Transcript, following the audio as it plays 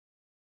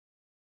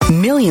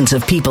Millions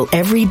of people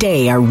every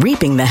day are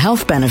reaping the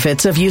health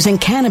benefits of using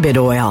cannabis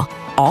oil,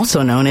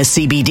 also known as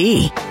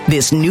CBD.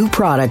 This new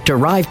product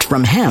derived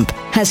from hemp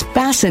has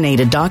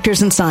fascinated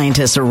doctors and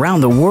scientists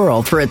around the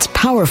world for its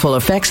powerful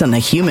effects on the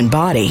human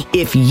body.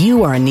 If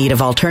you are in need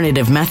of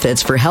alternative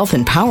methods for health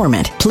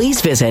empowerment, please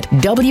visit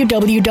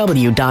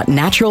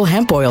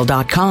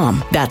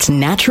www.naturalhempoil.com. That's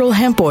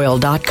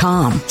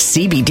naturalhempoil.com.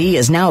 CBD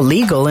is now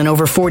legal in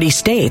over 40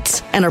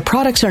 states, and our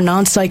products are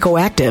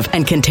non-psychoactive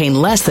and contain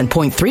less than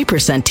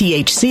 0.3%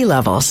 THC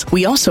levels.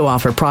 We also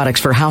offer products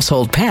for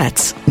household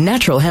pets.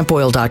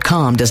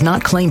 Naturalhempoil.com does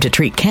not claim to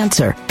treat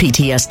cancer,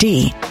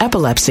 PTSD,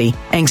 epilepsy,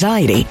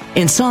 anxiety,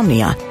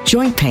 insomnia,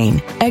 joint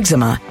pain,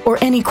 eczema, or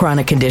any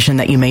chronic condition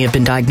that you may have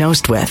been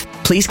diagnosed with.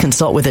 Please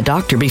consult with a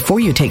doctor before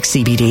you take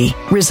CBD.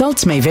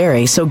 Results may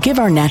vary, so give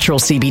our natural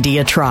CBD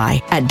a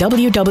try at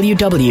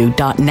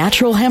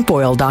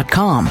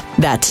www.naturalhempoil.com.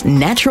 That's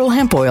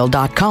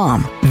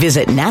naturalhempoil.com.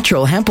 Visit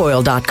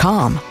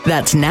naturalhempoil.com.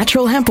 That's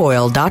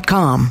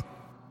naturalhempoil.com.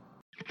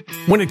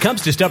 When it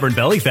comes to stubborn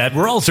belly fat,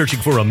 we're all searching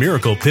for a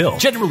miracle pill.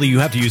 Generally, you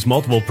have to use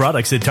multiple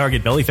products that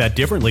target belly fat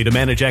differently to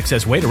manage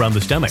excess weight around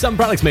the stomach. Some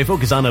products may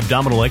focus on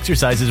abdominal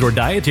exercises or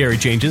dietary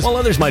changes, while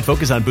others might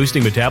focus on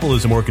boosting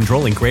metabolism or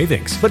controlling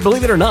cravings. But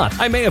believe it or not,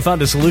 I may have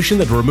found a solution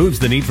that removes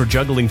the need for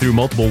juggling through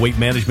multiple weight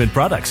management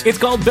products. It's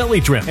called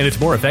Belly Trim, and it's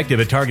more effective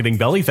at targeting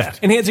belly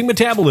fat, enhancing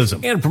metabolism,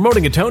 and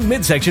promoting a toned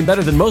midsection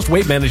better than most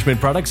weight management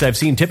products I've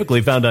seen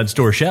typically found on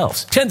store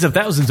shelves. Tens of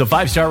thousands of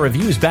 5-star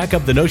reviews back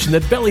up the notion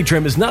that Belly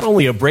Trim is not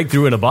only a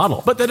breakthrough in a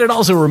bottle, but that it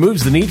also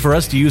removes the need for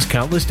us to use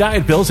countless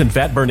diet pills and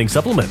fat-burning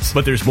supplements.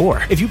 But there's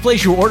more. If you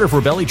place your order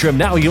for Belly Trim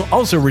now, you'll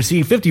also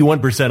receive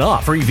 51%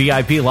 off, free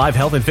VIP live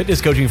health and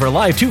fitness coaching for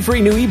life, 2 free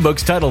new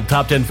ebooks titled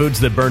Top 10 Foods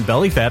That Burn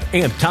Belly Fat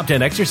and Top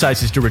 10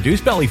 Exercises to Reduce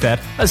Belly Fat,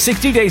 a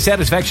 60-day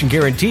satisfaction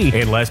guarantee,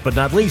 and last but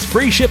not least,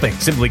 free shipping.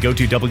 Simply go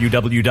to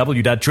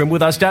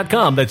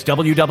www.trimwithus.com. That's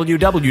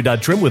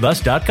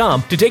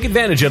www.trimwithus.com to take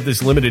advantage of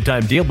this limited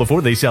time deal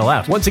before they sell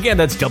out. Once again,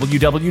 that's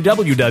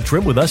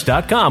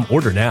www.trimwithus.com.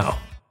 Order now.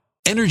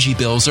 Energy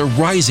bills are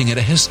rising at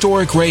a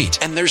historic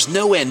rate, and there's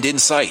no end in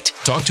sight.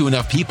 Talk to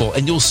enough people,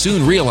 and you'll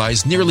soon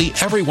realize nearly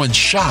everyone's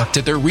shocked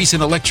at their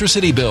recent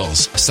electricity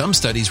bills. Some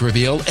studies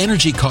reveal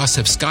energy costs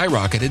have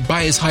skyrocketed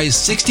by as high as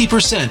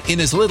 60%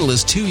 in as little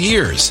as 2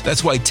 years.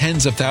 That's why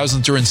tens of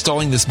thousands are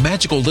installing this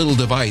magical little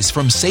device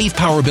from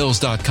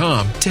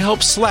SavePowerBills.com to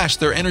help slash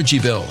their energy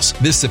bills.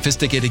 This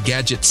sophisticated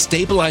gadget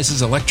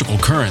stabilizes electrical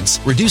currents,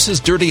 reduces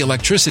dirty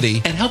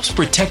electricity, and helps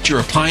protect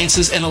your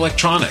appliances and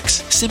electronics.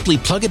 Simply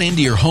plug it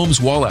into your home's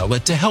wall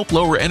outlet to help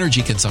lower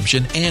energy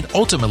consumption and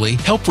ultimately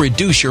help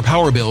reduce your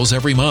power bills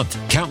every month.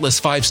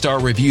 Countless 5-star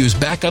reviews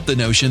back up the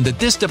notion that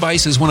this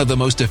device is one of the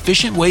most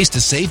efficient ways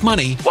to save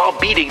money while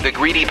beating the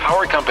greedy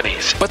power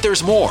companies. But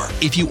there's more.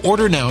 If you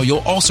order now, you'll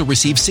also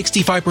receive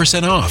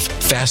 65% off,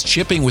 fast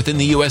shipping within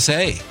the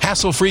USA,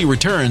 hassle-free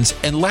returns,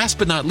 and last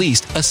but not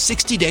least, a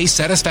 60-day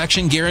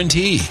satisfaction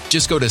guarantee.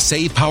 Just go to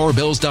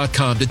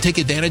SavePowerBills.com to take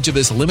advantage of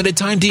this limited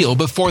time deal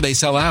before they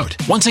sell out.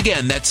 Once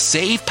again, that's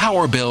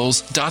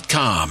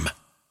SavePowerBills.com.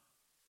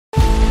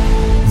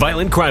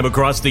 Violent crime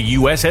across the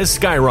U.S. has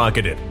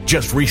skyrocketed.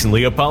 Just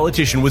recently, a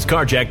politician was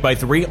carjacked by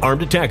 3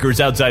 armed attackers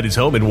outside his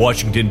home in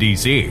Washington,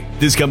 D.C.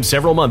 This comes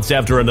several months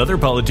after another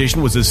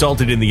politician was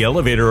assaulted in the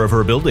elevator of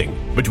her building.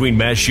 Between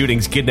mass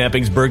shootings,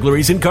 kidnappings,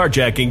 burglaries, and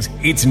carjackings,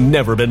 it's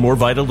never been more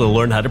vital to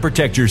learn how to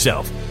protect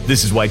yourself.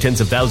 This is why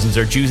tens of thousands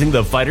are choosing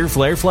the Fighter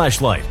Flare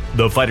flashlight.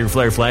 The Fighter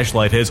Flare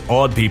flashlight has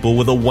awed people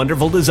with a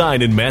wonderful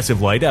design and massive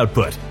light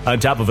output. On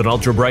top of an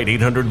ultra-bright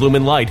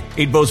 800-lumen light,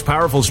 it boasts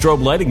powerful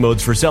strobe lighting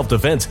modes for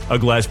self-defense, a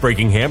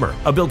glass-breaking hammer,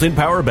 a built-in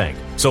power bank,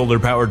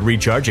 solar-powered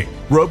recharging,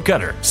 rope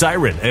cutter,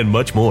 siren, and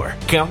much more.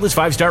 Countless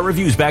 5-star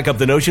reviews back up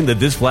the notion that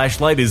this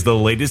flashlight is the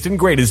latest and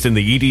greatest in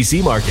the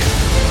EDC market.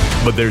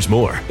 But there's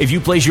more. If you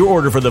place your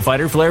order for the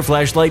Fighter Flare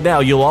flashlight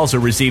now, you'll also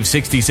receive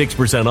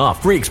 66%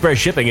 off, free express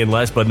shipping, and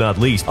last but not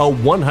least, a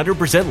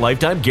 100%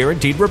 lifetime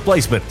guaranteed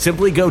replacement.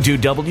 Simply go to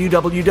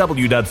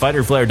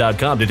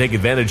www.fighterflare.com to take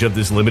advantage of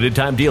this limited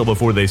time deal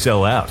before they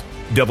sell out.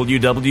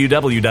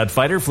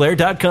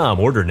 www.fighterflare.com.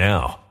 Order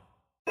now.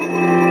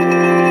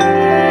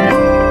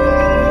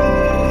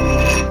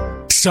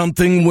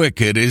 Something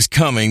wicked is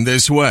coming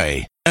this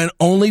way, and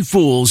only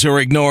fools are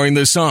ignoring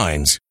the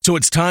signs. So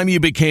it's time you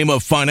became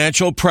a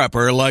financial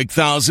prepper like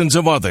thousands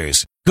of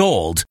others.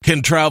 Gold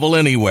can travel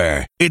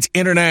anywhere. It's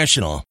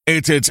international.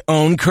 It's its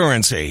own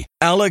currency.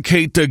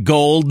 Allocate to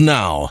gold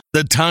now,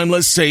 the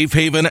timeless safe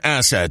haven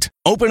asset.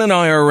 Open an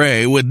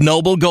IRA with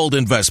Noble Gold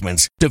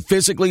Investments to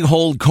physically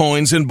hold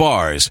coins and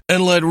bars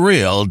and let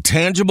real,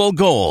 tangible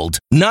gold,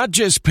 not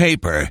just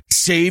paper,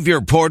 Save your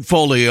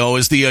portfolio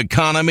as the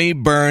economy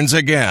burns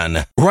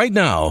again. Right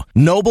now,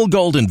 Noble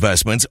Gold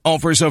Investments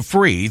offers a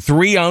free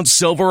 3-ounce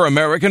silver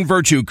American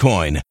Virtue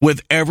coin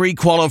with every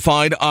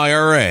qualified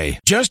IRA.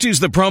 Just use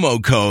the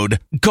promo code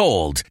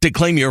GOLD to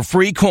claim your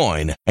free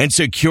coin and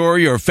secure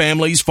your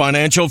family's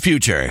financial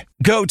future.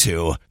 Go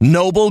to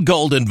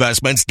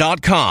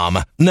noblegoldinvestments.com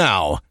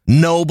now.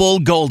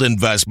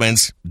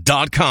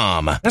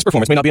 noblegoldinvestments.com. Past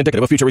performance may not be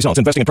indicative of future results.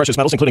 Investing in precious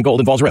metals, including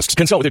gold, involves risks.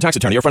 Consult with your tax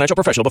attorney or financial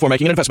professional before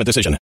making an investment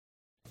decision.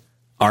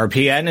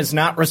 RPN is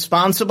not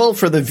responsible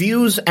for the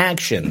views,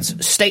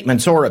 actions,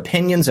 statements, or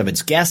opinions of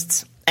its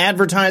guests,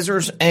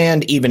 advertisers,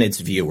 and even its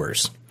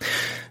viewers.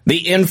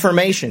 The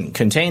information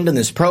contained in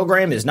this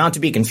program is not to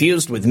be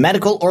confused with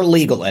medical or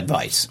legal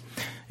advice.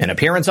 An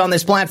appearance on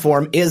this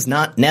platform is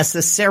not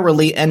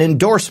necessarily an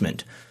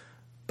endorsement.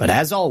 But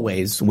as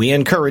always, we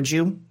encourage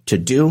you to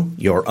do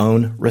your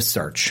own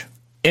research.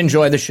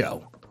 Enjoy the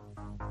show.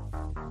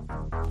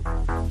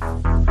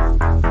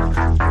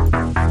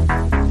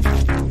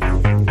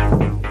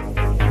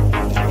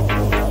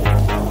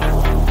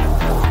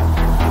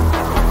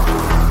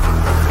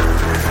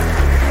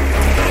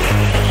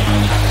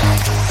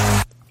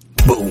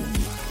 Boom.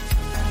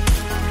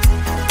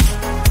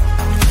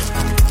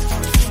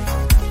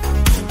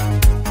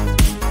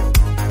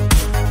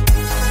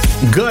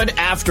 Good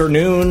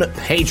afternoon,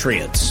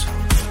 Patriots.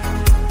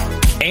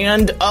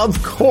 And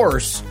of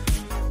course,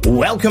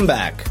 welcome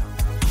back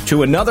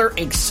to another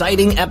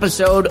exciting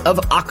episode of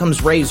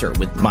Occam's Razor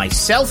with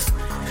myself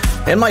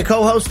and my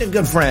co-host and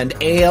good friend,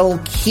 A.L.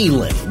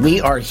 Keelan. We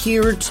are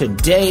here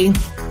today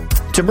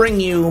to bring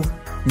you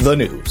the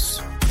news.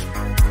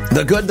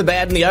 The good, the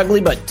bad, and the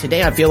ugly, but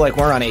today I feel like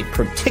we're on a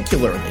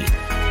particularly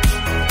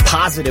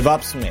positive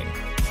upswing.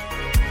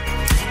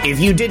 If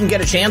you didn't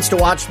get a chance to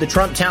watch the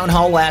Trump town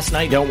hall last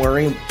night, don't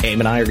worry. Abe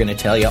and I are going to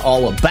tell you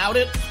all about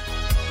it.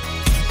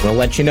 We'll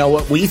let you know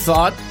what we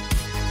thought.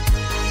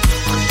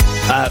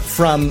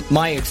 From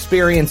my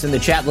experience in the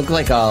chat, looked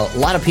like a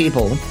lot of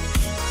people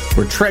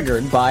were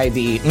triggered by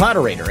the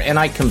moderator, and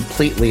I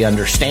completely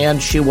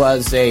understand. She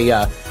was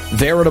a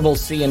veritable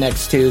see you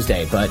next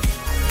Tuesday, but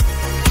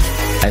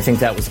I think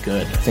that was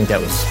good. I think that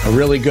was a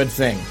really good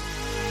thing.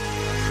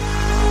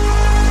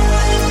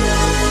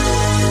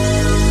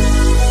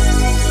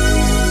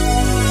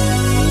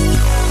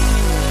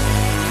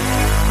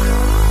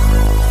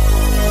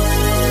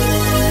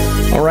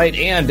 All right,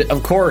 and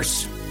of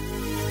course,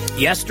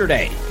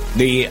 yesterday,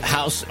 the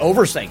House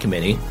Oversight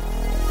Committee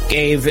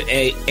gave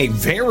a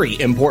very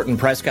important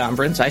press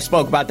conference. I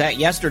spoke about that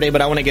yesterday,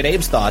 but I want to get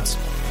Abe's thoughts.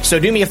 So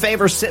do me a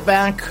favor, sit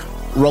back,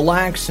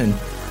 relax, and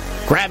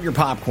grab your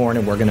popcorn,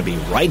 and we're going to be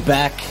right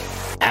back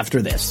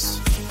after this.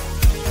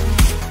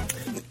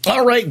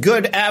 All right,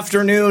 good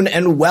afternoon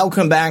and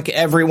welcome back,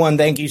 everyone.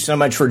 Thank you so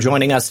much for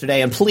joining us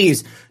today. And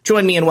please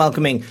join me in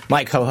welcoming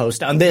my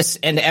co-host on this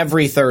and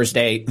every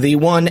Thursday, the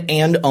one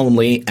and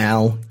only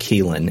Al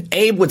Keelan.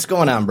 Abe, what's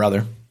going on,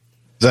 brother?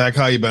 Zach,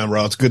 how you been,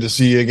 bro? It's good to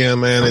see you again,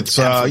 man. It's,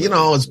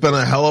 it's been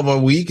a hell of a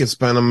week. It's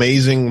been an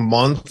amazing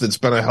month. It's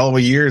been a hell of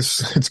a year.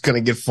 It's going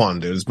to get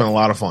fun, dude. It's been a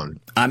lot of fun.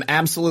 I'm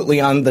absolutely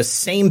on the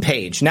same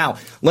page. Now,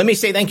 let me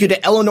say thank you to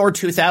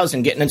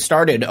Eleanor2000 getting it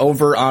started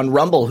over on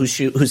Rumble, who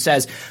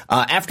says,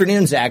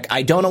 afternoon, Zach,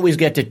 I don't always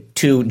get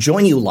to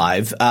join you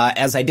live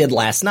as I did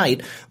last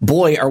night.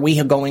 Boy, are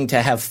we going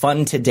to have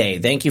fun today.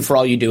 Thank you for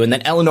all you do. And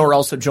then Eleanor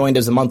also joined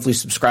as a monthly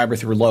subscriber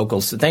through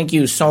Locals. So thank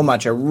you so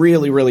much. I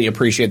really, really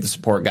appreciate the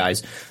support,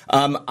 guys.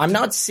 I'm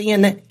not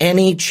seeing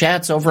any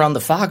chats over on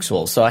the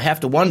Foxhole, so I have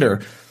to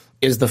wonder,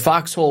 is the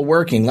Foxhole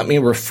working? Let me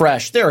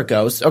refresh. There it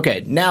goes.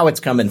 Okay, now it's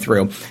coming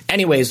through.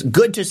 Anyways,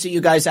 good to see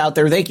you guys out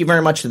there. Thank you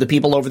very much to the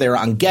people over there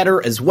on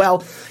Getter as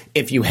well.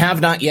 If you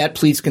have not yet,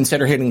 please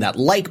consider hitting that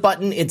like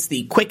button. It's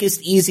the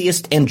quickest,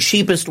 easiest, and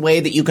cheapest way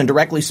that you can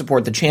directly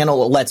support the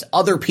channel. It lets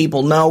other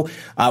people know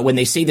when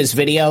they see this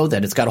video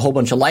that it's got a whole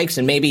bunch of likes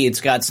and maybe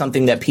it's got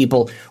something that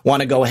people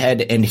want to go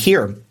ahead and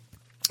hear.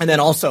 And then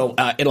also,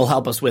 it'll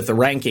help us with the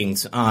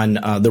rankings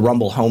on the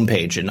Rumble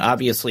homepage. And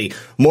obviously,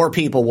 more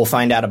people will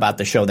find out about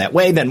the show that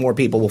way. Then more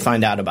people will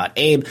find out about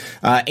Abe.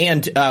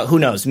 And who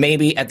knows,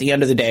 maybe at the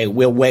end of the day,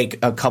 we'll wake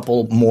a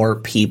couple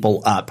more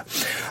people up.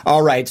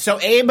 All right.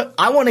 So, Abe,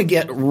 I want to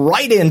get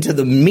right into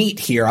the meat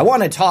here. I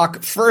want to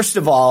talk, first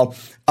of all,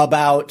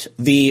 about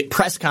the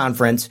press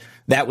conference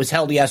that was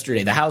held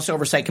yesterday, the House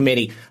Oversight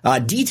Committee,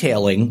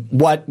 detailing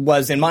what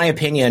was, in my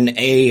opinion,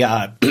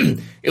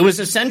 it was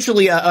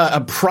essentially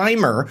a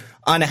primer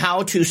on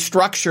how to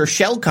structure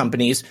shell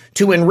companies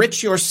to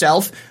enrich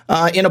yourself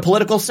in a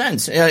political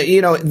sense.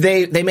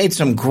 They made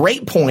some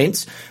great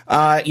points.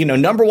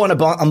 Number one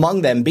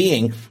among them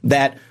being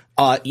that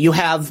you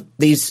have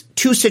these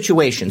two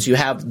situations. You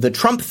have the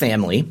Trump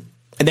family,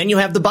 and then you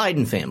have the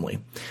Biden family.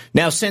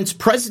 Now, since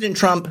President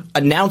Trump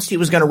announced he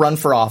was going to run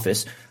for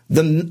office,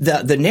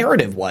 the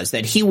narrative was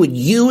that he would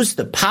use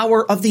the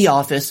power of the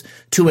office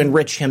to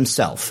enrich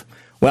himself.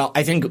 Well,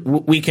 I think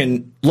we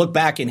can look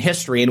back in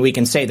history and we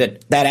can say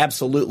that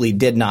absolutely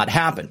did not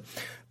happen.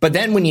 But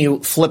then when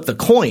you flip the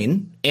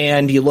coin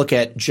and you look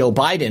at Joe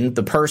Biden,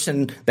 the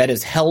person that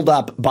is held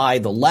up by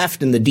the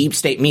left and the deep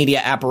state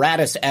media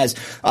apparatus as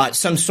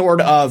some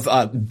sort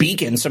of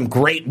beacon, some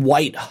great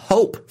white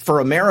hope for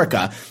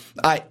America,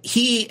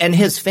 he and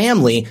his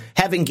family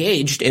have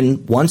engaged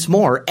in, once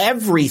more,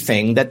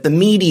 everything that the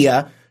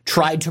media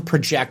tried to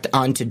project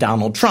onto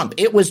Donald Trump.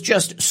 It was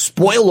just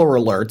spoiler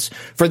alerts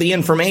for the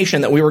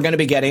information that we were going to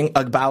be getting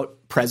about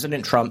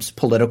President Trump's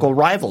political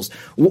rivals.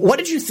 What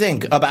did you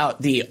think about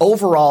the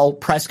overall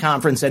press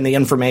conference and the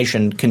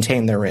information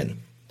contained therein?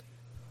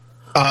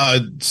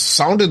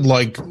 Sounded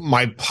like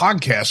my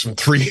podcast from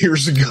 3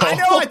 years ago. I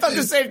know, I thought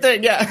the same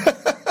thing, yeah.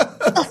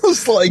 I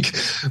was like,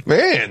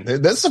 man,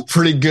 that's a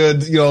pretty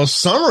good,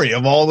 summary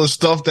of all the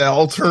stuff that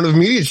alternative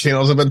media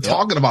channels have been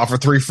talking about for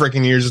 3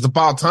 freaking years. It's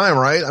about time,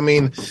 right? I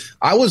mean,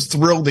 I was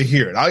thrilled to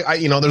hear it.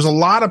 There's a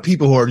lot of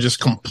people who are just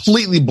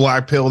completely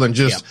black-pilled and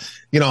just,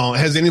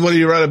 has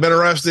anybody been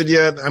arrested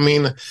yet? I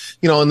mean,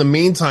 in the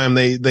meantime,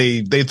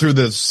 they threw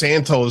the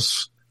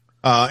Santos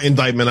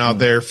indictment out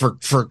there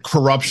for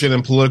corruption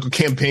and political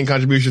campaign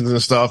contributions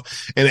and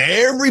stuff. And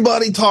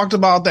everybody talked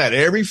about that.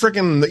 Every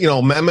freaking,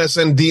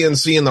 MSN,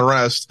 DNC and the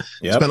rest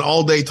spent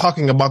all day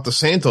talking about the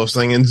Santos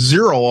thing and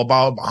zero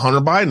about Hunter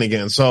Biden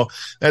again. So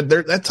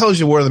that tells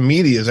you where the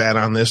media is at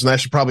on this. And that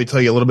should probably tell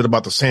you a little bit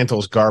about the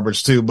Santos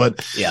garbage too.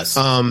 But yes,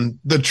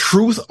 the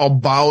truth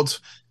about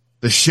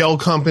the shell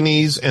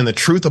companies and the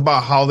truth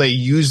about how they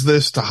use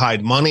this to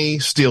hide money,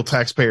 steal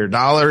taxpayer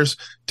dollars,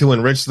 to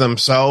enrich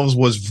themselves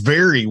was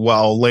very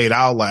well laid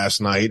out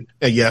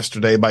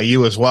yesterday by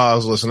you as well. I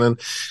was listening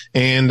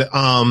and,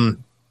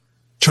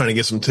 trying to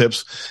get some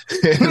tips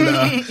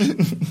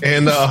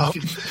and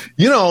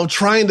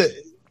trying to,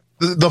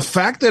 the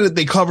fact that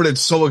they covered it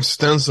so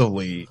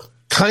extensively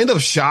kind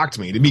of shocked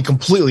me, to be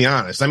completely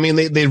honest. I mean,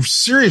 they've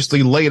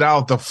seriously laid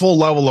out the full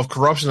level of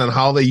corruption and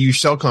how they use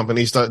shell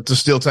companies to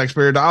steal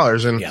taxpayer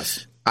dollars. And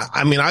yes.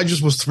 I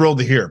just was thrilled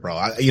to hear it,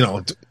 bro.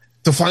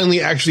 To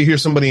finally actually hear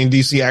somebody in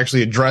DC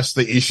actually address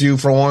the issue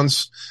for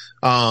once,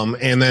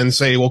 and then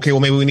say, okay,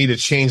 well, maybe we need to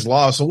change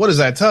laws. So what does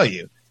that tell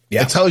you?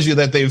 Yeah. It tells you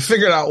that they've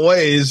figured out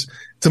ways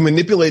to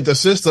manipulate the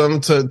system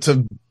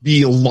to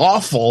be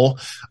lawful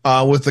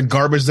with the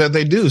garbage that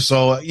they do.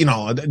 So,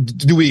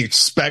 do we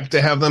expect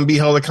to have them be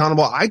held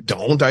accountable? I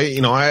don't.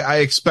 I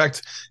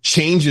expect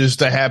changes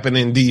to happen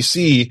in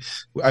DC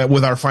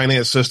with our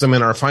finance system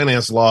and our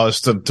finance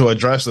laws to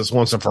address this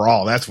once and for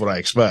all. That's what I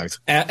expect.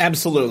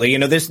 Absolutely.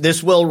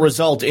 This will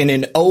result in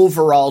an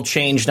overall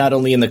change, not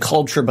only in the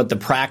culture, but the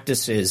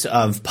practices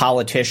of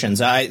politicians.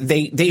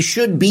 They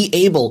should be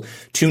able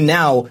to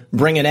now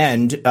bring an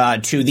end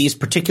to these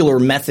particular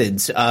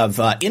methods of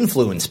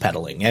influence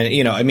peddling.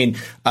 And,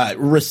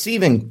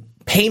 receiving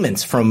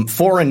payments from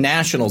foreign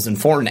nationals and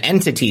foreign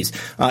entities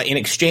in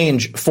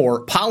exchange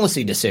for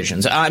policy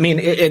decisions. I mean,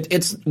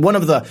 it's one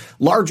of the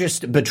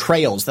largest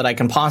betrayals that I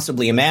can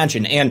possibly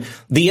imagine. And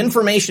the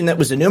information that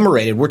was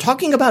enumerated, we're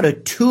talking about a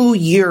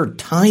 2-year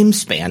time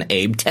span,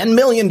 Abe, $10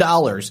 million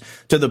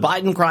to the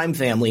Biden crime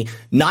family,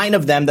 9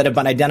 of them that have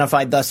been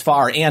identified thus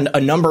far, and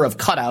a number of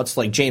cutouts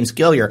like James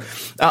Gilliar.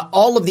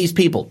 All of these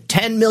people,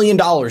 $10 million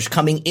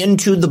coming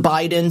into the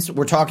Bidens.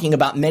 We're talking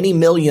about many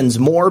millions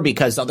more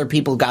because other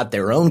people got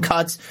their own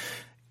cuts.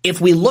 If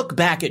we look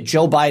back at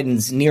Joe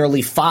Biden's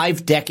nearly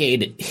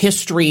 5-decade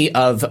history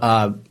of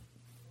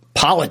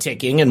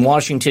politicking in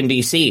Washington,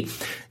 D.C.,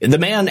 the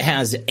man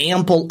has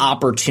ample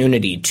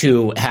opportunity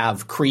to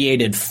have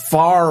created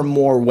far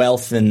more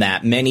wealth than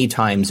that many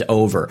times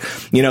over.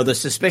 The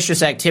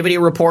suspicious activity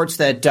reports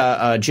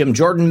that Jim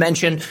Jordan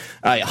mentioned,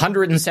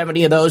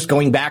 170 of those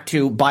going back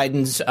to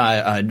Biden's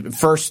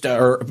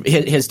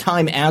his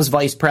time as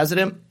vice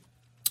president.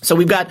 So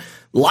we've got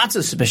lots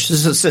of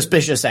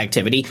suspicious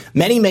activity,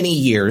 many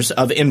years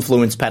of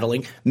influence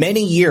peddling,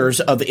 many years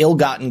of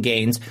ill-gotten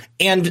gains,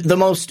 and the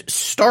most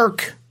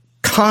stark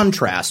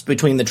contrast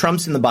between the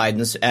Trumps and the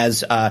Bidens,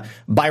 as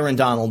Byron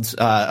Donalds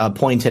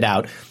pointed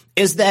out,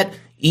 is that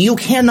you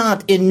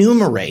cannot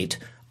enumerate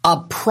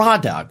a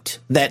product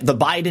that the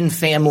Biden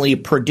family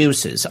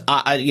produces.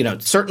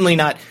 Certainly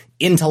not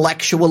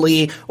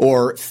intellectually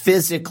or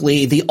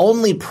physically. The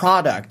only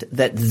product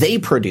that they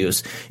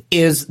produce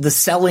is the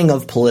selling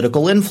of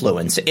political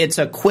influence. It's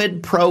a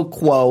quid pro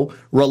quo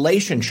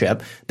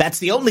relationship. That's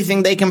the only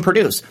thing they can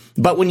produce.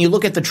 But when you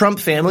look at the Trump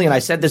family, and I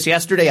said this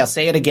yesterday, I'll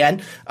say it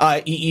again,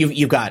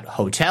 you've got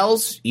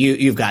hotels,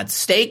 you've got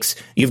steaks,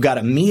 you've got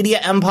a media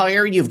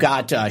empire, you've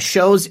got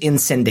shows in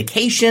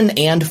syndication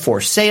and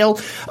for sale,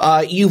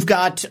 you've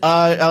got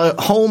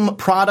home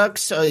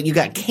products, you've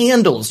got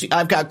candles,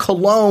 I've got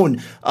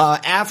cologne,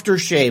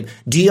 aftershave,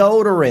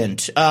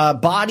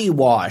 deodorant, body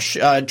wash,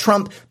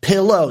 Trump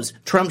pillows,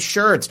 Trump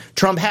shirts,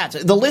 Trump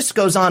hats. The list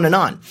goes on and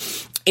on.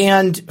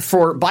 And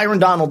for Byron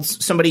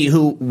Donalds, somebody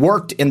who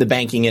worked in the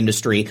banking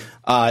industry,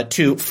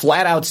 to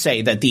flat out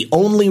say that the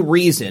only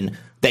reason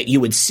that you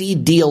would see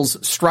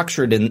deals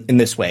structured in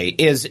this way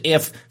is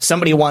if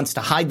somebody wants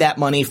to hide that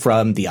money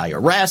from the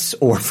IRS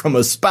or from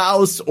a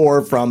spouse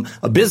or from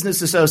a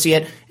business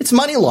associate. It's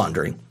money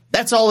laundering.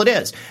 That's all it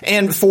is.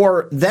 And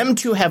for them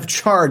to have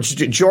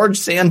charged George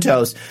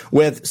Santos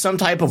with some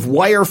type of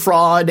wire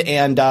fraud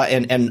and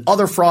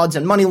other frauds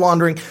and money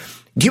laundering,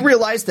 do you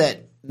realize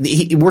that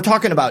we're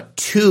talking about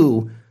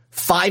two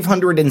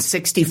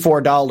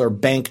 $564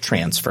 bank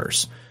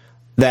transfers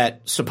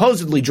that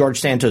supposedly George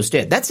Santos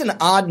did? That's an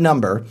odd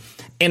number.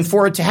 And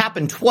for it to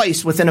happen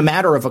twice within a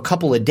matter of a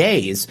couple of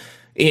days,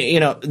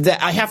 that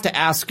I have to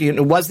ask,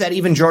 was that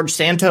even George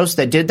Santos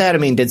that did that? I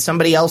mean, did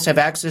somebody else have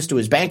access to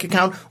his bank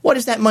account? What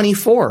is that money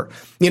for?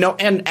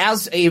 And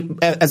as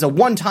a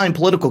one-time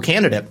political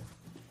candidate,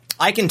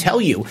 I can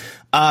tell you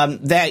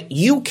that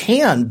you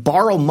can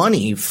borrow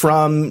money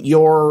from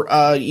your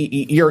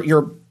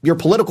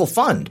political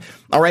fund.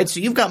 All right. So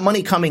you've got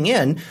money coming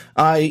in.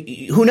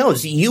 Who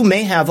knows? You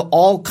may have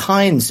all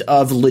kinds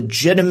of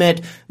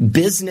legitimate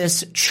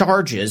business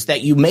charges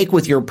that you make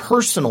with your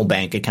personal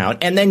bank account,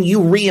 and then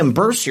you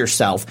reimburse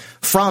yourself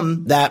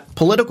from that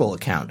political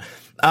account.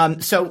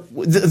 So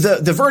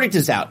the verdict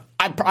is out.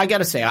 I got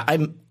to say,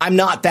 I'm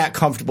not that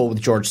comfortable with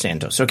George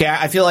Santos. OK,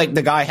 I feel like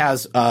the guy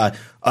has a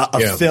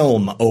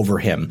film over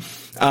him.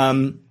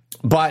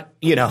 But,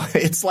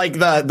 it's like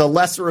the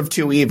lesser of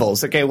two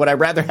evils. OK, would I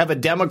rather have a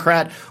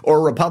Democrat or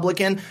a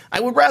Republican? I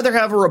would rather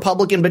have a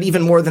Republican, but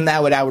even more than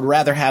that, I would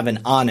rather have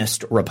an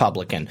honest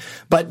Republican.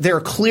 But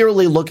they're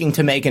clearly looking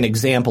to make an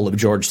example of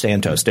George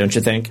Santos, don't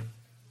you think?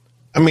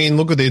 I mean,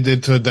 look what they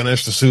did to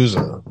Dinesh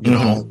D'Souza,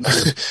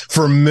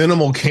 for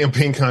minimal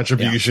campaign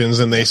contributions,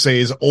 and they say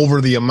is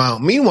over the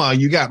amount. Meanwhile,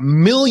 you got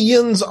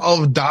millions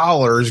of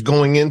dollars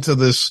going into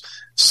this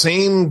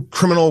same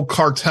criminal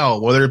cartel,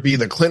 whether it be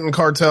the Clinton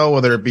cartel,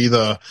 whether it be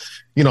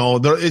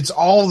it's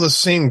all the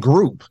same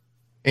group.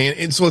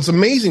 And so it's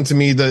amazing to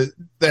me that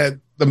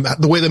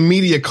the way the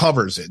media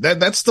covers it,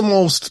 that's the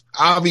most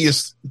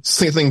obvious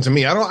thing to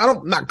me.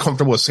 I'm not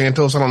comfortable with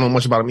Santos. I don't know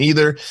much about him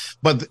either,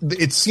 but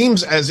it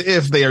seems as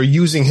if they are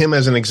using him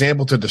as an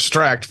example to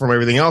distract from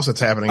everything else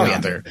that's happening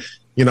out there,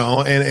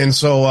 and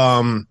so,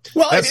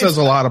 that says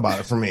a lot about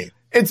it for me.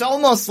 It's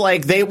almost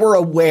like they were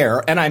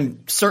aware, and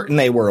I'm certain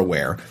they were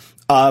aware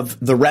of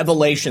the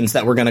revelations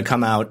that were going to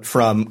come out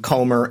from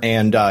Comer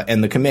and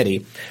the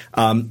committee.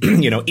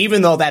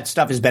 Even though that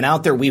stuff has been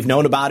out there, we've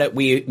known about it.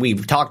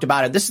 We've talked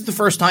about it. This is the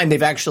first time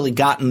they've actually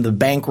gotten the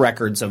bank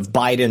records of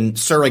Biden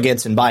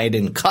surrogates and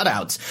Biden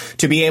cutouts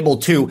to be able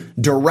to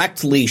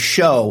directly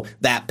show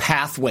that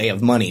pathway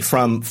of money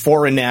from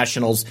foreign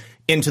nationals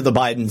into the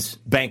Biden's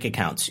bank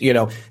accounts,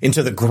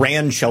 into the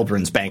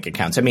grandchildren's bank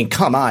accounts. I mean,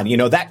 come on,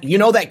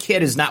 that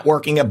kid is not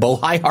working at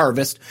Bohai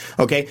Harvest.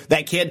 OK,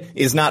 that kid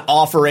is not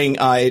offering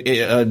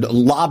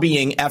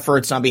lobbying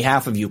efforts on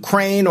behalf of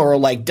Ukraine, or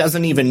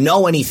doesn't even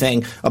know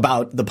anything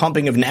about the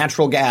pumping of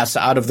natural gas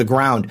out of the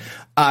ground.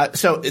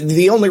 So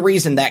the only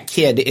reason that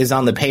kid is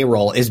on the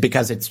payroll is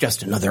because it's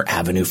just another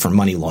avenue for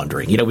money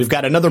laundering. We've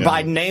got another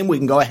Biden name. We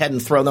can go ahead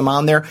and throw them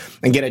on there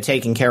and get it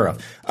taken care of.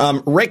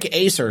 Rick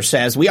Acer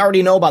says, we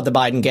already know about the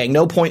Biden gang.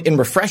 No point in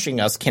refreshing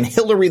us. Can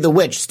Hillary the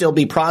Witch still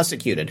be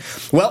prosecuted?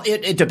 Well,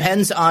 it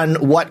depends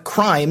on what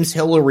crimes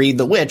Hillary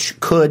the Witch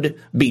could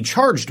be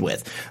charged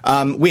with.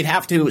 We'd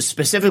have to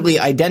specifically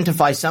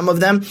identify some of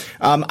them.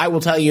 I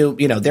will tell you,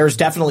 there's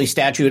definitely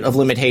statute of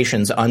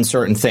limitations on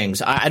certain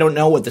things. I don't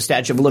know what the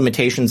statute of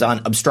limitations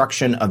on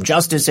obstruction of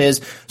justice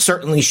is.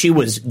 Certainly she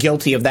was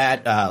guilty of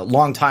that a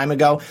long time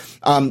ago.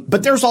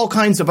 But there's all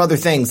kinds of other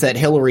things that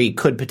Hillary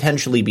could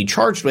potentially be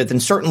charged with,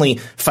 and certainly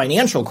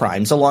financial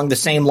crimes along the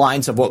same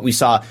lines of what we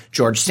saw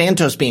George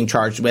Santos being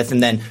charged with,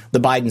 and then the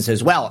Bidens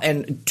as well.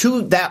 And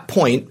to that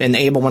point, and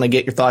Abe, I want to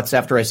get your thoughts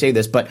after I say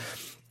this, but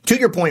to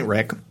your point,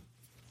 Rick,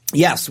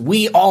 yes,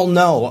 we all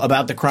know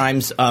about the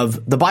crimes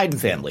of the Biden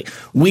family.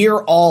 We're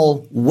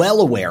all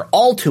well aware,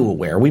 all too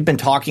aware. We've been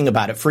talking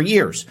about it for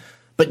years.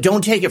 But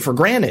don't take it for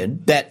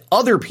granted that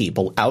other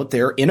people out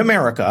there in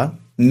America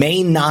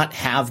may not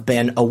have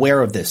been aware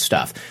of this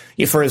stuff.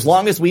 For as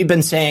long as we've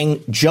been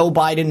saying Joe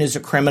Biden is a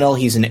criminal,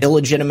 he's an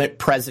illegitimate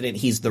president,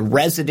 he's the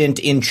resident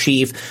in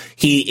chief,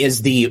 he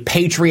is the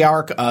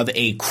patriarch of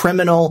a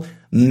criminal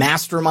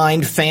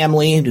mastermind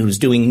family who's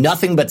doing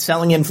nothing but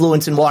selling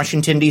influence in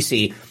Washington,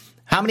 D.C.,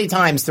 how many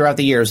times throughout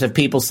the years have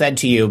people said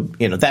to you,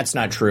 that's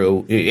not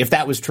true. If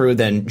that was true,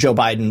 then Joe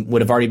Biden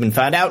would have already been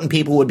found out and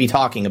people would be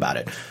talking about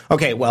it.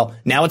 Okay, well,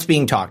 now it's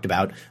being talked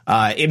about.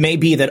 It may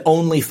be that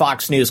only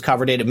Fox News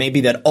covered it. It may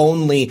be that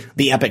only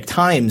the Epoch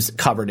Times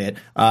covered it.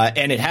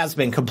 And it has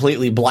been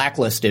completely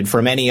blacklisted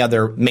from any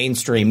other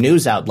mainstream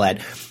news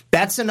outlet.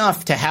 That's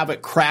enough to have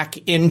it crack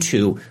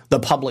into the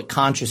public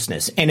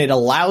consciousness, and it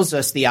allows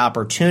us the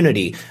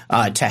opportunity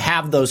to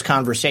have those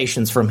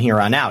conversations from here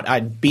on out.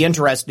 I'd be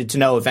interested to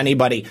know if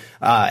anybody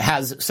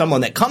has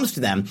someone that comes to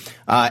them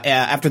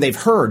after they've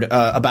heard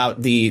about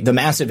the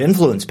massive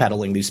influence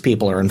peddling these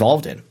people are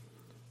involved in.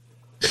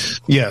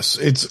 Yes,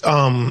 it's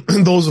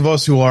those of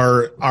us who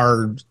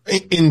are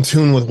in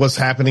tune with what's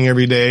happening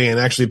every day and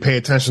actually pay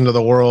attention to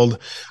the world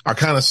are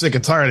kind of sick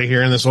and tired of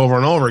hearing this over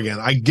and over again.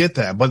 I get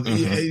that, but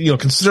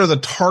consider the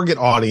target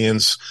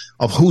audience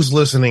of who's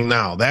listening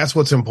now. That's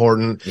what's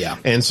important. Yeah,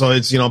 and so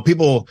it's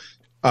people.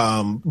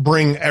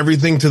 bring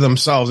everything to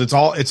themselves. It's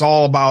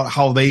all about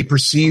how they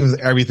perceive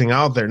everything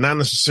out there, not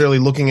necessarily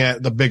looking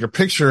at the bigger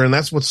picture. And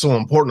that's what's so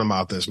important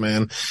about this,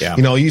 man. Yeah.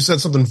 You know, you said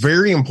something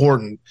very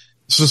important.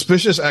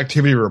 Suspicious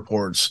activity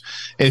reports.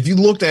 And if you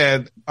looked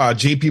at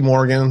JP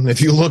Morgan,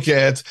 if you look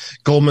at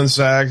Goldman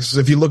Sachs,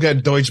 if you look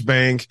at Deutsche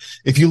Bank,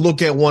 if you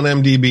look at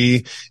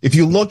 1MDB, if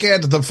you look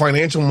at the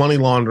financial money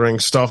laundering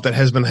stuff that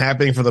has been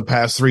happening for the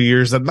past 3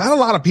 years that not a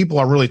lot of people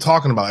are really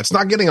talking about. It's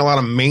not getting a lot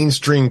of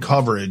mainstream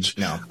coverage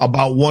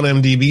about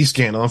 1MDB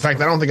scandal. In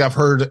fact, I don't think I've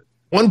heard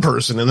one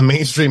person in the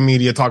mainstream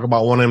media talk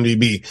about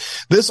 1MDB.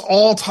 This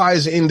all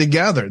ties in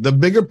together. The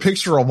bigger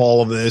picture of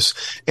all of this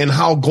and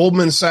how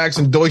Goldman Sachs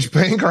and Deutsche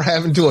Bank are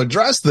having to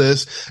address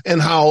this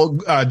and how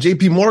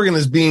JP Morgan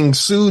is being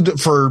sued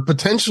for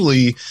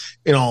potentially,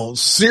 you know,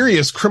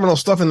 serious criminal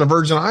stuff in the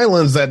Virgin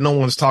Islands that no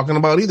one's talking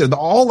about either.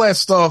 All that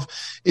stuff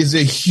is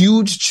a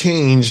huge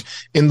change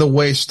in the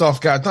way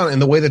stuff got done, in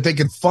the way that they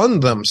could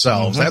fund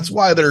themselves. Mm-hmm. That's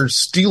why they're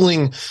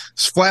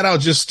flat out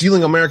just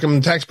stealing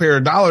American taxpayer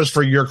dollars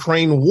for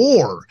Ukraine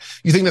war.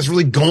 You think that's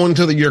really going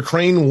to the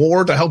Ukraine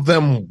war to help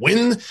them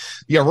win?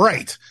 Yeah,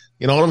 right.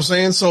 You know what I'm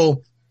saying?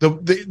 So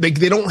they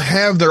don't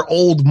have their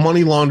old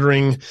money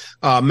laundering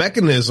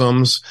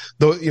mechanisms,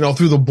 through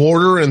the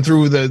border and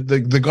through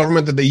the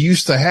government that they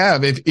used to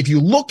have. If you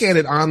look at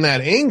it on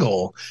that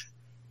angle,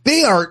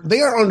 they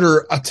are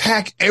under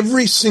attack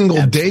every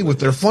single day with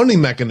their funding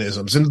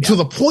mechanisms, and to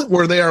the point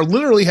where they are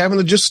literally having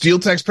to just steal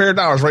taxpayer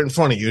dollars right in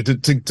front of you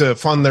to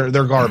fund their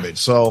garbage.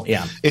 So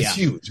it's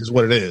huge, is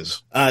what it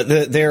is.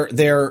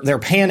 Their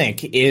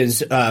panic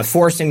is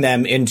forcing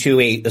them into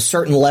a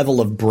certain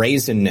level of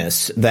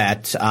brazenness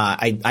that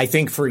I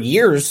think for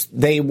years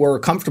they were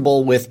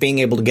comfortable with being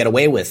able to get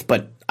away with,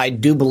 but I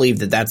do believe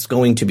that that's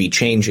going to be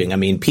changing. I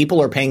mean,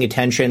 people are paying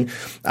attention.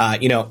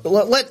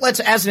 Let's,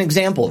 as an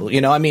example, the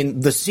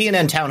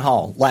CNN town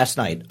hall last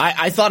night.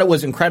 I thought it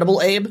was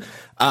incredible, Abe.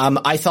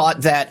 I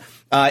thought that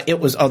it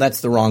was. Oh,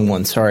 that's the wrong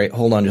one. Sorry.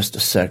 Hold on just a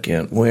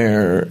second.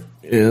 Where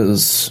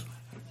the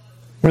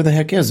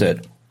heck is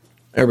it?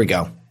 There we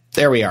go.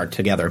 There we are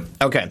together.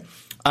 Okay.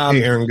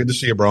 Hey, Aaron. Good to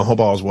see you, bro.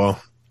 Hope all is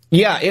well.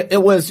 Yeah,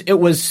 it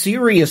was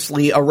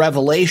seriously a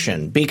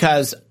revelation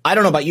because I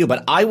don't know about you,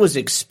 but I was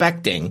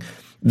expecting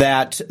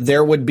that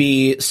there would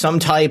be some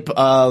type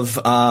of,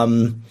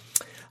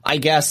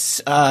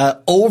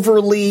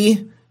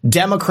 overly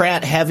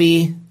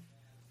Democrat-heavy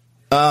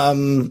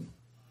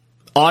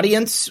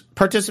audience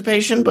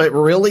participation, but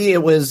really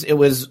it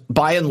was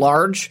by and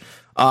large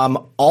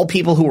all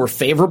people who were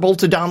favorable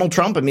to Donald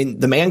Trump. I mean,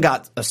 the man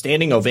got a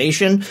standing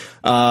ovation.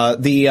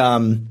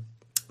 Dang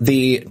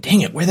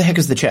it, where the heck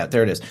is the chat?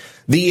 There it is.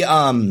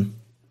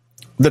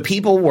 The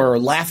people were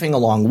laughing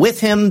along with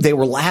him. They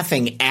were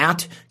laughing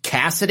at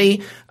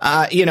Cassidy.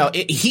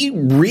 He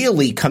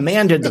really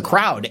commanded the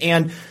crowd,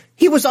 and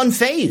he was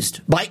unfazed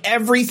by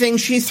everything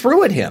she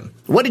threw at him.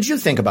 What did you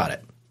think about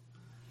it?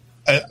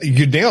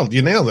 You nailed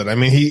it. I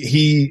mean,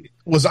 he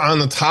was on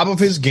the top of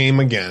his game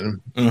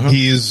again. Mm-hmm.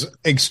 He's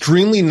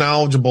extremely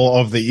knowledgeable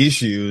of the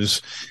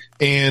issues.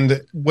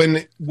 And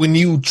when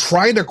you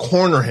try to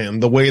corner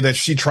him the way that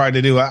she tried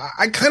to do,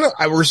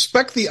 I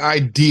respect the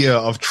idea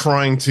of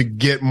trying to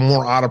get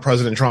more out of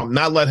President Trump,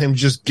 not let him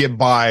just get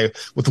by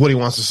with what he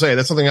wants to say.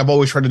 That's something I've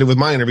always tried to do with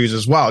my interviews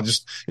as well.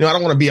 Just, I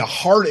don't want to be a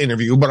hard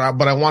interview, but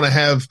I want to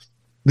have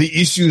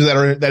the issues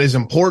that is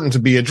important to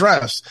be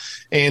addressed.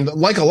 And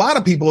like a lot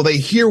of people, they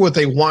hear what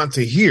they want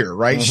to hear,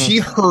 right? Mm-hmm. She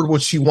heard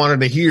what she wanted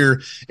to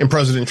hear in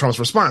President Trump's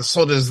response.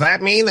 So does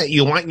that mean that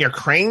you want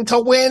Ukraine to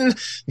win?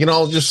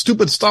 Just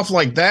stupid stuff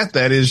like that.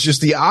 That is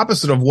just the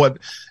opposite of what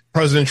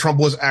President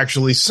Trump was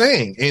actually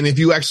saying. And if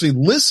you actually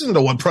listen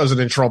to what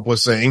President Trump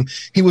was saying,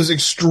 he was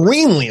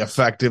extremely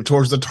effective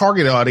towards the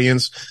target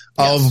audience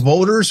of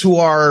voters who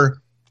are,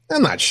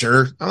 I'm not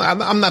sure.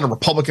 I'm not a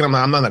Republican.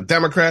 I'm not a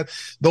Democrat.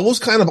 Those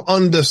kind of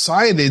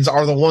undecideds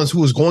are the ones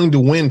who is going to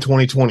win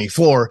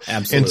 2024.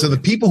 Absolutely. And to the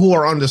people who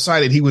are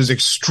undecided, he was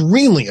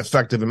extremely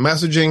effective in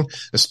messaging,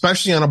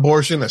 especially on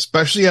abortion,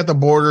 especially at the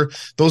border.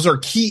 Those are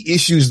key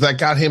issues that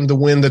got him to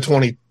win the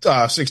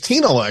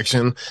 2016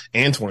 election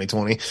and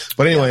 2020.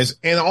 But anyways,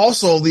 and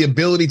also the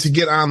ability to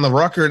get on the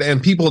record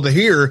and people to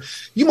hear,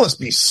 you must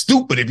be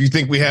stupid if you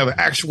think we have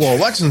actual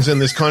elections in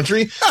this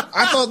country.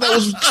 I thought that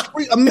was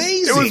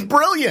amazing. It was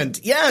brilliant.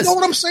 Yes. You know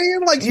what I'm saying?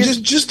 Like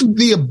just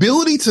the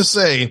ability to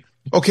say,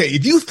 okay,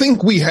 if you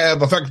think we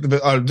have effective,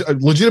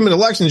 legitimate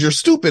elections, you're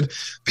stupid.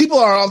 People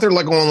are out there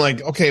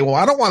going okay, well,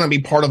 I don't want to be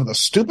part of the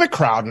stupid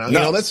crowd now.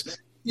 No.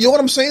 You know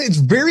what I'm saying? It's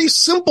very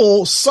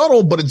simple,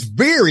 subtle, but it's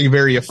very,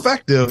 very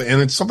effective.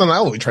 And it's something I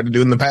always tried to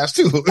do in the past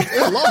too.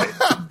 I love it.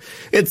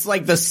 It's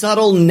like the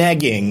subtle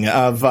negging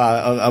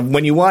of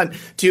when you want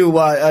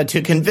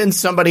to convince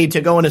somebody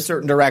to go in a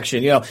certain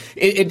direction.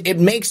 It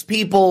makes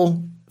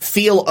people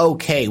feel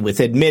okay with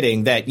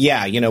admitting that,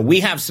 we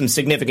have some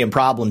significant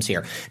problems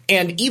here.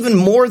 And even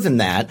more than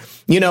that,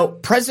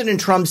 President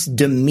Trump's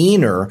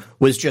demeanor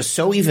was just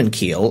so even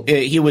keel.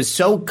 He was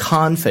so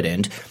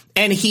confident.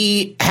 And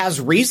he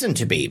has reason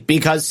to be,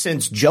 because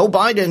since Joe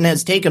Biden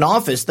has taken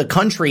office, the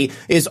country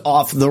is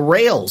off the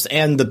rails.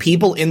 And the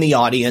people in the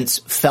audience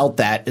felt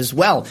that as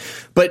well.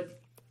 But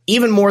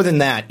even more than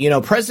that,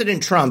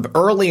 President Trump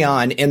early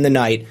on in the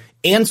night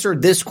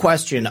answered this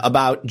question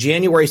about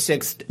January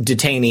 6th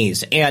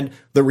detainees. And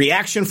the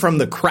reaction from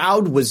the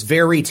crowd was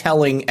very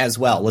telling as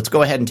well. Let's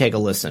go ahead and take a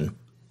listen.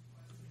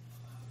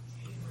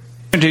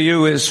 To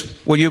you is,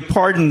 will you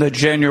pardon the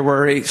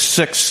January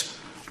 6th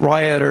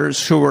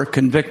rioters who were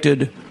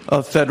convicted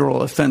of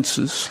federal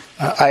offenses?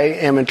 I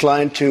am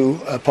inclined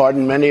to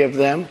pardon many of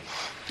them.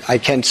 I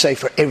can't say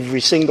for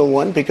every single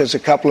one, because a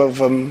couple of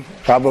them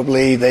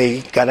probably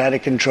they got out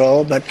of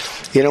control. But,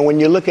 when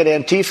you look at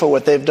Antifa,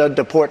 what they've done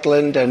to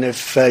Portland, and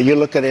if you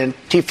look at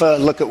Antifa,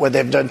 look at what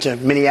they've done to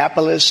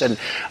Minneapolis and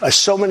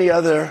so many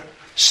other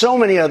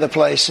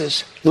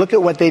places. Look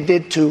at what they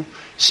did to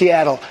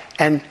Seattle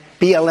and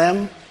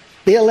BLM.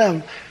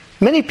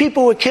 Many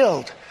people were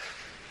killed.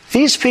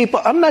 These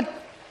people, I'm not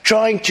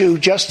trying to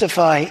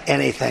justify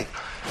anything,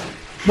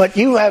 but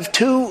you have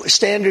two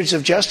standards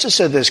of justice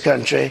in this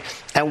country,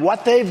 and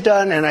what they've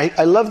done, and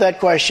I love that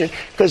question,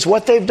 because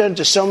what they've done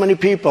to so many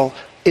people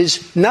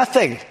is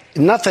nothing.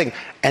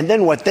 And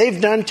then what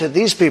they've done to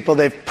these people,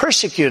 they've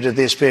persecuted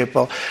these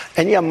people.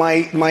 And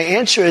my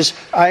answer is,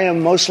 I am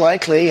most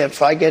likely,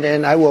 if I get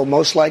in, I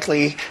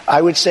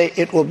would say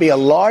it will be a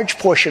large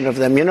portion of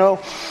them.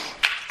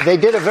 They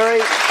did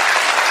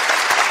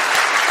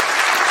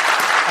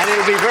and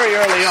it'll be very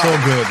early on. So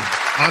good.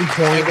 On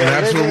point, and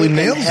absolutely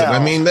nails it. I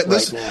mean, there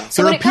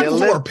are people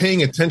who are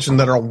paying attention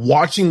that are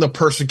watching the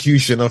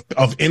persecution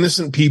of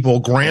innocent people,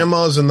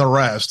 grandmas and the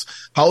rest,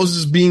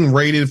 houses being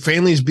raided,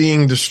 families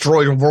being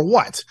destroyed over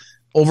what?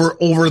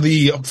 Over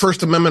the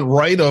First Amendment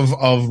right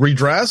of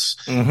redress.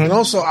 Mm-hmm. And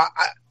also,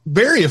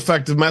 very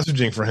effective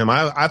messaging for him.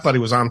 I thought he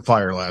was on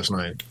fire last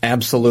night.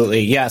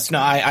 Absolutely. Yes. No,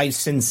 I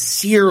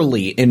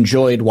sincerely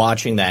enjoyed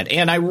watching that.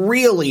 And I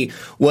really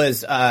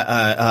was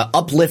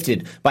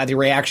uplifted by the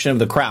reaction of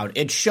the crowd.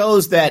 It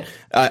shows that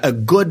a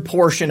good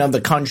portion of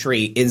the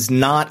country is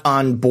not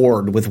on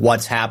board with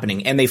what's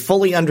happening. And they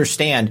fully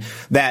understand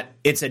that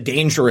it's a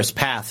dangerous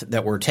path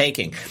that we're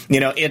taking.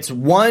 It's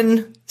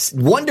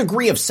one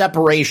degree of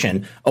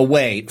separation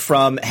away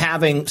from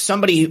having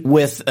somebody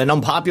with an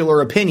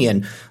unpopular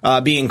opinion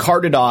being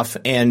carted off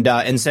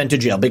and sent to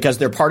jail because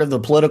they're part of the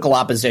political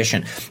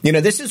opposition.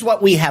 This is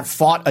what we have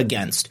fought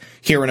against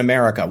here in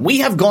America. We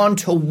have gone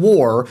to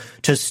war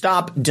to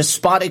stop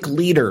despotic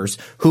leaders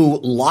who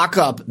lock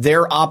up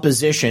their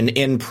opposition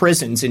in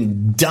prisons,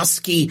 in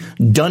dusky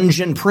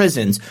dungeon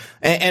prisons.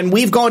 And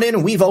we've gone in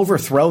and we've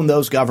overthrown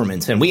those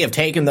governments, and we have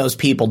taken those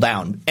people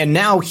down. And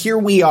now here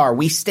we are.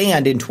 We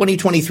stand in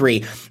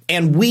 2023,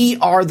 and we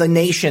are the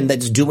nation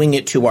that's doing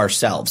it to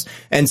ourselves.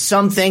 And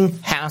something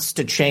has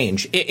to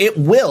change. It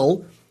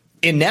will,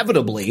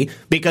 inevitably,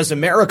 because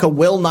America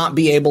will not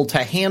be able to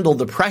handle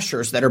the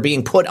pressures that are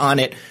being put on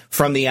it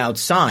from the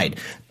outside.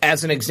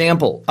 As an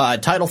example,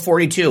 Title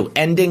 42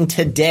 ending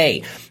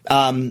today.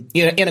 In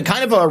a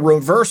kind of a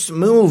reverse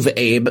move,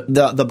 Abe,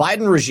 the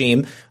Biden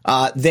regime,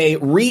 they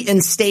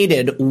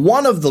reinstated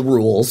one of the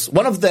rules,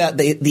 one of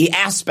the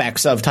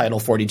aspects of Title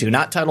 42,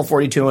 not Title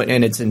 42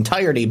 in its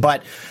entirety,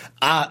 but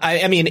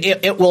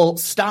it will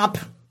stop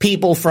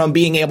people from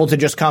being able to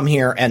just come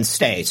here and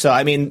stay. So,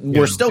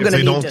 we're still going to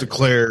need to... If they don't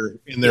declare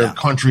in their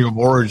country of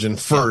origin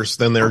first,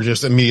 then they're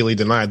just immediately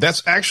denied.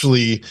 That's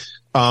actually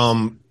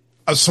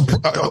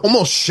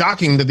almost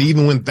shocking that they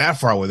even went that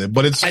far with it.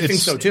 But I think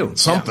so too.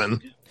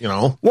 Something,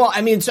 Well,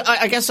 so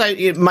I guess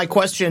my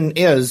question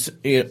is,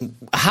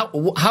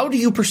 how do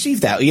you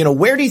perceive that?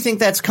 Where do you think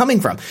that's coming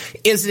from?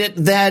 Is it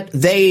that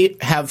they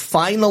have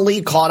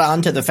finally caught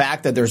on to the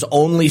fact that there's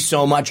only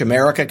so much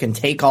America can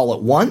take all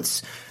at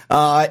once?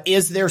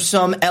 Is there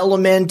some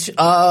element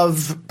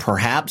of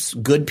perhaps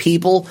good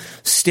people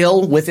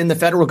still within the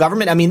federal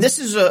government? This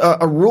is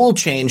a rule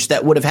change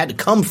that would have had to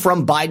come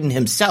from Biden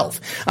himself.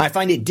 I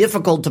find it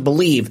difficult to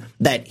believe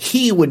that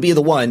he would be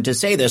the one to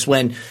say this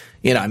when,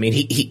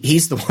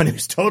 he's the one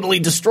who's totally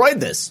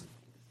destroyed this.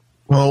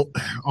 Well,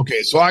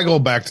 okay, so I go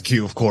back to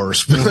Q, of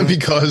course,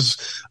 because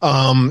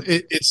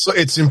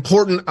it's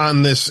important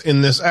in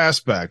this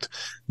aspect.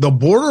 The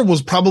border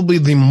was probably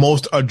the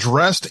most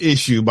addressed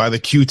issue by the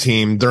Q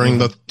team during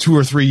the 2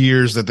 or 3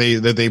 years that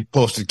they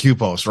posted Q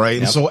posts, right?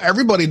 Yep. And so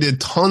everybody did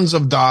tons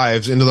of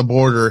dives into the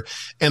border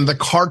and the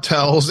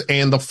cartels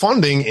and the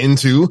funding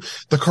into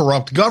the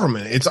corrupt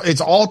government.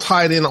 It's all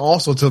tied in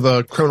also to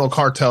the criminal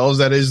cartels,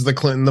 that is the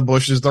Clinton, the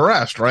Bushes, the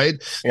rest, right?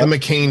 Yep. The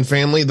McCain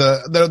family,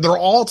 they're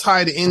all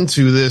tied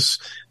into this.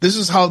 This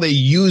is how they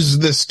use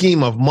this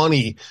scheme of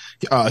money,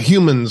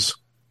 humans,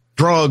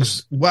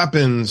 drugs,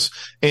 weapons,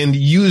 and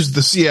used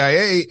the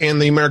CIA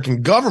and the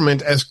American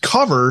government as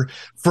cover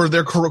for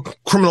their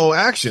criminal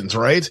actions,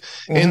 right?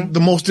 Mm-hmm. And the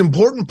most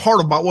important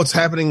part about what's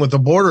happening with the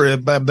border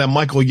that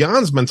Michael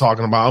Yon's been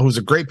talking about, who's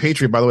a great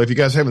patriot, by the way. If you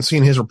guys haven't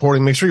seen his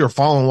reporting, make sure you're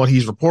following what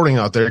he's reporting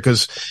out there,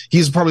 because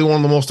he's probably one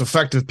of the most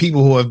effective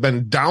people who have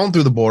been down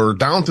through the border,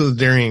 down through the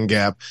Darien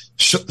Gap,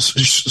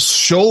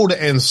 showed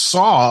and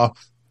saw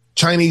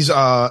Chinese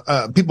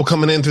people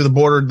coming in through the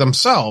border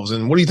themselves,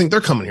 and what do you think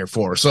they're coming here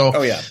for? So,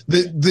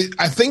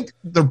 I think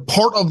the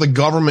part of the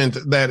government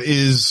that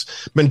is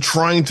been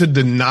trying to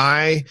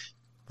deny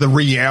the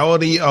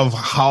reality of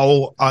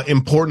how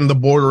important the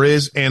border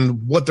is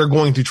and what they're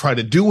going to try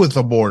to do with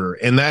the border.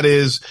 And that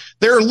is,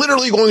 they're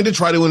literally going to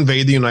try to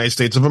invade the United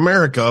States of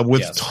America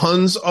with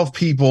tons of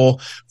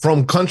people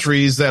from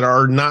countries that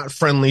are not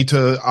friendly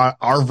to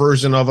our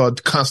version of a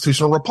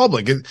constitutional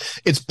republic.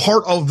 It's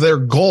part of their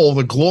goal,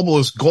 the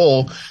globalist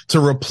goal, to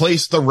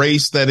replace the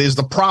race that is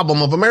the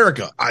problem of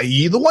America,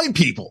 i.e. the white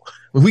people.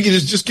 If we could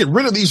just get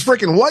rid of these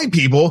freaking white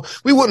people,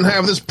 we wouldn't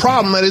have this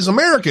problem that is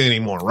America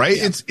anymore, right?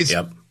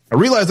 I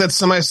realize that's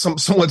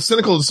somewhat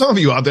cynical to some of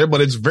you out there, but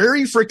it's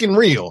very freaking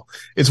real.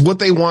 It's what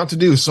they want to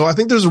do. So I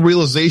think there's a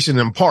realization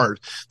in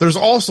part. There's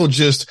also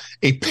just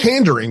a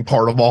pandering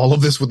part of all of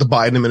this with the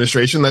Biden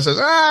administration that says,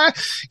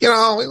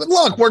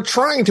 look, we're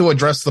trying to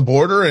address the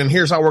border, and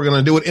here's how we're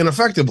going to do it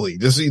ineffectively.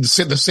 This is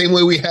the same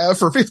way we have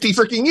for 50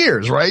 freaking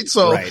years, right?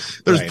 So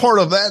there's part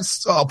of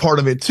that's part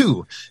of it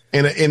too.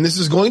 And this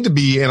is going to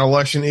be an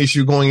election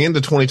issue going into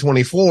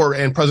 2024,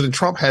 and President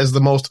Trump has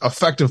the most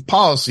effective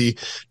policy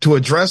to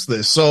address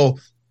this. So,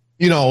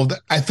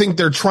 I think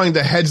they're trying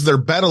to hedge their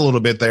bet a little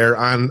bit there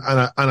on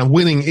a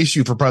winning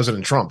issue for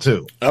President Trump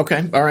too.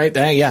 Okay. All right.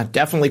 Yeah,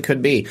 definitely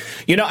could be.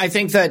 I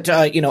think that,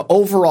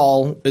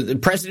 overall,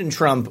 President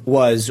Trump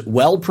was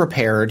well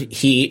prepared.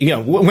 He,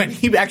 when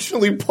he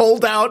actually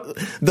pulled out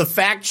the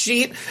fact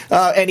sheet,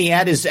 and he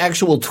had his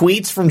actual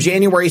tweets from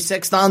January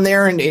 6th on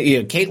there, and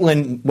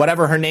Caitlin,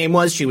 whatever her name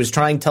was, she was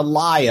trying to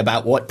lie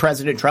about what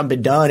President Trump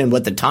had done and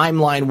what the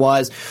timeline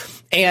was.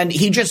 And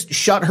he just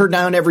shut her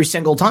down every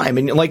single time.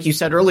 And like you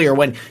said earlier,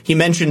 when he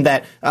mentioned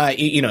that,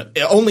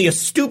 only a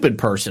stupid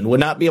person would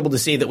not be able to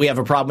see that we have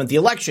a problem with the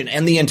election,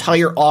 and the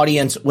entire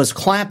audience was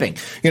clapping.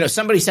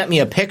 Somebody sent me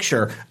a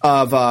picture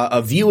of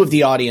a view of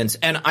the audience,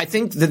 and I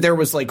think that there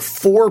was like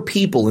 4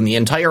 people in the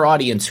entire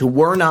audience who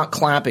were not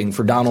clapping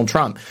for Donald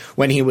Trump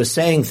when he was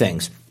saying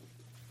things.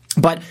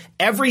 But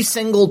every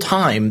single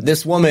time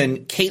this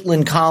woman,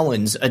 Caitlin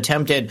Collins,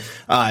 attempted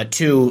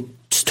to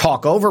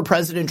talk over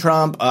President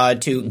Trump,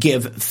 to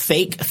give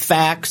fake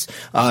facts,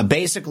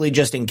 basically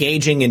just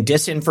engaging in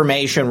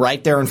disinformation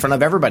right there in front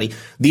of everybody,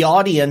 the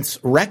audience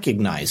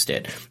recognized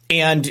it.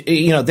 And,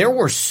 there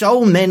were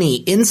so many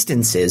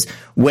instances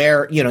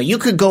where, you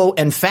could go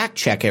and fact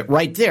check it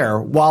right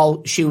there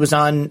while she was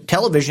on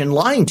television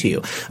lying to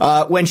you.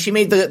 When she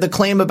made the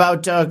claim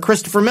about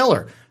Christopher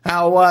Miller,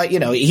 how,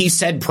 he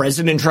said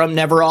President Trump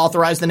never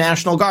authorized the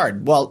National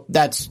Guard. Well,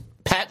 that's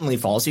patently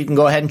false. You can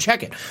go ahead and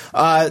check it.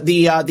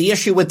 The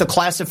issue with the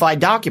classified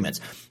documents.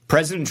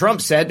 President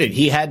Trump said that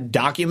he had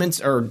documents,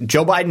 or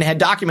Joe Biden had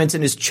documents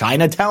in his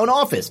Chinatown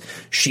office.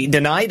 She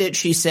denied it.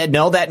 She said,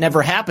 no, that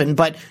never happened.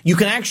 But you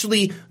can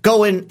actually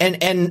go in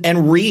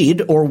and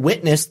read or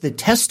witness the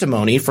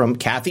testimony from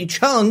Kathy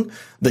Chung,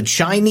 the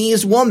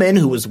Chinese woman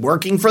who was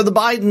working for the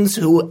Bidens,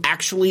 who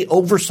actually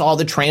oversaw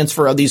the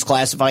transfer of these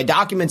classified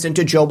documents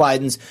into Joe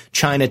Biden's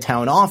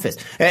Chinatown office.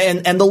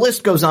 And the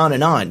list goes on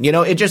and on.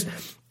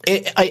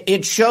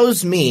 It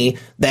shows me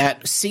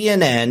that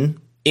CNN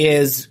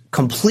is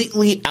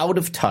completely out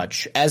of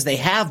touch, as they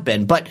have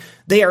been, but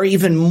they are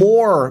even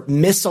more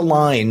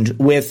misaligned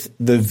with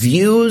the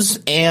views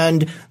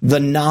and the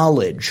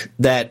knowledge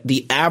that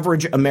the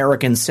average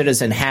American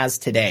citizen has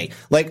today.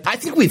 I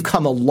think we've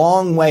come a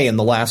long way in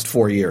the last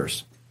 4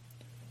 years.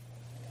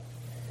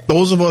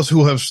 Those of us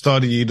who have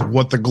studied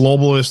what the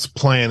globalist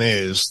plan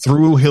is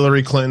through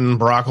Hillary Clinton,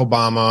 Barack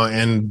Obama,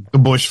 and the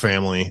Bush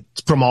family,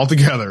 from all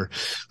together,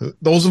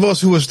 those of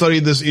us who have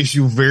studied this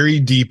issue very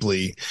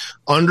deeply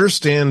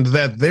understand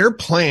that their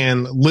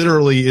plan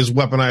literally is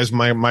weaponized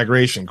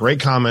migration. Great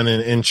comment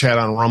in chat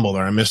on Rumble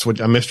there. I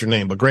missed your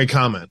name, but great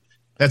comment.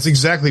 That's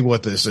exactly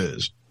what this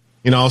is.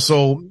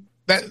 So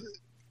that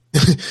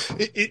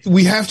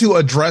we have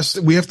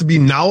to be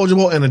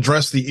knowledgeable and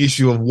address the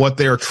issue of what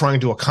they are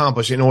trying to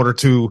accomplish in order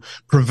to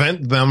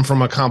prevent them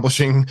from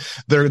accomplishing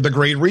the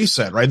Great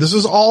Reset, right? This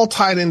is all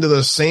tied into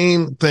the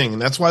same thing.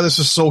 And that's why this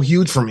is so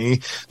huge for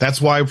me. That's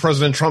why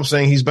President Trump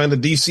saying he's been to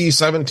DC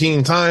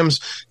 17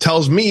 times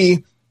tells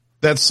me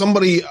that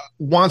somebody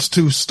wants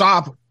to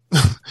stop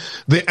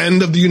the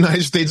end of the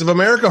United States of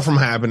America from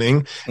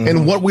happening. Mm-hmm.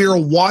 And what we are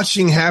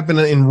watching happen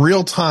in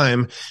real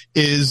time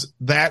is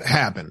that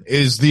happen.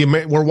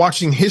 We're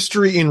watching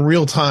history in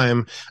real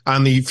time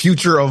on the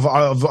future of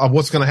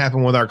what's going to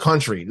happen with our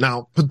country.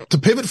 Now, to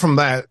pivot from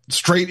that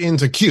straight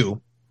into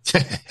Q.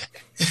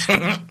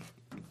 Let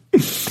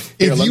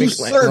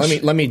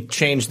me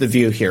change the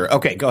view here.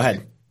 Okay, go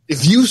ahead.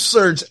 If you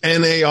search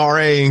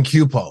NARA in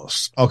Q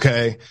posts,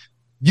 okay,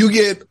 you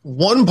get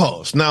one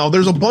post. Now,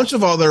 there's a bunch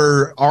of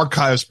other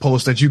archives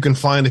posts that you can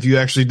find if you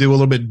actually do a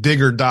little bit dig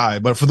or die.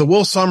 But for the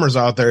Will Summers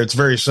out there, it's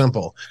very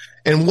simple.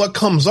 And what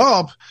comes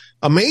up,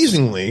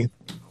 amazingly,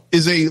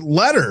 is a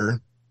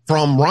letter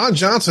from Ron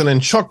Johnson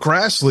and Chuck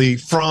Grassley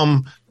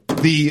from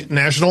the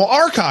National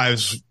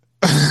Archives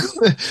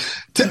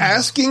to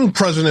asking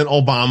President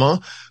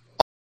Obama.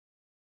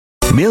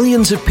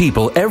 Millions of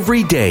people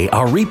every day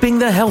are reaping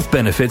the health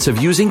benefits of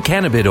using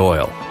cannabis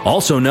oil,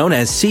 also known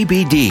as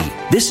CBD.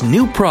 This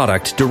new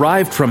product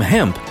derived from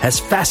hemp has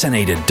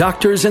fascinated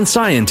doctors and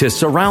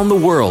scientists around the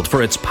world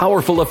for its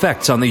powerful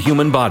effects on the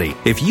human body.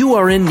 If you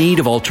are in need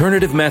of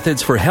alternative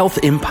methods for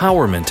health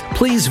empowerment,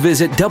 please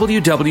visit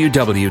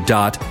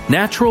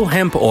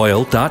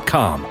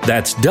www.naturalhempoil.com.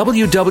 That's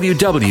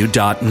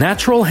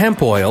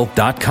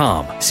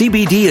www.naturalhempoil.com.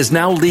 CBD is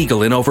now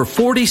legal in over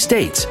 40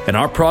 states, and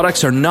our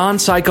products are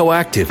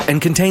non-psychoactive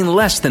and contain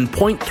less than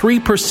 0.3%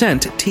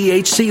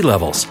 THC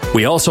levels.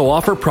 We also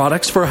offer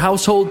products for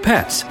household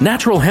pets.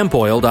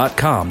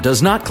 NaturalHempOil.com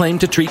does not claim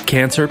to treat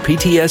cancer,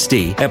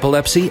 PTSD,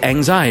 epilepsy,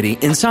 anxiety,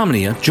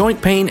 insomnia,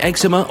 joint pain,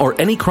 eczema, or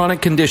any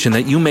chronic condition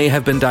that you may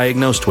have been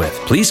diagnosed with.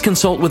 Please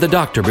consult with a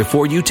doctor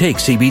before you take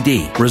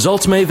CBD.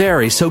 Results may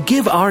vary, so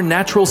give our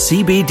natural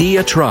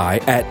CBD a try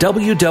at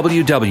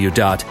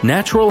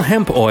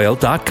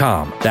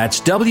www.naturalhempoil.com.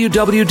 That's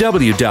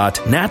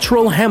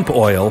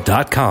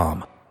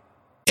www.naturalhempoil.com.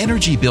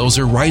 Energy bills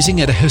are rising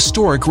at a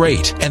historic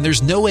rate, and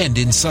there's no end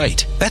in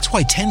sight. That's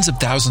why tens of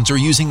thousands are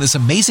using this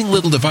amazing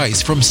little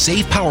device from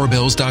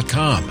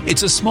SavePowerBills.com.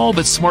 It's a small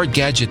but smart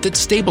gadget that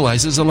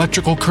stabilizes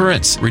electrical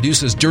currents,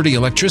 reduces dirty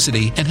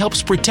electricity, and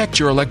helps protect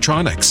your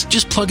electronics.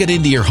 Just plug it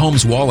into your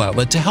home's wall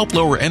outlet to help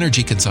lower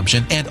energy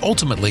consumption and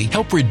ultimately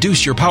help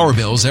reduce your power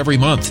bills every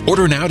month.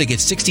 Order now to get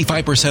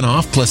 65%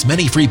 off plus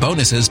many free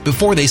bonuses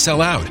before they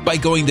sell out by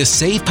going to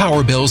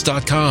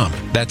SavePowerBills.com.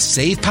 That's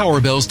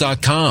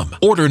SavePowerBills.com.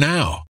 Order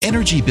now.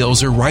 Energy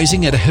bills are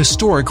rising at a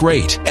historic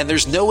rate, and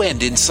there's no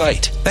end in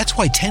sight. That's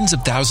why tens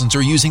of thousands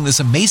are using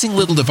this amazing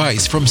little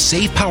device from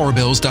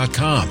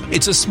SavePowerBills.com.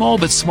 It's a small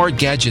but smart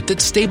gadget that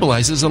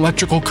stabilizes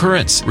electrical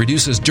currents,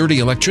 reduces dirty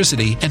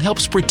electricity, and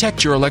helps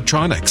protect your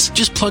electronics.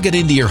 Just plug it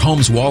into your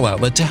home's wall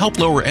outlet to help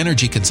lower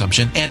energy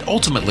consumption and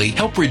ultimately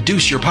help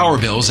reduce your power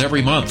bills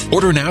every month.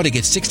 Order now to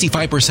get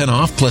 65%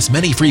 off plus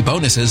many free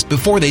bonuses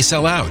before they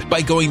sell out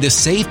by going to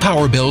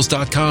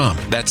SavePowerBills.com.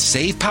 That's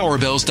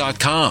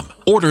SavePowerBills.com.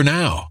 Order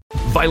now.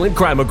 Violent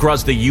crime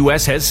across the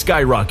U.S. has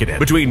skyrocketed.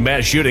 Between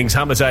mass shootings,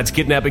 homicides,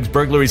 kidnappings,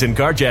 burglaries, and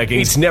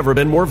carjackings, it's never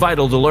been more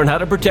vital to learn how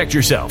to protect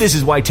yourself. This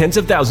is why tens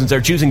of thousands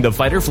are choosing the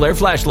Fighter Flare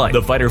flashlight.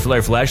 The Fighter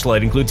Flare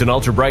flashlight includes an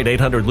ultra-bright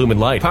 800 lumen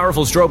light,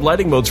 powerful strobe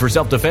lighting modes for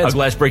self-defense, a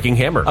glass-breaking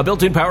hammer, a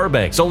built-in power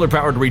bank,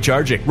 solar-powered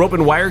recharging, rope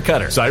and wire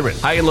cutter, siren,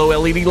 high and low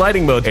LED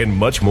lighting mode, and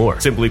much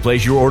more. Simply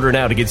place your order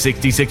now to get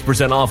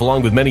 66% off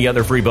along with many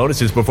other free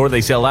bonuses before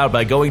they sell out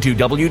by going to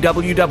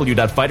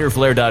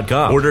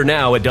www.fighterflare.com. Order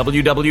now at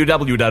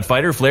www.fighterflare.com.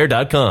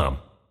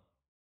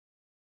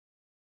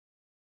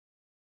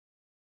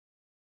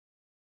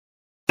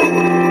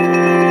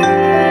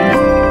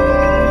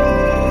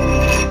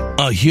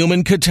 A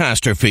human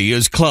catastrophe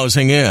is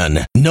closing in.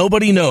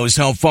 Nobody knows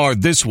how far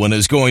this one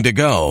is going to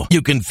go.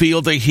 You can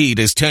feel the heat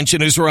as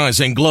tension is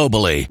rising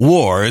globally.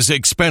 War is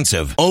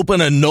expensive.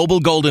 Open a Noble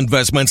Gold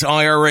Investments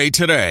IRA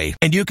today,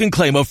 and you can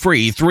claim a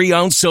free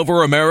 3-ounce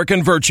silver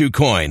American Virtue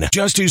coin.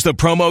 Just use the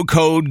promo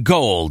code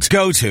GOLD.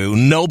 Go to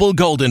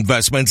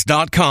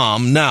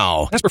noblegoldinvestments.com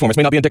now. Past performance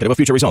may not be indicative of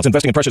future results.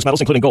 Investing in precious metals,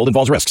 including gold,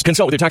 involves risks.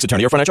 Consult with your tax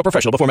attorney or financial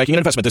professional before making an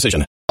investment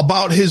decision.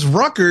 About his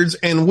records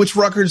and which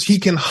records he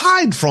can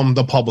hide from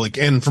the public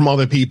and from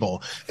other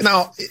people.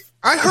 Now,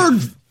 I heard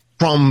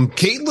from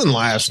Caitlin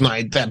last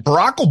night that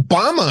Barack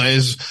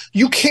Obama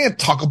you can't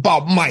talk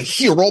about my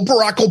hero,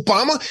 Barack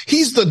Obama.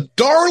 He's the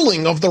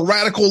darling of the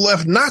radical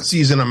left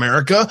Nazis in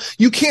America.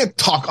 You can't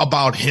talk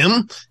about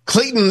him.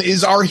 Clayton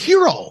is our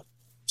hero.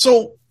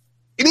 So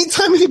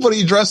anytime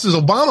anybody addresses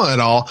Obama at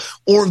all,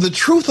 or the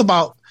truth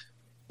about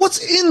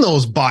what's in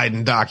those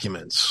Biden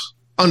documents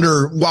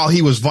while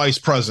he was vice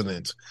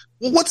president,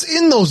 well, what's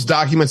in those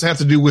documents have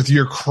to do with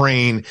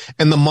Ukraine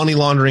and the money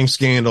laundering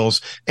scandals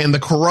and the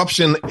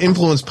corruption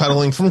influence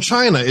peddling from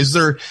China?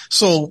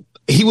 So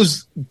he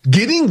was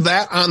getting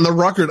that on the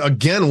record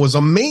again was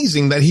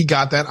amazing that he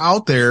got that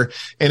out there.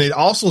 And it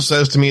also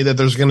says to me that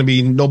there's going to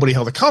be nobody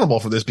held accountable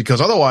for this,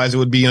 because otherwise it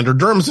would be under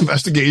Durham's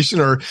investigation,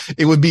 or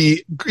it would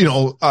be,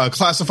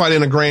 classified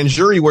in a grand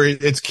jury where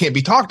it can't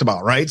be talked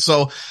about. Right.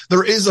 So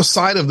there is a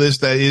side of this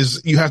that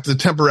is, you have to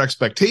temper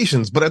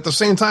expectations. But at the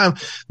same time,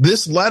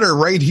 this letter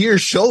right here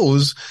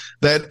shows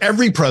that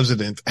every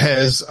president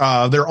has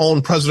their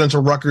own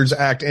Presidential Records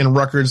Act and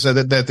records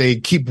that they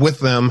keep with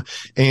them.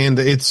 And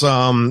it's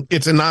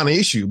a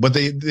non-issue, but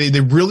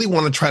they really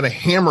want to try to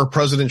hammer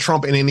President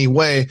Trump in any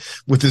way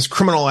with this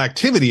criminal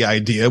activity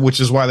idea, which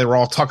is why they were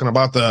all talking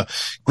about the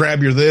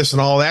grab your this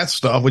and all that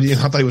stuff. I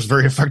thought he was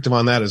very effective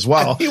on that as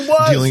well. He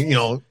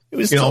was. It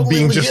was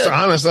being just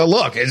honest.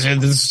 Look, it's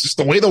just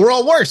the way the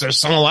world works.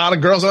 There's a lot of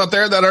girls out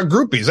there that are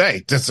groupies.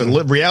 Hey, that's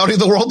the reality of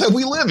the world that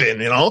we live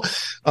in,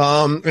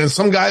 and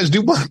some guys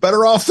do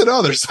better off than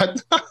others.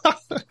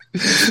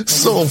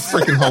 So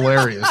freaking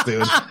hilarious,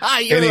 dude.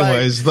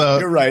 Anyways,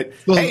 you're right.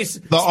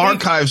 The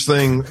archives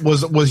thing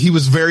he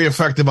was very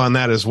effective on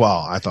that as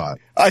well. I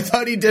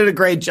thought he did a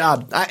great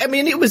job. I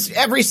mean, it was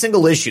every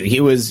single issue. He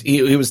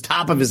was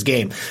top of his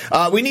game.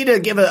 We need to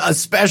give a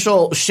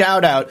special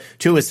shout out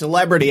to a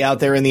celebrity out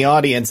there in the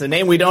audience, a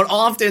name we don't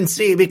often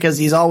see because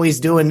he's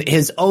always doing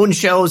his own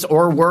shows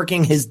or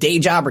working his day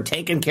job or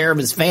taking care of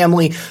his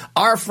family.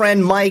 Our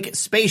friend Mike,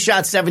 Space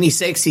Shot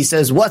 76, he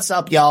says, "What's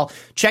up, y'all?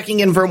 Checking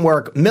in from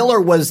work. Miller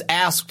was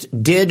asked,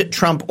 did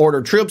Trump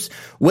order troops?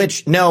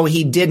 Which, no,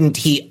 he didn't.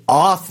 He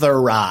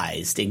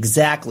authorized."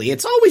 Exactly.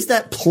 It's always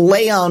that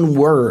play on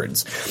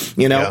words,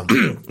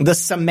 the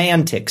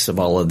semantics of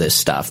all of this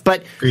stuff.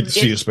 But great to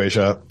see you, Space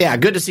Shot. Yeah,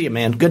 good to see you,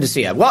 man. Good to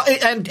see you. Well,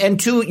 and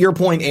to your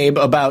point, Abe,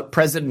 about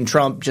President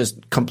Trump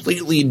just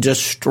completely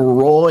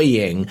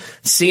destroying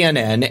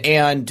CNN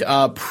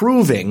and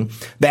proving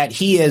that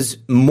he is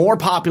more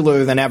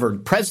popular than ever.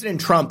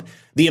 President Trump,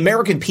 the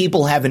American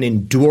people have an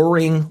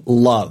enduring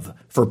love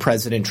for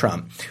President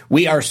Trump.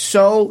 We are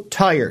so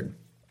tired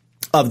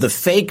of the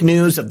fake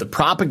news, of the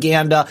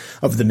propaganda,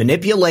 of the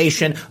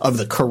manipulation, of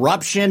the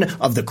corruption,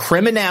 of the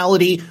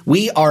criminality.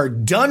 We are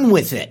done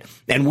with it.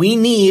 And we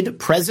need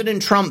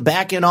President Trump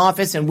back in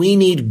office, and we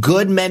need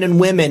good men and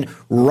women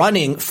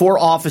running for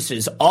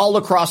offices all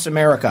across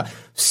America.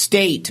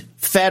 State,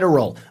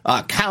 federal,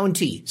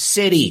 county,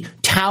 city,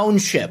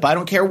 township. I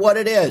don't care what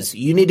it is.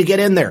 You need to get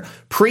in there.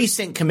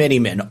 Precinct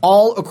committeemen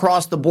all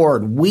across the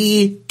board.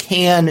 We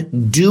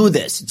can do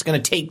this. It's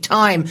going to take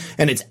time,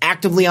 and it's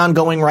actively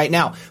ongoing right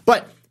now.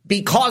 But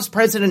because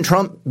President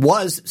Trump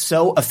was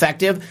so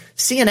effective,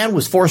 CNN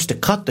was forced to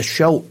cut the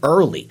show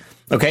early.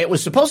 Okay, it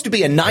was supposed to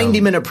be a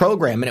 90-minute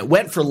program, and it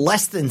went for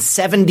less than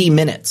 70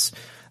 minutes.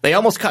 They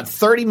almost cut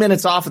 30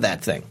 minutes off of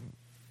that thing.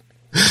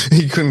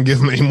 He couldn't give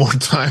him any more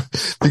time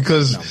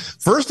because,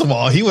 first of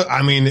all,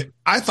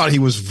 I thought he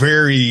was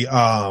very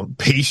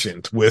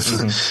patient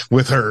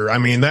with her. I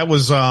mean, that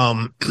was,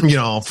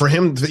 for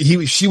him,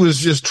 she was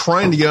just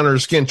trying to get under her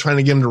skin, trying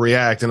to get him to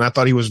react. And I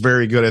thought he was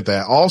very good at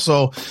that.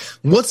 Also,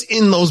 what's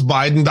in those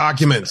Biden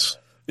documents?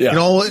 Yeah.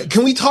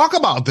 Can we talk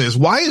about this?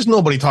 Why is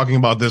nobody talking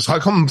about this? How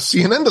come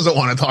CNN doesn't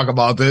want to talk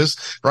about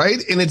this?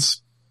 Right. And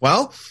it's,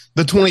 the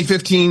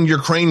 2015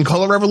 Ukraine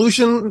color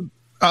revolution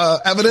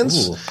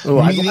evidence.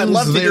 I'd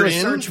love to do a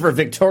search for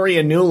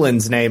Victoria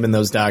Nuland's name in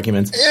those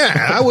documents.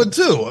 Yeah, I would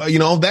too.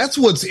 That's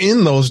what's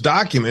in those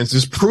documents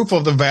is proof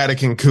of the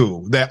Vatican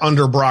coup that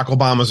under Barack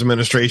Obama's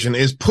administration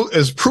is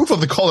proof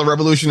of the color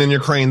revolution in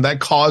Ukraine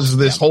that caused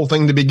this whole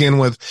thing to begin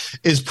with,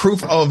 is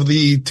proof of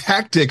the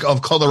tactic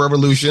of color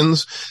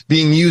revolutions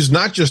being used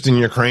not just in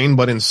Ukraine,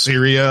 but in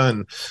Syria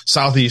and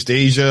Southeast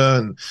Asia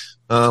and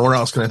where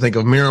else can I think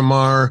of?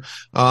 Myanmar,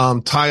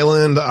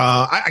 Thailand.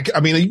 I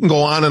mean, you can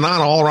go on and on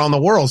all around the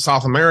world,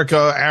 South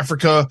America,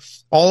 Africa,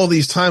 all of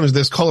these times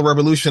this color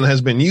revolution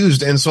has been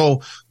used. And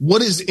so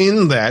what is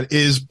in that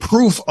is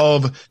proof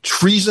of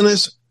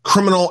treasonous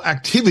criminal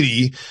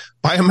activity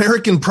by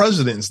American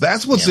presidents.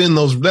 That's what's in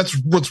those. That's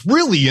what's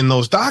really in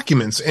those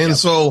documents. And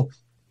so,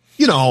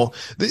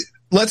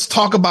 let's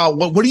talk about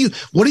what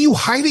are you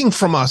hiding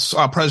from us,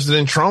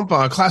 President Trump?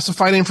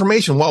 Classified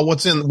information. Well,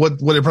 what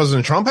did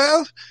President Trump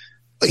have?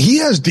 He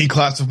has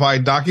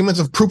declassified documents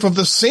of proof of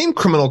the same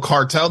criminal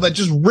cartel that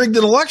just rigged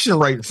an election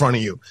right in front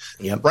of you.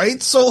 Yep.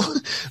 Right. So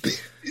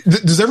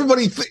does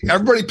everybody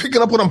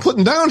picking up what I'm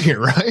putting down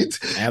here? Right.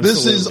 Absolutely.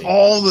 This is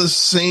all the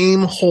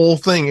same whole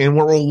thing. And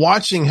what we're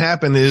watching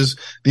happen is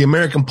the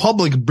American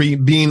public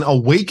being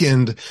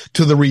awakened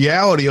to the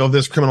reality of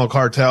this criminal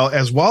cartel,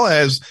 as well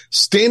as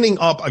standing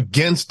up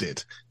against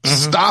it.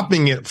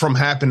 Stopping it from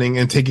happening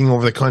and taking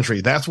over the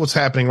country. That's what's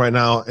happening right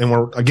now. And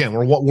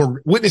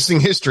we're witnessing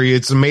history.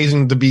 It's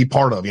amazing to be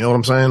part of. You know what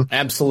I'm saying?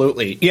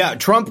 Absolutely. Yeah.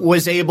 Trump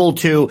was able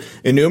to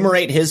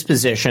enumerate his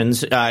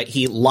positions.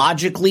 He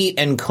logically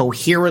and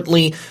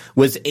coherently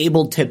was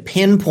able to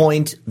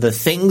pinpoint the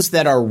things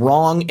that are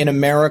wrong in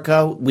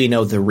America. We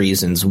know the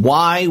reasons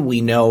why.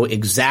 We know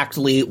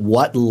exactly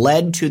what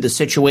led to the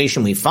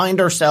situation we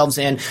find ourselves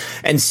in.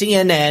 And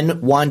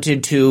CNN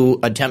wanted to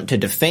attempt to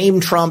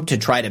defame Trump, to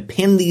try to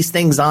pin these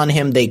things on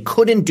him. They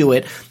couldn't do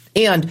it.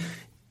 And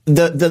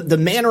the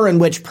manner in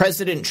which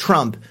President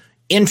Trump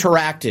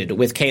interacted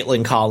with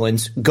Caitlin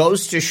Collins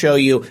goes to show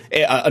you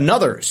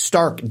another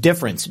stark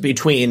difference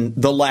between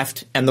the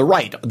left and the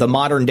right, the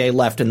modern day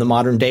left and the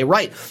modern day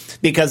right,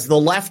 because the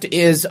left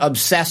is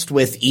obsessed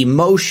with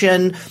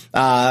emotion,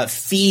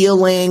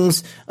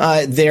 feelings.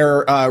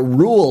 They're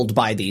ruled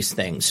by these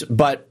things.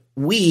 But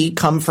we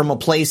come from a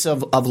place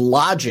of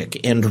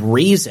logic and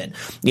reason.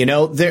 You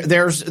know,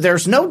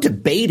 there's no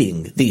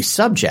debating these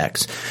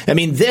subjects. I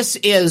mean, this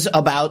is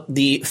about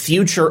the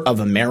future of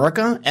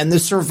America and the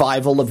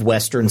survival of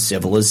Western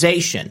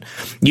civilization.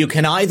 You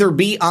can either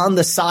be on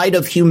the side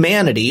of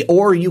humanity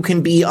or you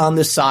can be on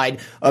the side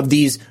of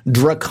these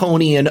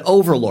draconian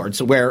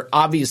overlords, where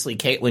obviously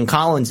Caitlin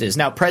Collins is.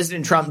 Now,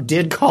 President Trump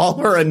did call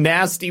her a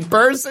nasty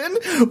person,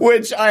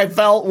 which I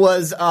felt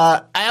was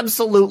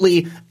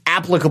absolutely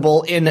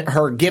applicable in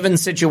her given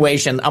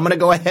situation. I'm going to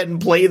go ahead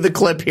and play the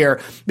clip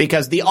here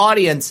because the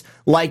audience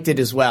liked it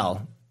as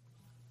well.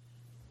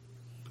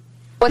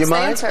 What's the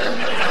answer?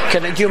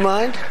 Do you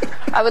mind?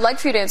 I would like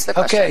for you to answer the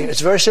question. Okay,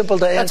 it's very simple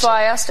to answer. That's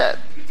why I asked it.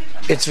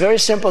 It's very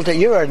simple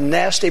you're a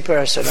nasty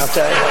person, I'll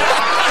tell you.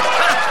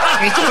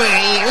 Can you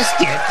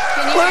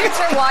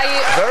answer why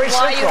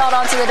you held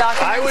on to the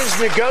document? I was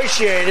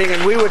negotiating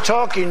and we were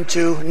talking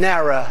to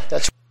NARA.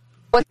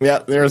 Yeah,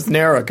 there's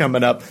NARA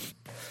coming up.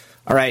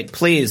 All right,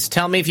 please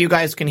tell me if you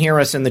guys can hear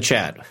us in the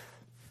chat.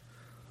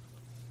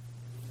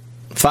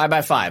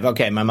 5x5.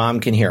 Okay, my mom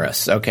can hear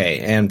us. Okay,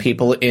 and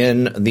people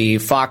in the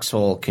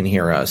foxhole can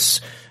hear us.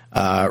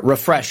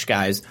 Refresh,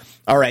 guys.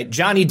 All right,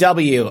 Johnny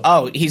W.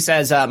 Oh, he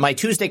says, my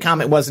Tuesday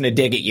comment wasn't a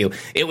dig at you.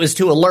 It was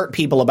to alert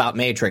people about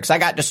Matrix. I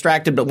got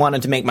distracted but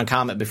wanted to make my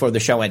comment before the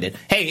show ended.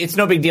 Hey, it's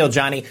no big deal,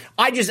 Johnny.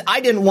 I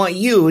didn't want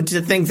you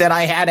to think that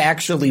I had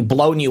actually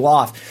blown you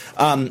off.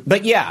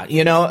 But yeah,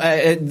 you know,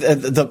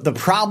 the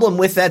problem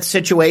with that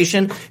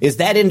situation is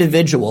that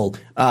individual,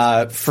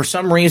 for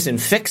some reason,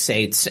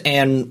 fixates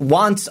and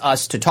wants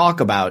us to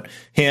talk about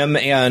him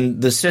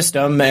and the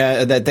system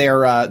that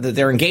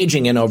they're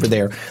engaging in over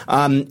there.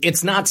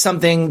 It's not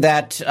something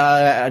that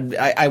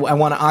I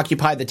want to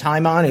occupy the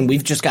time on, and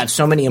we've just got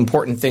so many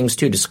important things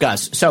to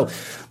discuss. So,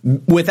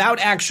 without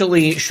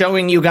actually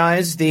showing you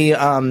guys the,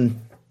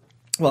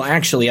 well,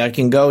 actually, I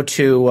can go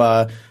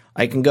to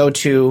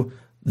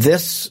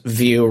this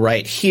view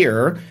right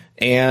here.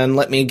 And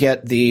let me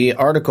get the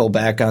article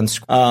back on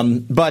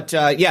screen.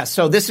 Yeah,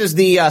 so this is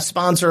the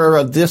sponsor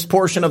of this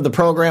portion of the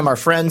program, our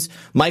friends,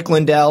 Mike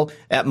Lindell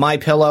at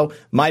MyPillow,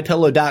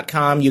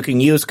 MyPillow.com. You can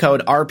use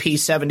code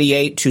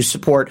RP78 to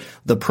support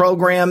the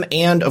program.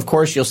 And, of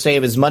course, you'll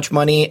save as much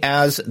money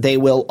as they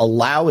will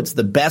allow. It's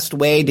the best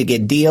way to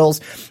get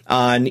deals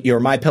on your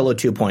MyPillow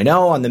 2.0,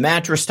 on the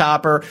mattress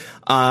topper,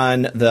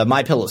 on the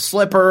MyPillow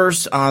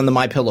slippers, on the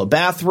MyPillow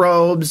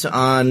bathrobes,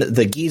 on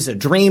the Giza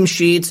Dream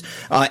Sheets.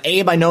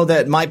 Abe, I know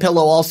that MyPillow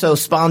also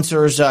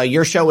sponsors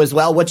your show as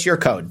well. What's your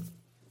code?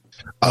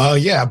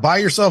 Yeah, buy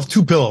yourself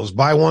 2 pillows.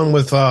 Buy one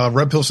with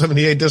Red Pill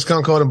 78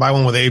 discount code and buy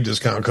one with Abe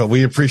discount code.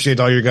 We appreciate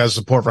all your guys'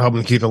 support for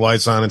helping keep the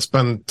lights on. It's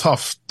been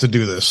tough to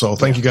do this, so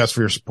thank you guys for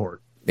your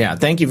support. Yeah,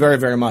 thank you very,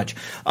 very much.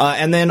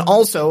 And then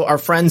also our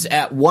friends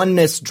at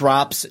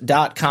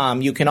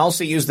onenessdrops.com. You can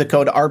also use the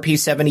code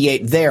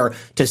RP78 there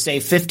to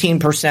save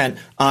 15%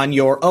 on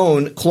your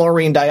own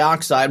chlorine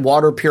dioxide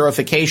water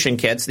purification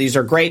kits. These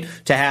are great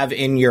to have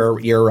in your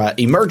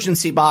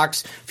emergency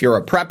box if you're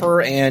a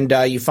prepper and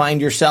you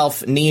find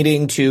yourself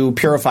needing to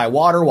purify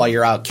water while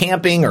you're out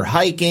camping or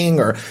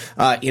hiking or,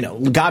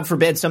 God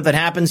forbid something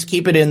happens.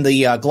 Keep it in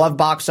the glove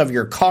box of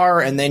your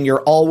car, and then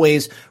you're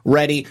always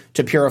ready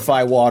to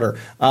purify water.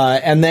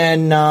 And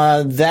then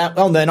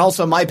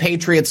also My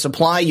Patriot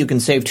Supply. You can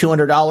save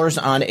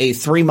 $200 on a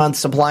 3-month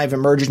supply of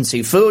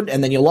emergency food,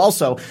 and then you'll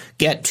also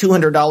get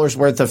 $200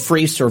 worth of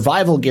free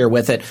survival gear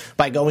with it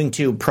by going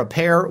to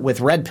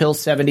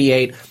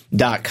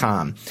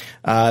preparewithredpill78.com.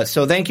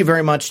 So thank you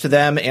very much to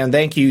them, and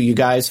thank you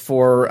guys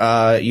for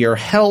your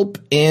help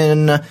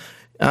in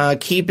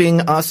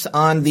keeping us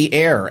on the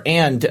air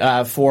and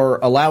for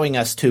allowing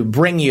us to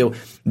bring you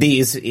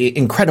these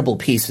incredible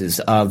pieces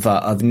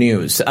of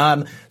news.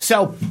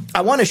 So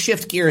I want to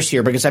shift gears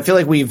here because I feel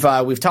like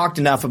we've talked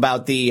enough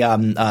about the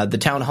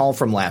town hall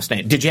from last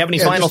night. Did you have any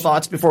final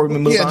thoughts before we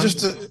move on? Yeah,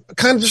 just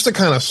to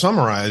kind of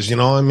summarize,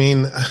 I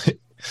mean,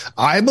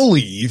 I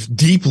believe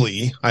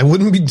deeply I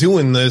wouldn't be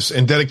doing this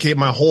and dedicate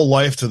my whole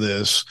life to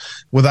this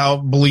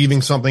without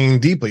believing something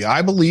deeply.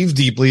 I believe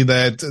deeply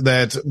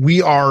that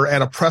we are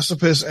at a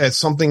precipice at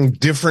something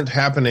different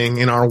happening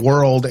in our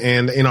world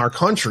and in our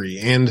country.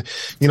 And,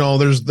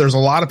 there's a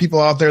lot of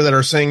people out there that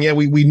are saying, yeah,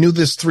 we knew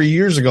this 3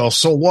 years ago.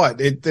 So what?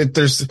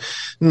 There's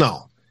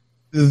no.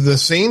 The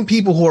same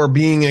people who are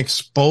being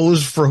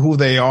exposed for who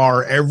they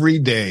are every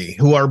day,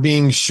 who are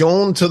being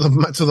shown to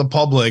the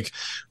public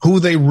who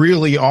they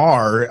really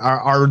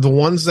are the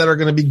ones that are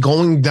going to be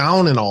going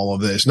down in all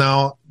of this.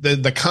 Now,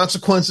 the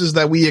consequences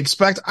that we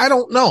expect, I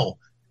don't know,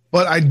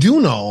 but I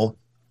do know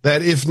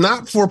that if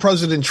not for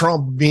President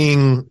Trump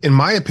being, in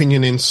my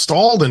opinion,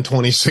 installed in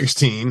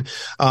 2016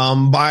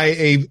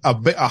 by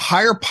a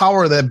higher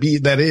power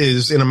that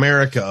is in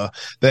America,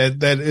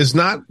 that is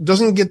not,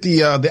 doesn't get the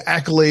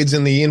accolades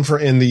and the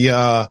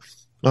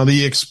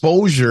the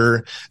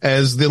exposure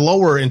as the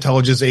lower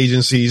intelligence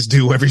agencies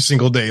do every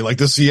single day, like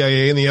the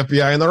CIA and the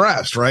FBI and the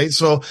rest, right?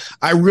 So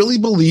I really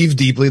believe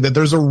deeply that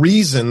there's a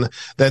reason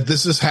that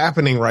this is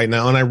happening right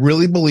now. And I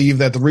really believe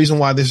that the reason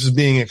why this is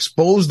being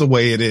exposed the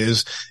way it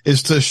is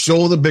to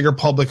show the bigger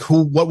public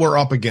what we're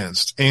up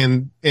against.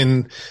 And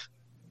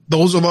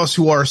those of us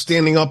who are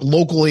standing up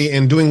locally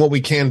and doing what we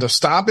can to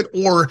stop it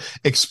or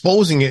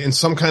exposing it in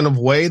some kind of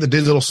way, the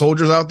digital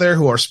soldiers out there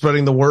who are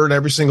spreading the word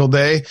every single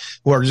day,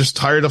 who are just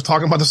tired of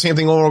talking about the same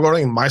thing over and over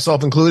again,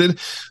 myself included,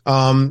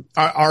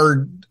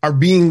 are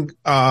being,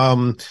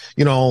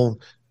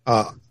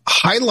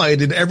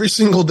 highlighted every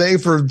single day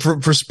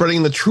for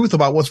spreading the truth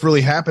about what's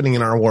really happening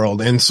in our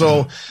world. And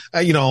so,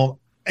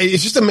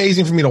 it's just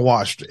amazing for me to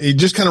watch. It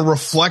just kind of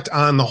reflect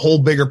on the whole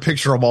bigger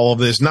picture of all of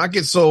this, not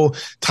get so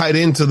tied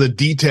into the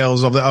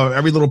details of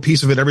every little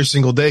piece of it every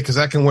single day, because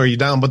that can wear you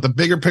down. But the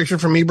bigger picture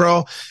for me,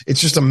 bro, it's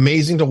just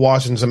amazing to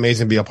watch and it's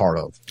amazing to be a part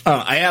of.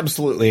 I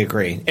absolutely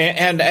agree.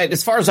 And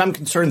as far as I'm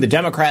concerned, the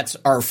Democrats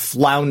are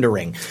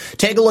floundering.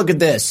 Take a look at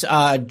this.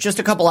 Just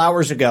a couple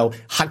hours ago,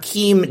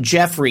 Hakeem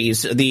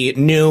Jeffries, the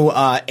new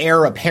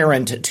heir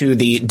apparent to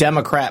the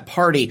Democrat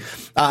Party,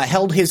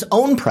 held his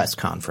own press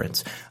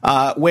conference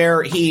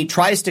where he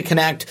tries to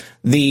connect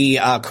the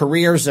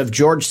careers of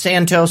George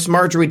Santos,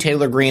 Marjorie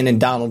Taylor Greene, and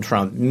Donald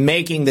Trump,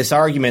 making this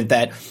argument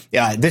that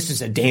this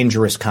is a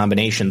dangerous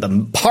combination.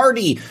 The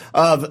party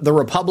of the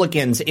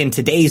Republicans in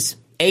today's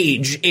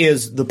age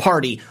is the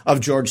party of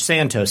George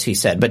Santos, he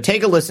said. But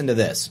take a listen to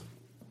this.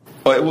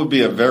 Well, it would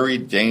be a very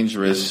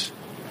dangerous,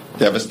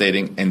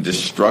 devastating, and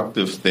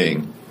destructive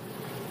thing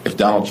if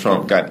Donald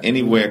Trump got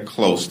anywhere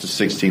close to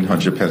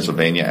 1600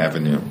 Pennsylvania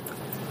Avenue.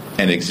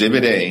 And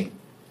Exhibit A,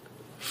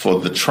 for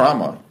the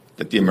trauma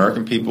that the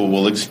American people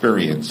will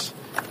experience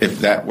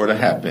if that were to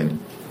happen,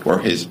 were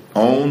his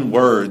own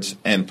words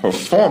and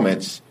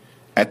performance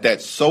at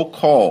that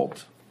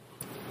so-called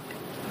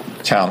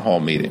town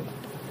hall meeting.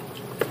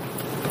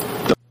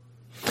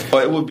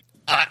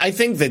 I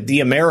think that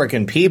the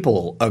American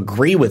people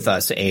agree with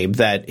us, Abe,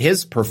 that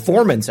his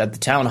performance at the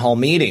town hall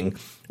meeting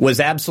was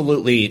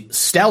absolutely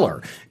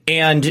stellar.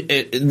 And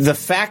the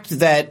fact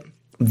that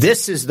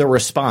this is the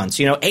response.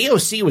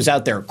 AOC was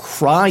out there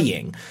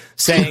crying,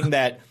 saying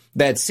that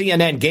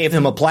CNN gave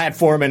him a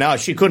platform and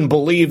she couldn't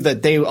believe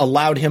that they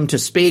allowed him to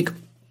speak.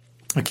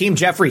 Hakeem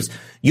Jeffries,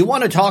 you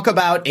want to talk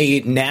about a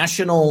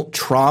national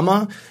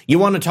trauma? You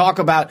want to talk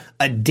about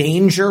a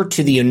danger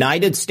to the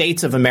United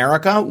States of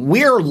America?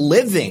 We're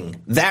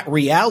living that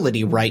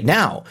reality right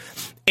now.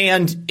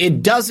 And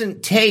it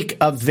doesn't take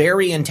a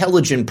very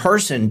intelligent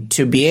person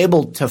to be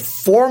able to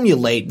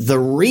formulate the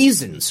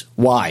reasons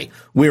why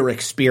we're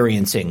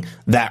experiencing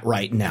that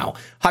right now.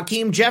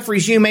 Hakeem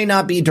Jeffries, you may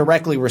not be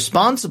directly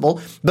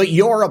responsible, but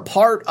you're a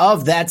part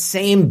of that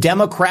same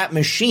Democrat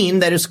machine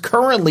that is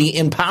currently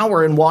in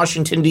power in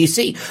Washington,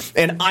 D.C.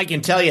 And I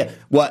can tell you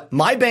what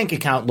my bank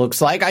account looks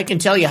like. I can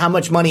tell you how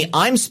much money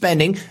I'm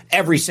spending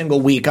every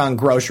single week on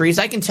groceries.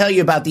 I can tell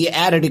you about the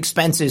added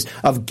expenses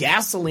of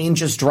gasoline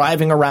just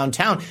driving around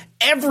town.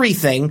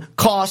 Everything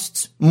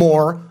costs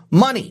more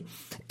money.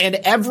 And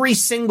every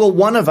single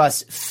one of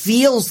us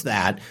feels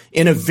that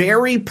in a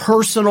very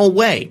personal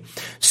way.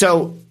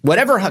 So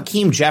whatever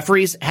Hakeem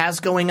Jeffries has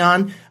going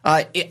on,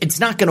 it's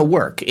not going to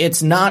work.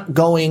 It's not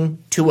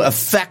going to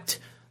affect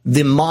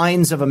the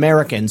minds of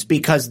Americans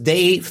because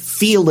they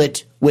feel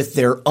it with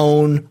their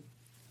own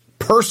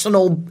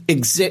personal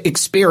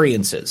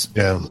experiences.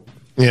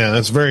 Yeah,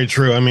 that's very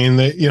true. I mean,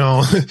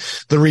 the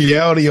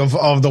reality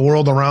of the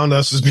world around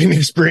us is being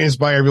experienced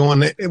by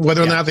everyone,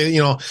 whether or not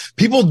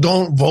people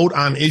don't vote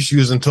on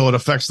issues until it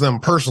affects them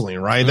personally,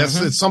 right?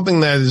 Mm-hmm. It's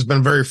something that has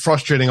been very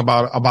frustrating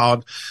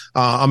about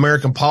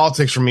American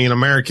politics for me and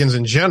Americans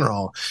in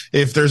general.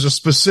 If there's a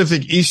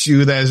specific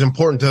issue that is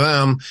important to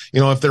them,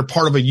 if they're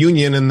part of a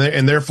union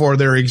and therefore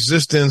their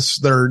existence,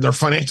 their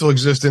financial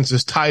existence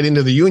is tied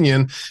into the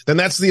union, then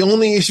that's the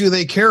only issue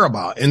they care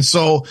about. And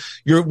so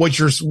what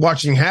you're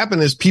watching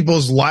happen is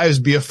people's lives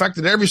be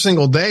affected every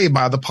single day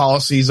by the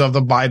policies of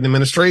the Biden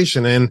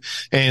administration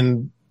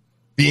and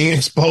being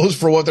exposed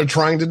for what they're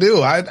trying to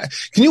do.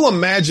 Can you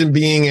imagine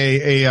being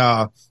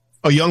a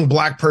young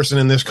black person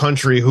in this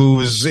country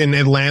who's in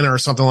Atlanta or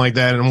something like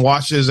that and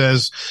watches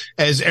as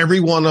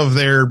every one of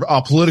their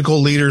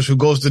political leaders who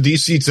goes to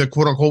DC to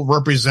quote unquote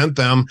represent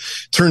them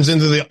turns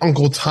into the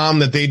Uncle Tom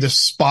that they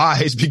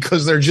despise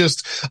because they're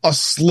just a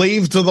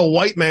slave to the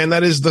white man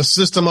that is the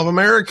system of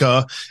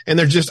America, and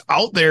they're just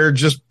out there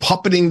just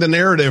puppeting the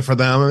narrative for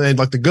them and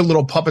like the good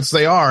little puppets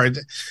they are.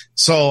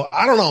 So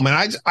I don't know,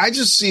 man. I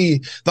just see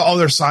the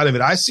other side of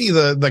it. I see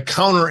the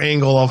counter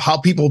angle of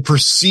how people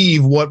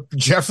perceive what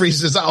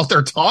Jeffries is out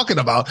there talking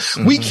about.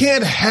 Mm-hmm. We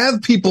can't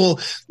have people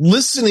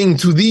listening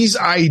to these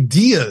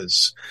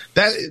ideas.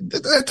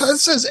 That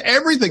says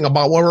everything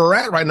about where we're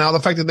at right now. The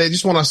fact that they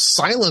just want to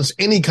silence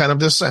any kind of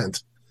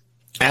dissent.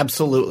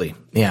 Absolutely.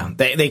 Yeah.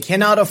 They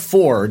cannot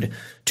afford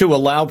to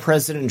allow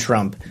President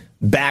Trump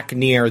back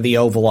near the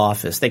Oval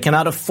Office. They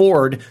cannot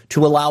afford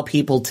to allow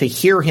people to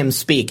hear him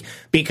speak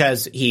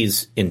because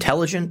he's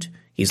intelligent,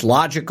 he's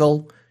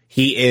logical,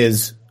 He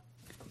is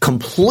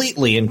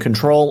completely in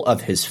control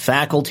of his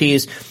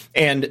faculties,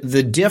 and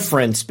the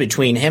difference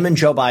between him and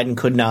Joe Biden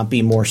could not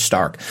be more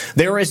stark.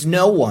 There is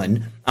no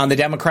one on the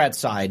Democrat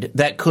side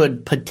that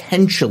could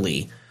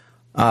potentially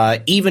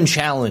even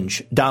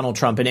challenge Donald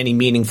Trump in any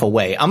meaningful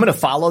way. I'm going to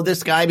follow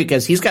this guy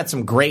because he's got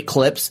some great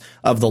clips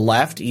of the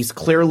left. He's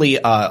clearly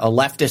a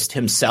leftist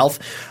himself.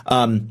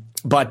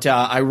 But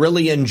I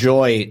really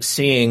enjoy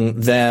seeing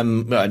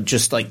them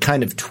just like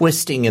kind of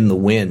twisting in the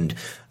wind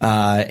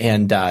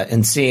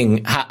and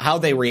seeing how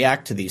they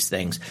react to these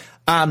things.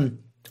 How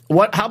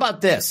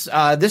about this?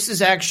 This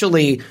is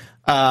actually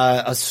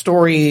a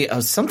story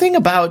of something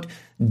about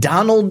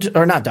Ron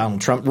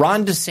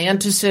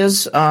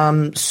DeSantis's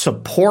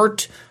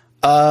support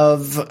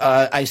of,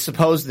 I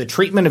suppose, the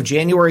treatment of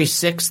January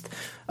 6th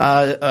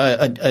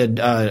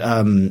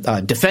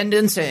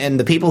defendants and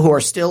the people who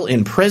are still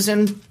in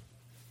prison.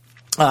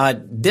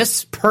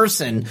 This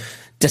person,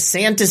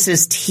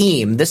 DeSantis's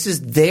team, this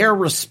is their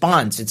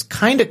response. It's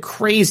kind of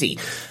crazy.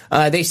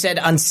 They said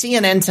on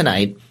CNN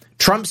tonight,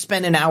 Trump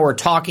spent an hour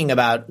talking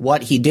about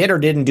what he did or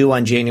didn't do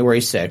on January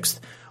 6th,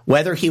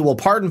 whether he will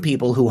pardon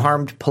people who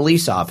harmed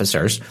police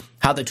officers,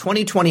 how the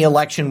 2020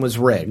 election was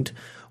rigged,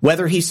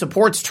 whether he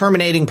supports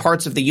terminating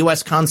parts of the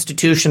U.S.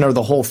 Constitution or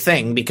the whole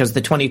thing because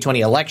the 2020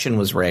 election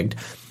was rigged,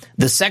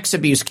 the sex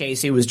abuse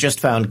case he was just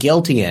found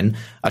guilty in,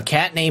 a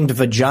cat named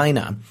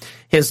Vagina,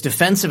 his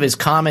defense of his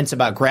comments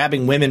about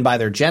grabbing women by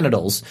their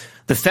genitals,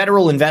 the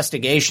federal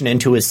investigation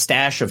into his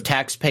stash of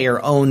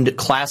taxpayer-owned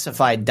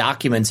classified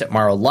documents at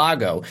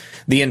Mar-a-Lago,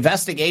 the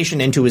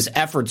investigation into his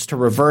efforts to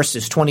reverse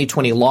his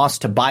 2020 loss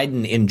to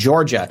Biden in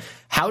Georgia.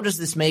 How does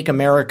this make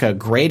America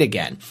great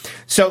again?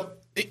 So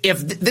if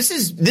this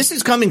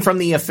is coming from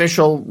the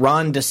official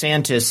Ron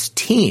DeSantis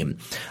team,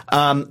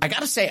 I got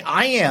to say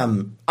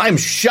I'm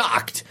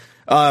shocked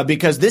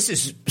because this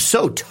is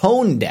so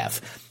tone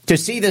deaf to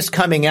see this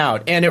coming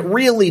out. And it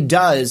really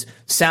does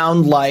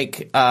sound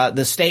like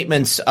the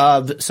statements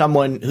of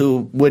someone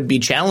who would be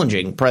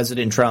challenging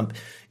President Trump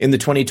in the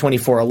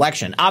 2024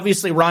 election.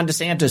 Obviously, Ron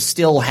DeSantis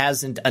still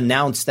hasn't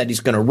announced that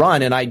he's going to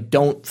run, and I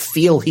don't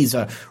feel he's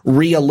a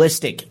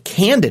realistic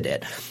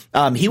candidate.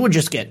 He would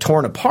just get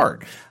torn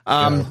apart.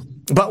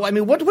 But I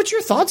mean, what's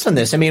your thoughts on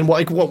this? I mean,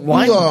 like,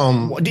 why?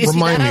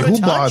 Remind me,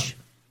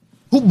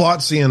 who bought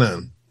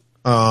CNN?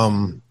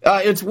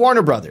 It's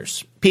Warner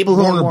Brothers. People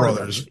who Warner are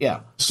Brothers.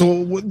 Yeah.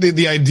 So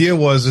the idea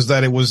was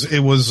that it was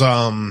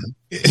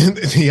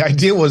the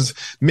idea was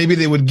maybe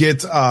they would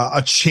get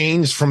a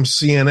change from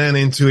CNN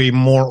into a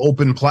more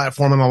open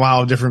platform and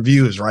allow different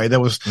views, right? That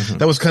was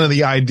kind of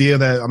the idea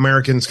that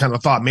Americans kind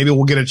of thought maybe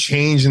we'll get a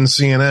change in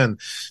CNN.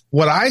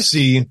 What I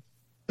see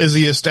is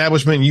the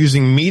establishment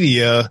using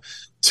media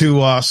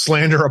to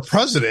slander a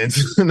president,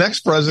 the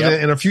next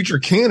president, and a future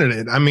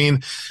candidate. I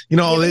mean, you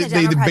know,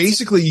 they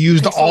basically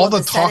used all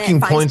the talking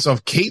points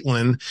of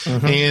Caitlyn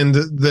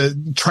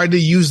and tried to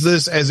use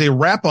this as a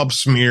wrap-up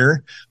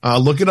smear.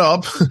 Look it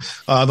up.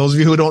 Those of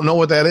you who don't know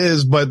what that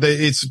is, but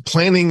it's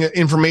planting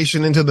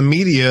information into the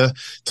media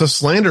to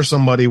slander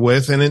somebody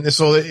with. And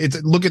so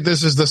look at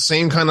this as the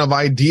same kind of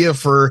idea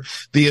for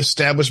the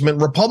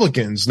establishment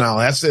Republicans. Now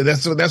that's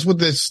what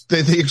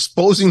they're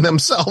exposing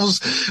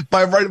themselves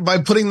by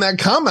putting that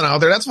comment out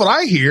there. That's what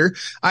I hear.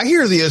 I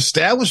hear the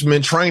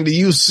establishment trying to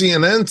use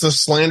CNN to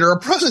slander a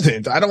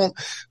president.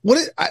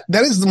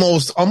 That is the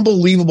most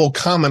unbelievable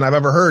comment I've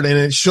ever heard. And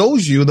it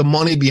shows you the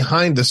money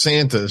behind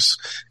DeSantis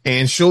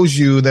and shows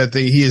you that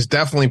he is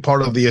definitely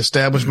part of the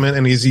establishment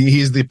and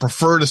he's the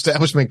preferred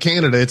establishment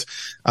candidate,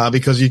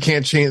 because you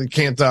can't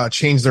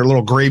change their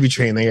little gravy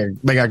train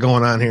they got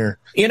going on here.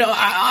 You know,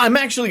 I'm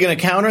actually going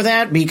to counter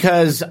that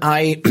because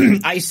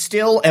I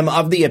still am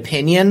of the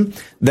opinion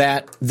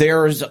that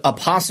there's a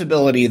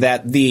possibility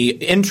that the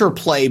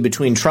interplay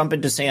between Trump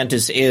and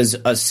DeSantis is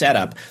a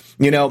setup.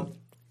 You know,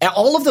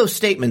 all of those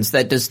statements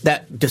that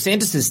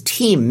DeSantis's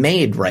team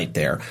made right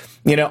there,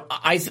 you know,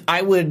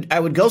 I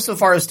would go so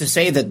far as to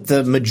say that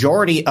the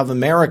majority of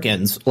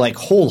Americans like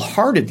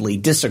wholeheartedly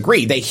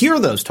disagree. They hear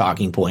those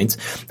talking points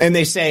and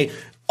they say,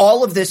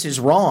 all of this is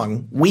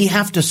wrong. We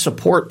have to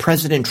support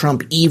President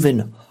Trump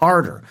even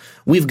harder.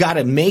 We've got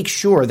to make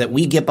sure that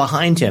we get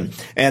behind him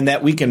and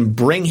that we can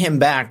bring him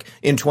back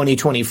in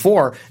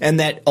 2024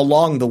 and that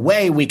along the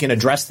way we can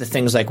address the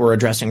things like we're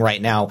addressing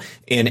right now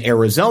in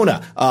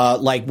Arizona,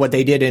 like what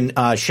they did in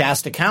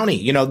Shasta County.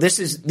 You know,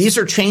 these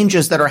are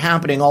changes that are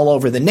happening all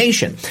over the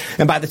nation.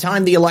 And by the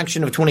time the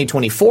election of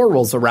 2024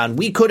 rolls around,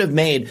 we could have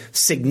made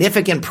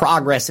significant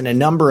progress in a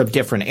number of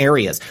different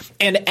areas.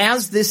 And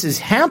as this is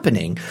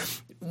happening,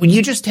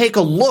 you just take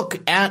a look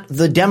at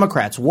the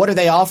Democrats. What are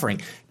they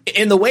offering?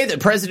 In the way that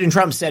President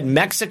Trump said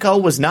Mexico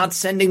was not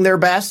sending their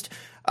best,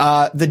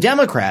 the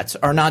Democrats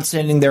are not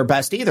sending their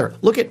best either.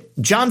 Look at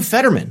John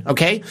Fetterman,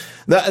 okay?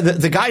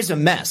 The guy's a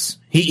mess.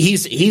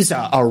 He's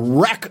a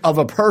wreck of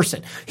a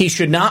person. He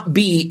should not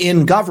be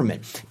in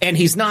government. And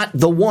he's not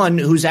the one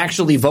who's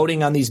actually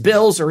voting on these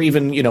bills or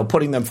even, you know,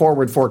 putting them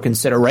forward for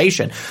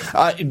consideration.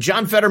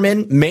 John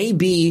Fetterman may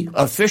be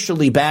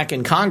officially back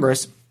in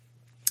Congress,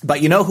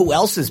 but you know who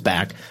else is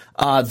back?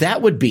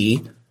 that would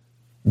be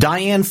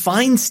Dianne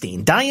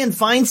Feinstein. Dianne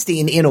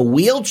Feinstein in a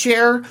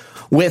wheelchair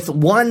with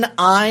one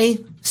eye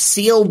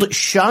sealed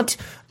shut,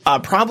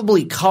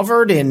 probably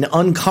covered in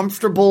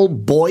uncomfortable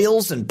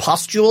boils and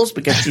pustules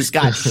because she's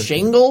got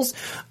shingles.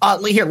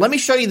 Here, let me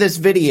show you this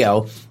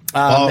video.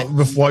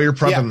 Before you're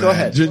prepping go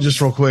ahead. just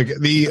real quick,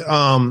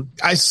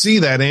 I see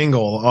that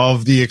angle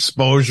of the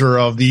exposure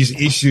of these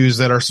issues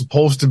that are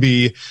supposed to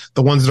be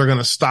the ones that are going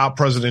to stop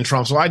President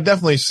Trump. So I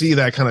definitely see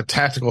that kind of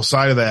tactical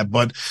side of that,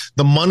 but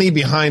the money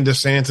behind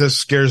DeSantis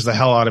scares the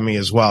hell out of me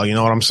as well. You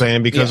know what I'm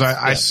saying? Because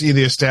I see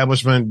the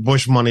establishment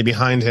Bush money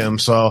behind him.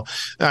 So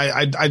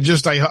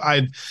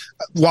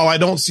while I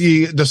don't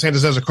see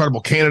DeSantis as a credible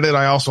candidate,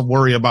 I also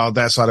worry about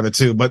that side of it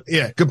too. But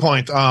yeah, good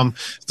point.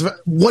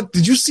 What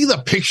did you see the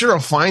picture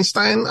of Feinstein?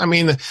 I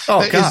mean,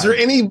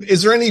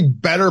 is there any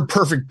better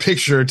perfect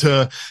picture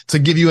to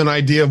give you an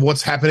idea of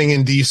what's happening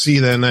in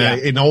DC than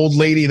an old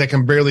lady that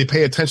can barely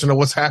pay attention to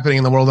what's happening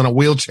in the world in a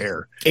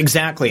wheelchair?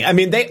 Exactly. I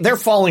mean, they're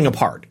falling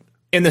apart.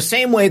 In the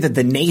same way that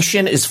the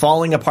nation is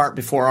falling apart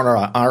before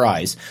our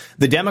eyes,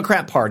 the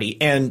Democrat Party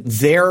and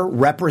their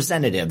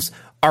representatives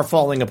are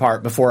falling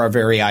apart before our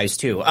very eyes,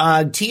 too.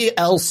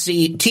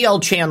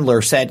 TL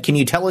Chandler said, can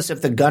you tell us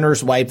if the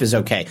gunner's wife is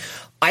okay?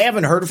 I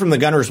haven't heard from the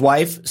gunner's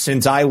wife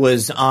since I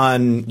was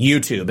on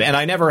YouTube, and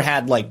I never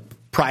had,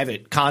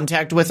 private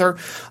contact with her.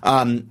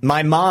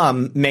 My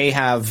mom may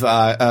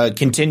have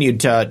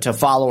continued to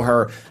follow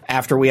her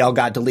after we all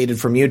got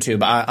deleted from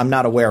YouTube. I'm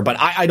not aware, but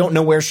I don't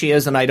know where she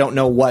is, and I don't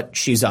know what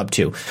she's up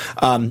to.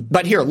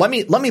 But here, let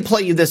me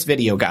play you this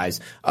video, guys,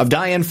 of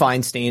Dianne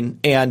Feinstein,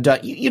 and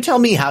you tell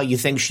me how you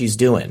think she's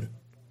doing.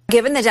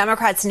 Given the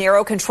Democrats'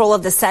 narrow control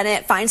of the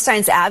Senate,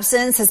 Feinstein's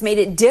absence has made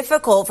it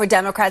difficult for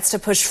Democrats to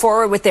push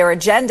forward with their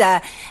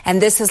agenda,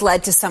 and this has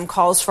led to some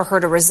calls for her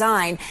to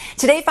resign.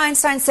 Today,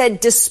 Feinstein said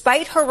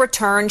despite her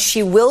return,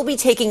 she will be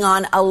taking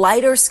on a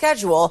lighter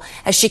schedule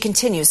as she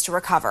continues to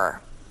recover.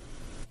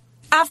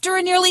 After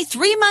a nearly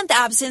 3-month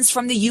absence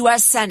from the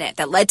U.S. Senate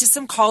that led to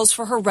some calls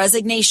for her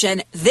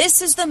resignation,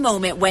 this is the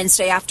moment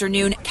Wednesday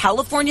afternoon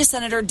California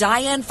Senator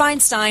Dianne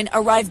Feinstein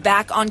arrived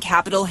back on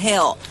Capitol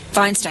Hill.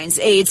 Feinstein's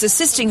aides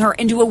assisting her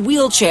into a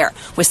wheelchair,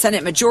 with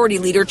Senate Majority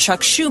Leader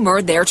Chuck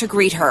Schumer there to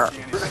greet her.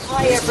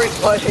 Hi,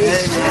 everybody. Hey,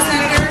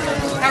 Senator.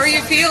 How are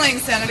you feeling,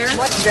 Senator?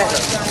 Much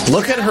better.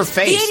 Look at her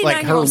face.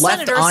 Like her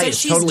left eye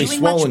is totally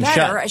swollen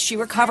shut. As she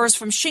recovers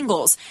from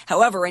shingles.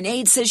 However, an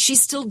aide says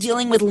she's still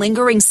dealing with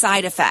lingering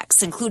side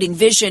effects, including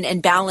vision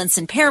and balance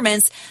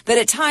impairments that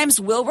at times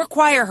will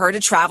require her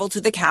to travel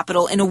to the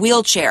Capitol in a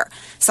wheelchair.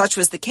 Such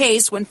was the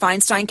case when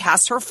Feinstein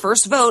cast her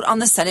first vote on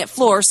the Senate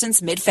floor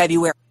since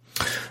mid-February.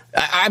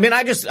 I'm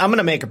going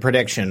to make a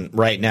prediction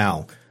right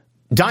now.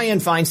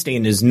 Dianne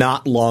Feinstein is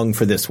not long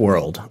for this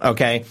world,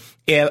 okay?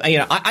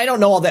 I don't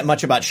know all that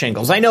much about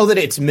shingles. I know that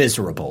it's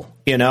miserable,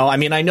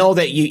 I know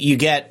that you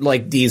get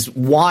these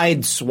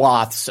wide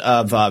swaths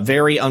of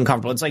very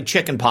uncomfortable. It's like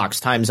chicken pox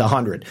times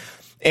 100.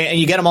 And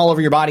you get them all over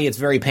your body. It's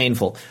very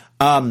painful.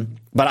 But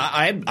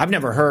I've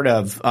never heard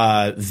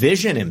of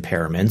vision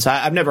impairments.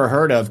 I've never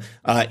heard of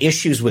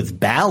issues with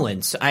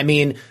balance. I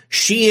mean,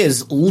 she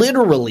is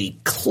literally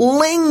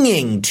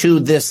clinging to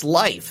this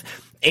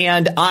life.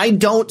 And I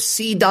don't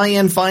see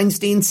Dianne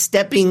Feinstein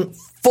stepping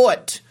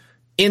foot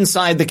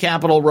inside the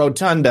Capitol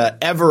Rotunda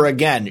ever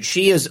again.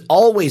 She is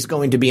always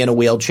going to be in a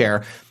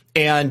wheelchair.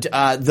 And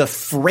the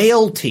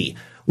frailty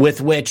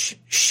with which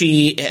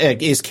she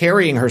is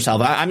carrying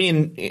herself. I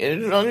mean,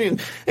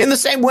 in the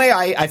same way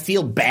I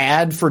feel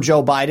bad for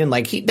Joe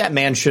Biden. That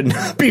man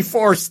shouldn't be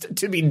forced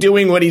to be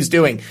doing what he's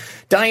doing.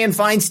 Dianne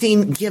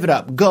Feinstein, give it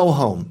up. Go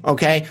home,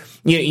 okay?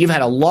 You've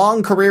had a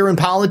long career in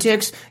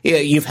politics.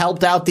 You've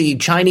helped out the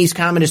Chinese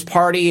Communist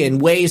Party in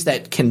ways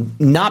that can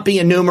not be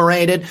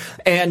enumerated.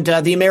 And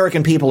the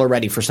American people are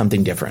ready for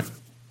something different.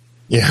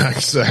 Yeah,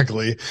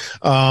 exactly.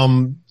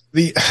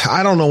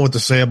 I don't know what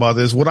to say about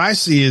this. What I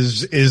see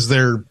is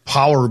their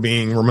power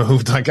being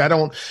removed. I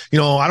don't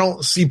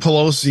see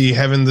Pelosi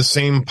having the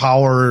same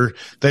power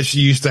that she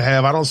used to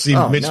have. I don't see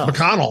Mitch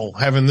McConnell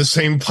having the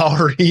same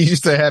power he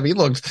used to have. He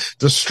looked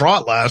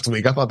distraught last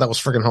week. I thought that was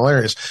freaking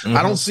hilarious. Mm-hmm.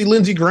 I don't see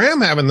Lindsey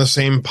Graham having the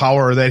same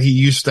power that he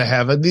used to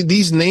have.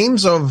 These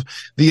names of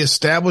the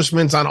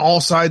establishments on all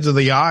sides of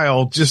the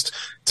aisle just,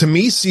 to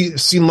me,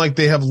 seem like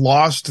they have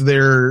lost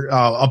their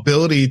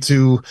ability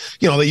to,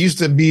 they used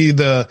to be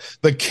the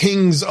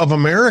kings of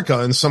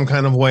America in some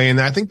kind of way. And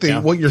I think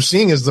what you're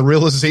seeing is the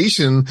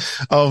realization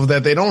of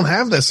that they don't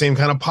have that same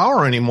kind of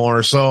power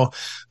anymore. So,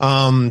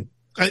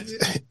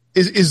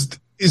 is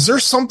there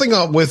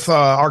something with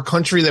our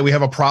country that we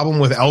have a problem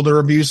with elder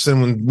abuse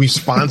and when we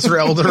sponsor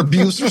elder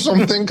abuse or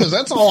something? Because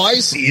that's all I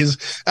see is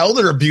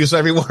elder abuse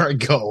everywhere I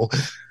go.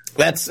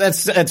 That's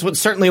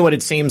certainly what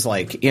it seems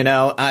like.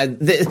 Not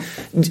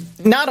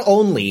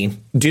only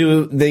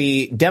do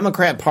the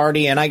Democrat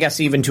Party, and I guess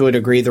even to a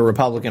degree the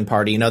Republican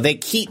Party, they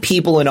keep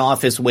people in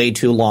office way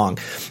too long.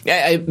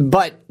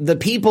 But the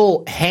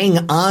people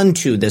hang on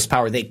to this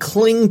power. They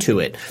cling to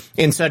it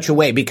in such a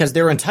way because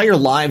their entire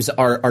lives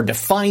are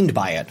defined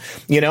by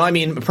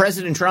it.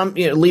 President Trump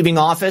leaving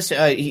office,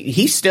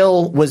 he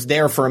still was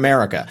there for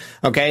America.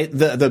 Okay.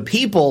 The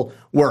people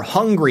were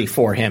hungry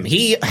for him.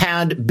 He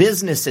had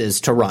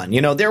businesses to run.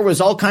 There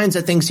was all kinds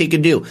of things he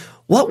could do.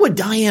 What would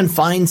Dianne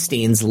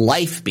Feinstein's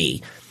life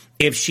be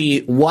if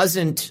she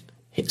wasn't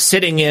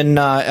sitting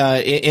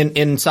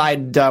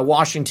inside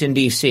Washington,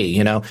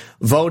 D.C.,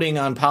 voting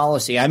on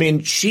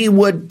policy? She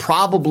would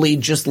probably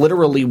just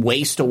literally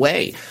waste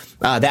away.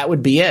 That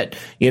would be it.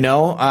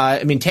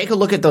 Take a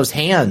look at those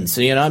hands.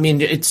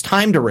 It's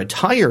time to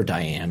retire,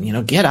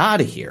 Dianne. Get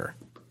out of here.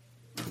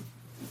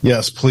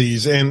 Yes,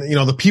 please. And,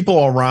 the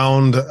people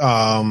around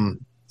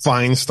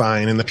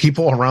Feinstein and the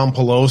people around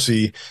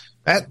Pelosi,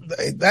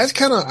 that's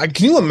kind of,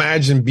 can you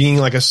imagine being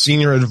like a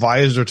senior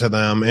advisor to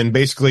them and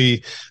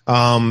basically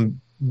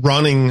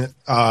running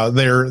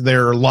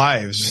their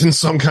lives in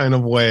some kind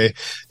of way?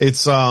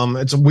 It's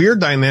a weird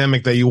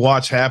dynamic that you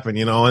watch happen,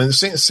 and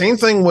same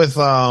thing with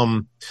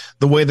the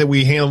way that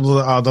we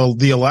handled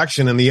the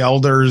election and the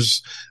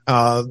elders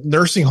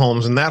nursing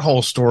homes, and that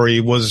whole story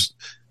was,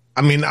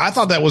 I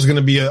thought that was going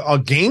to be a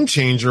game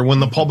changer when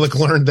the public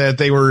learned that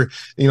they were,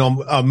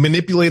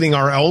 manipulating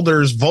our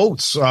elders'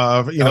 votes,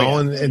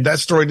 and that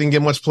story didn't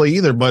get much play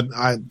either. But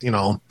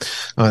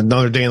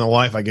another day in the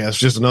life, I guess,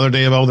 just another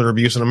day of elder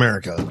abuse in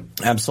America.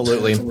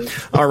 Absolutely.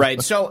 All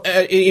right. So,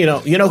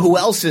 who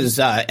else is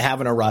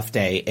having a rough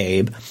day,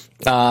 Abe?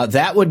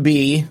 That would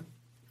be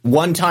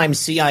one-time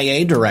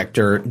CIA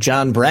director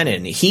John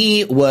Brennan.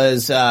 He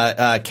was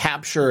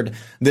captured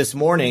this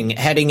morning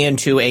heading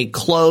into a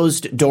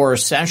closed-door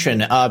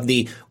session of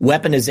the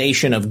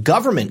Weaponization of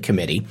Government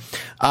Committee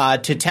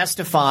to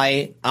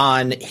testify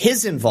on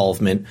his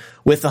involvement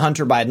with the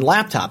Hunter Biden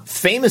laptop.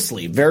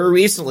 Famously, very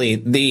recently,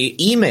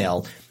 the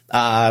email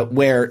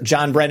where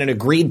John Brennan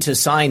agreed to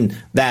sign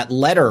that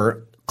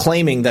letter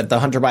claiming that the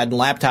Hunter Biden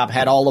laptop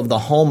had all of the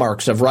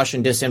hallmarks of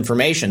Russian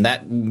disinformation.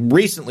 That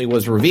recently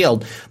was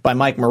revealed by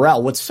Mike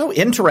Morrell. What's so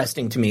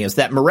interesting to me is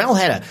that Morrell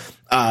had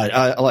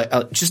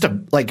a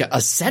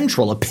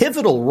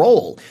pivotal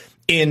role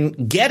in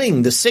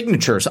getting the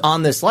signatures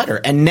on this letter,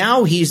 and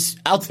now he's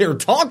out there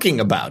talking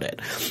about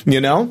it.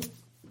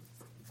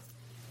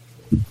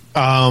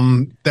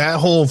 That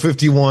whole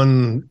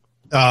 51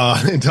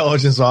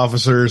 intelligence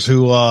officers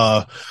who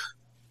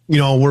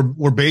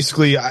we're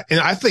basically, and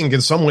I think in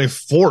some way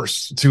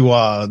forced to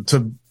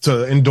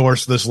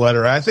endorse this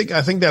letter. I think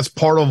that's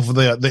part of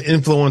the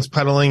influence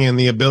peddling and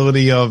the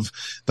ability of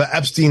the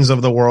Epsteins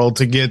of the world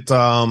to get,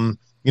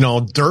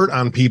 dirt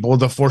on people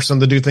to force them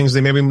to do things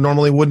they maybe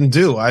normally wouldn't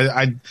do.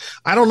 I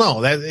don't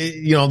know that,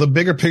 the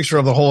bigger picture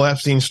of the whole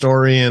Epstein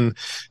story and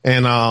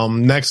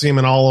Nexium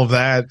and all of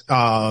that,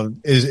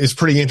 is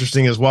pretty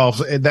interesting as well.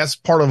 So that's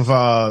part of,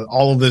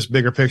 all of this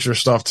bigger picture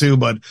stuff too.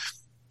 But,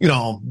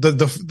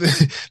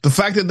 the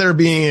fact that they're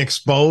being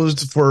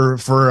exposed for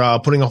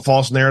putting a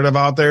false narrative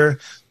out there,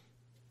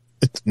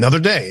 it's another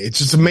day. It's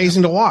just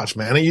amazing to watch,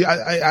 man.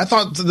 I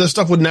thought this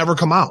stuff would never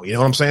come out. You know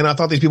what I'm saying? I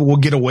thought these people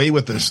would get away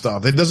with this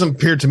stuff. It doesn't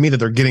appear to me that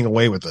they're getting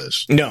away with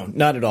this. No,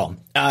 not at all.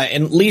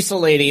 And Lisa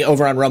Lady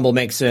over on Rumble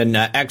makes an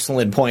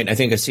excellent point. I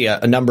think I see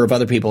a number of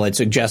other people had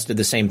suggested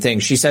the same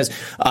thing. She says,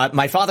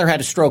 my father had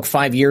a stroke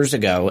 5 years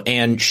ago,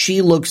 and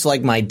she looks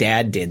like my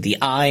dad did. The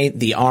eye,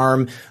 the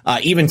arm,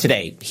 even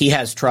today, he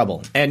has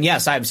trouble. And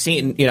yes, I've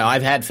seen,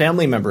 I've had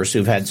family members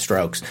who've had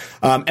strokes.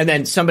 And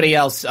then somebody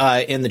else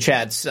in the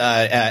chats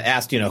asked,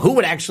 who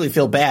would actually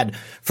feel bad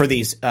for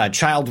these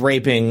child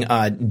raping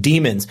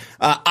demons?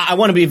 I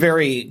want to be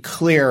very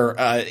clear.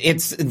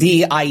 It's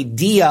the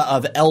idea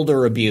of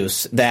elder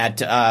abuse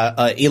that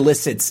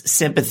elicits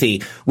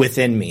sympathy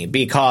within me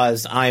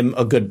because I'm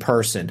a good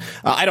person.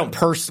 I don't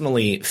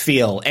personally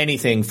feel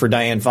anything for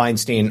Dianne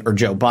Feinstein or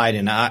Joe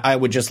Biden. I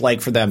would just like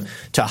for them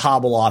to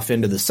hobble off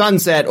into the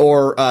sunset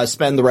or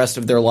spend the rest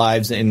of their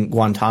lives in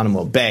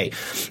Guantanamo Bay.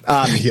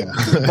 But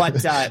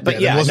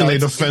it wasn't a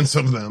defense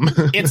of them.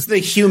 It's the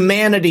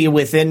humanity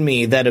within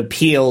me that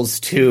appeals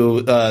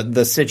to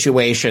the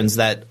situations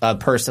that a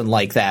person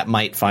like that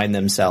might find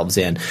themselves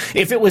in.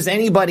 If it was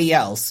anybody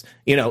else,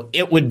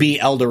 it would be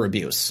elder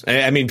abuse.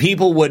 I mean,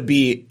 people would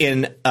be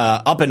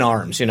up in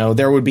arms.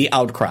 There would be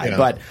outcry. Yeah.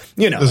 But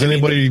does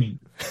anybody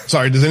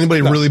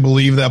really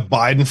believe that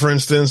Biden, for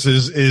instance,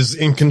 is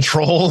in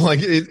control?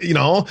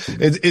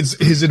 It's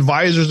his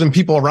advisors and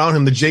people around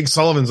him, the Jake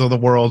Sullivans of the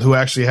world, who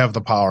actually have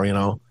the power.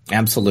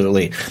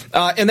 Absolutely.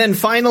 And then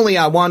finally,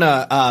 I want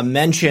to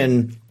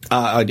mention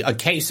a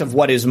case of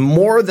what is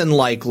more than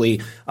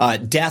likely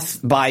death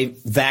by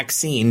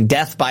vaccine,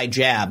 death by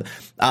jab.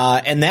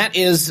 And that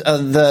is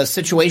the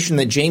situation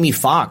that Jamie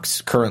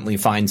Foxx currently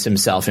finds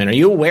himself in. Are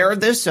you aware of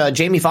this?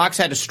 Jamie Foxx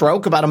had a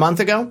stroke about a month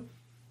ago.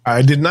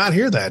 I did not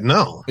hear that.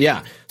 No.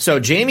 Yeah. So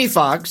Jamie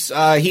Foxx,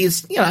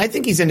 he's, I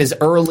think he's in his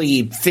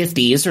early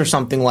 50s or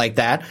something like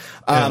that.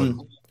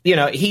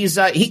 he's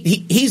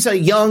a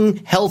young,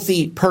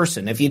 healthy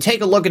person. If you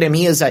take a look at him,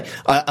 he is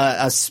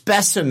a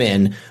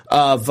specimen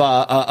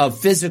of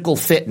physical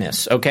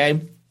fitness.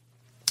 Okay.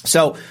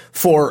 So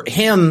for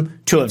him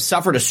to have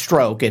suffered a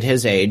stroke at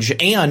his age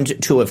and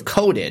to have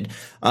coded,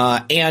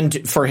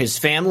 and for his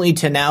family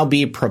to now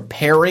be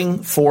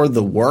preparing for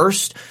the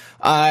worst,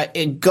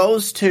 it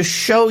goes to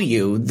show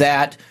you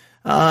that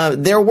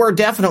there were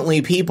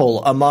definitely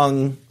people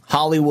among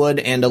Hollywood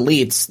and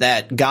elites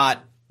that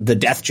got the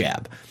death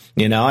jab.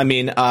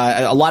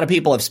 A lot of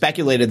people have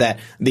speculated that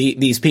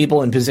these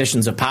people in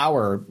positions of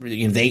power,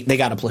 they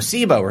got a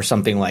placebo or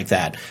something like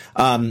that.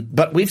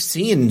 But we've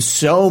seen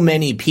so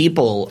many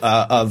people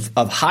of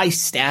high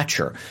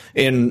stature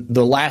in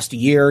the last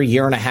year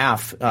and a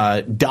half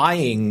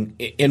dying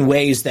in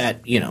ways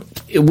that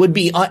it would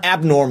be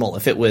abnormal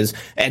if it was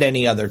at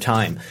any other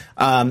time.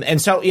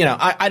 And so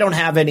I don't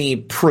have any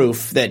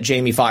proof that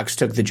Jamie Foxx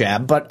took the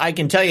jab, but I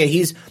can tell you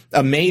he's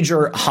a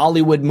major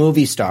Hollywood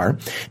movie star,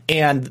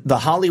 and the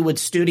Hollywood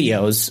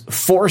studios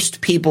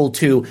forced people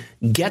to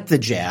get the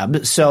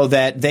jab so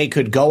that they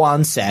could go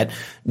on set.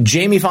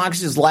 Jamie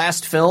Foxx's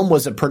last film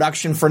was a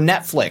production for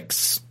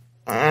Netflix.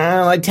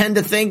 I tend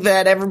to think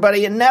that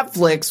everybody at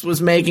Netflix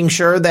was making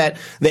sure that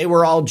they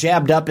were all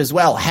jabbed up as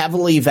well,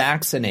 heavily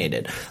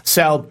vaccinated.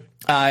 So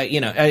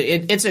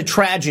it's a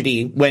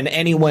tragedy when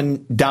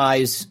anyone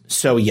dies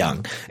so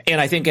young. And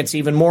I think it's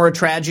even more a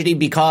tragedy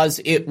because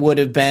it would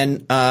have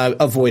been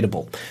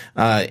avoidable.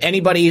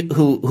 Anybody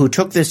who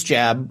took this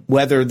jab,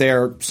 whether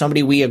they're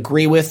somebody we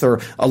agree with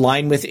or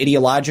align with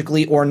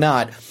ideologically or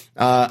not,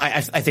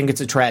 I think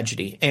it's a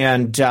tragedy.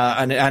 And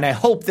I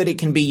hope that it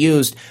can be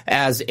used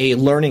as a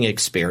learning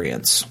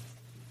experience.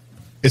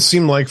 It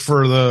seemed like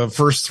for the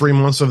first 3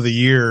 months of the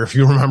year, if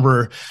you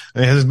remember,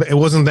 it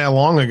wasn't that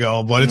long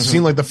ago, but it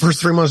seemed like the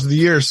first 3 months of the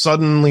year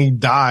suddenly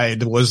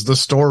died was the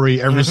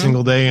story every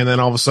single day. And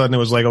then all of a sudden it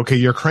was like, okay,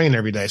 you're crying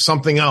every day.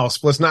 Something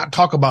else. Let's not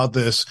talk about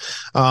this,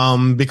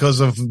 because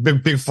of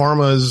big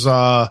pharma's,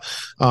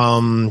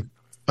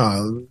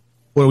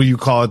 what do you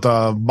call it?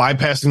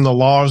 Bypassing the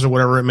laws or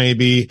whatever it may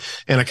be,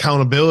 and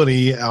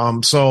accountability.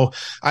 So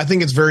I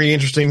think it's very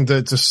interesting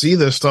to see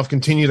this stuff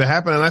continue to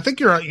happen. And I think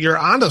you're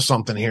onto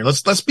something here.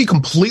 Let's be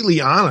completely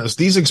honest.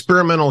 These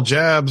experimental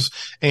jabs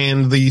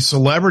and the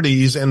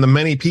celebrities and the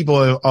many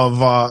people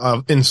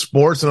of in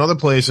sports and other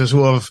places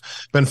who have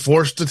been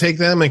forced to take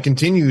them and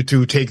continue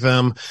to take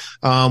them,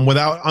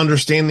 without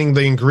understanding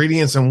the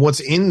ingredients and what's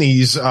in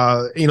these,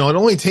 it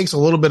only takes a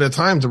little bit of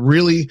time to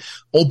really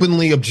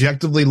openly,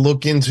 objectively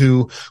look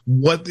into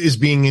what is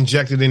being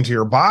injected into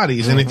your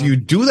bodies. And if you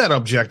do that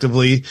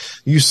objectively,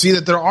 you see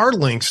that there are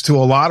links to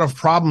a lot of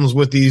problems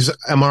with these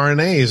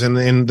mRNAs,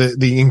 and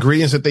the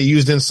ingredients that they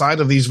used inside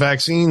of these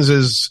vaccines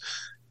is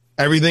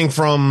everything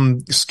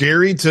from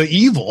scary to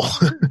evil.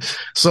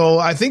 So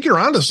I think you're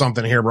onto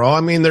something here, bro.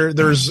 I mean,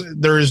 there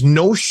is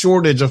no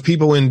shortage of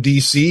people in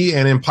DC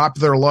and in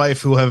popular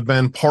life who have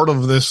been part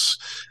of this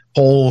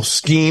whole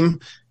scheme,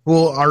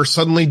 who are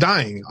suddenly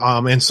dying,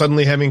 and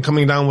suddenly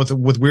coming down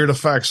with weird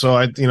effects. So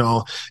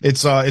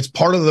it's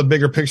part of the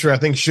bigger picture. I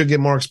think should get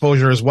more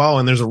exposure as well.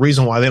 And there's a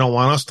reason why they don't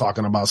want us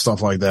talking about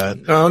stuff like that.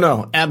 Oh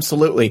no,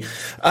 absolutely.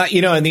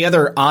 And the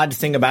other odd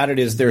thing about it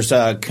is there's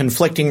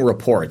conflicting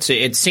reports.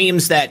 It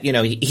seems that,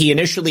 he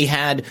initially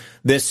had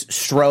this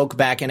stroke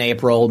back in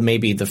April,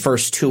 maybe the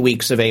first 2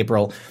 weeks of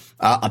April.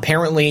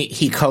 Apparently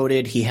he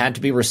coded. He had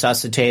to be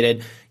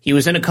resuscitated. He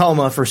was in a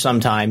coma for some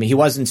time. He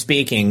wasn't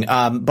speaking,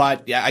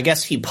 but I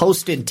guess he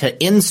posted to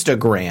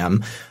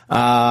Instagram,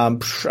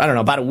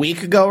 about a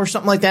week ago or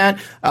something like that,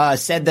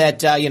 said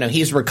that,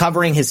 he's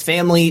recovering. His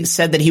family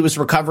said that he was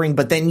recovering.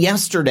 But then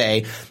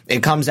yesterday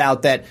it comes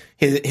out that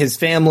his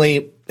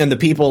family and the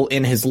people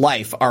in his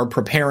life are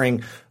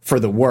preparing for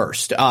the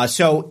worst.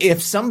 So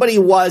if somebody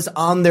was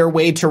on their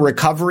way to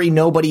recovery,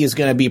 nobody is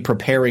going to be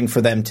preparing for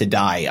them to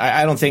die.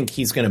 I don't think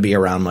he's going to be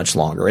around much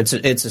longer. It's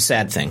a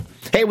sad thing.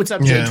 Hey, what's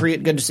up, Jay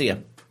Treat? Good to see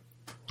you.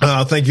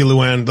 Thank you,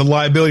 Luann. The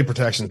liability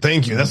protection.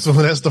 Thank you. That's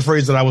the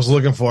phrase that I was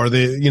looking for.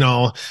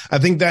 I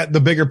think that the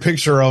bigger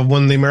picture of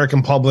when the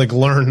American public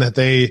learned that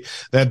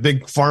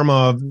big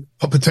pharma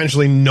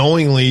potentially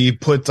knowingly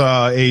put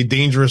a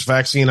dangerous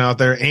vaccine out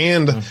there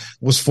and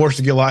was forced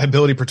to get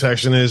liability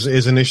protection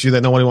is an issue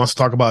that nobody wants to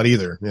talk about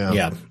either.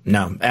 Yeah,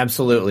 no,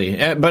 absolutely.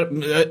 But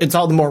it's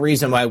all the more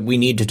reason why we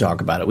need to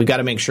talk about it. We got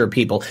to make sure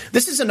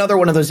this is another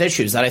one of those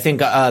issues that I think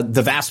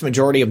the vast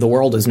majority of the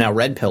world is now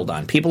red pilled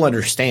on. People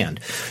understand,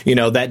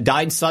 that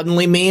died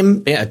suddenly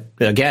meme,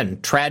 again,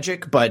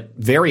 tragic, but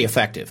very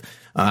effective.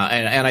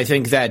 And I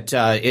think that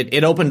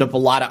it opened up a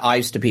lot of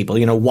eyes to people.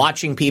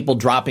 Watching people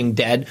dropping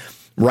dead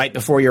right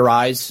before your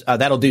eyes,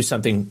 that'll do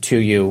something to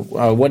you.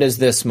 What is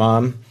this,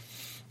 Mom?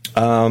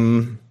 Yeah,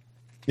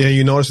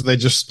 you notice that they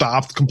just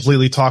stopped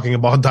completely talking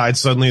about died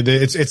suddenly.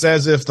 It's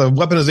as if the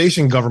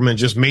weaponization government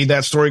just made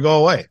that story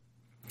go away.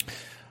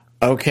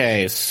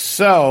 Okay,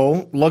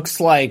 so looks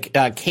like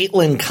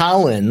Caitlin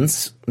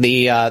Collins,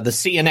 the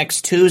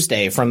CNX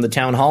Tuesday from the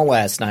town hall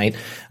last night,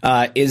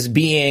 is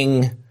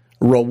being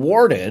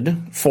rewarded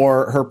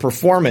for her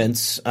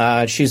performance.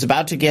 She's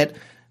about to get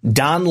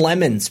Don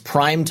Lemon's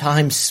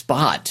primetime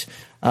spot.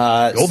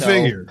 Go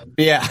figure.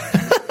 Yeah.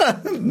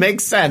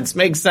 Makes sense.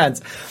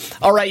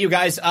 All right, you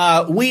guys,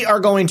 we are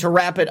going to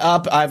wrap it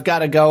up. I've got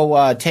to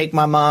go take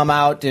my mom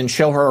out and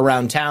show her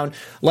around town.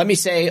 Let me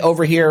say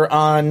over here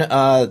on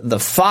the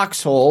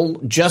Foxhole,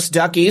 Just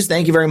Duckies,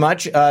 thank you very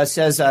much,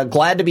 says,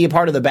 glad to be a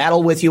part of the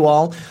battle with you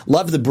all.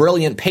 Love the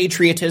brilliant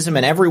patriotism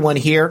and everyone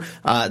here.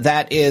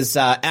 That is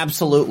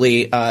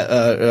absolutely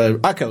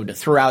echoed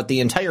throughout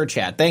the entire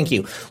chat. Thank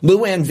you.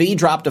 Luann V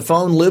dropped a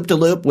phone, loop to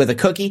loop with a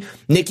cookie.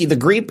 Nikki the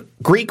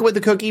Greek with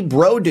a cookie.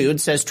 Bro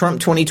Dude says Trump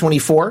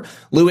 2024.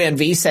 Luann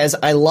V says,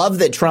 I love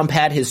that Trump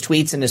had his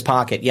tweets in his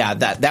pocket. Yeah,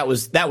 that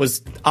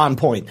was on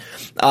point.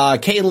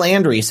 Kay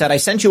Landry said, I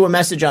sent you a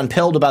message on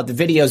Pilled about the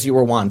videos you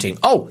were wanting.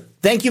 Oh,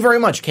 thank you very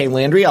much, Kay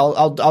Landry.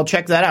 I'll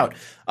check that out.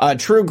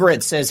 True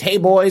Grit says, hey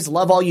boys,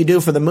 love all you do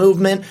for the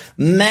movement.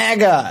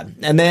 MAGA.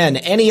 And then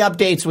any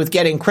updates with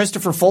getting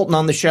Christopher Fulton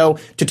on the show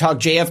to talk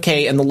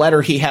JFK and the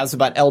letter he has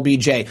about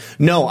LBJ?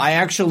 No, I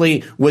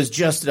actually was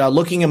just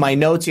looking in my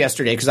notes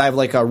yesterday because I have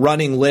like a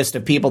running list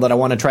of people that I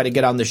want to try to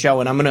get on the show,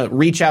 and I'm going to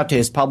reach out to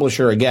his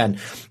publisher again.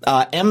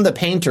 M. the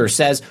Painter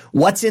says,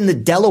 what's in the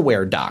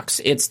Delaware docs?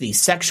 It's the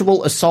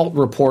sexual assault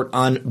report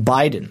on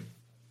Biden.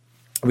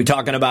 Are we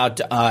talking about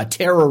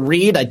Tara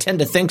Reid? I tend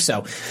to think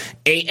so.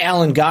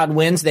 Alan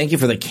Godwins, thank you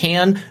for the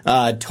can.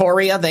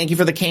 Toria, thank you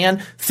for the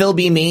can. Phil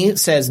B. Me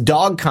says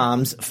dog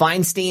comms,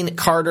 Feinstein,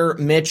 Carter,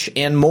 Mitch,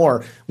 and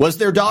more. Was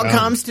there dog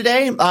comms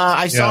today?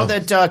 I saw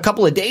that a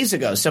couple of days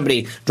ago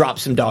somebody dropped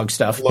some dog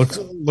stuff. Look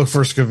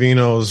for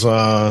Scavino's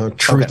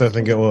Truth, okay. I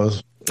think it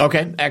was.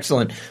 Okay,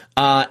 excellent.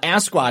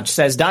 Asquatch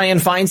says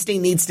Dianne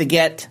Feinstein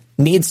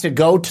needs to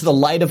go to the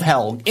light of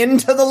hell.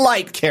 Into the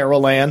light,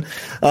 Carol Ann.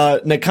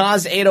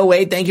 Nakaz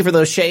 808, thank you for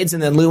those shades.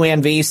 And then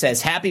Luann V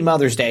says, happy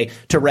Mother's Day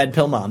to Red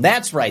Pill Mom.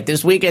 That's right.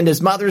 This weekend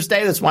is Mother's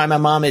Day. That's why my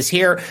mom is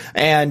here.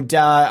 And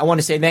I want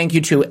to say thank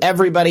you to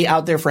everybody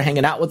out there for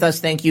hanging out with us.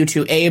 Thank you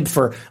to Abe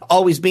for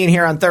always being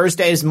here on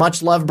Thursdays.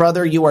 Much love,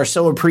 brother. You are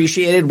so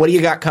appreciated. What do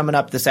you got coming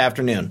up this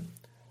afternoon?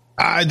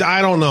 I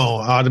don't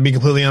know, to be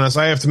completely honest.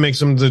 I have to make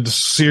some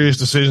serious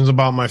decisions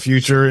about my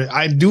future.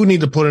 I do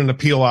need to put an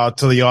appeal out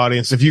to the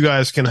audience. If you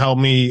guys can help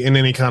me in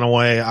any kind of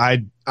way,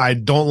 I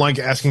don't like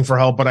asking for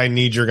help, but I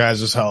need your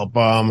guys' help.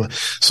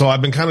 So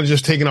I've been kind of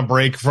just taking a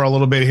break for a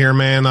little bit here,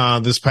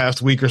 man, this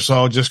past week or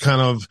so, just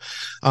kind of,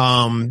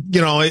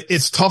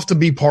 it's tough to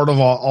be part of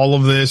all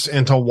of this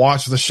and to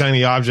watch the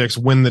shiny objects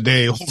win the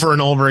day over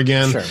and over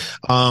again. Sure.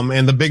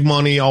 And the big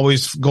money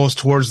always goes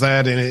towards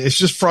that. And it's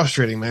just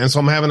frustrating, man. So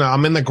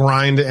I'm in the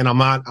grind and I'm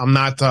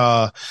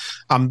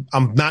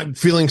not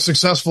feeling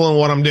successful in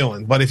what I'm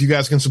doing. But if you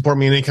guys can support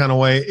me in any kind of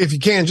way, if you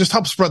can, just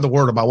help spread the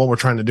word about what we're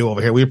trying to do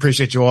over here. We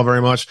appreciate you all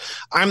very much.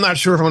 I'm not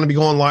sure if I'm going to be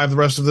going live the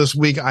rest of this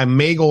week. I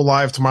may go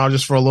live tomorrow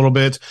just for a little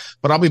bit,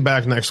 but I'll be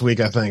back next week,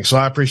 I think. So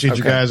I appreciate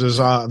you guys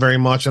very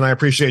much. And I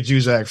appreciate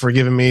you, Zach, for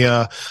giving me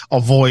a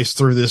voice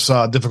through this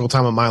difficult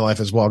time of my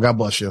life as well. God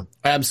bless you.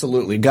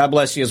 Absolutely. God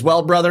bless you as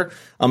well, brother.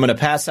 I'm going to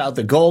pass out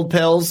the gold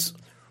pills.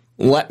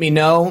 Let me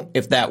know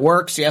if that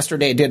works.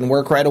 Yesterday it didn't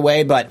work right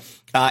away, but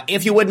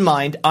if you wouldn't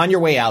mind, on your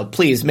way out,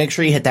 please make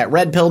sure you hit that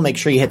red pill. Make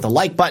sure you hit the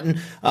like button.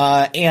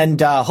 And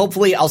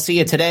hopefully I'll see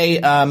you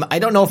today. I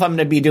don't know if I'm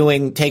going to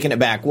be taking it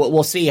back.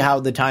 We'll see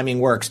how the timing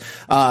works.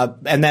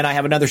 And then I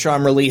have another show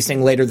I'm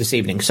releasing later this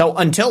evening. So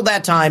until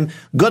that time,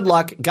 good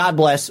luck. God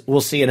bless.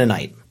 We'll see you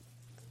tonight.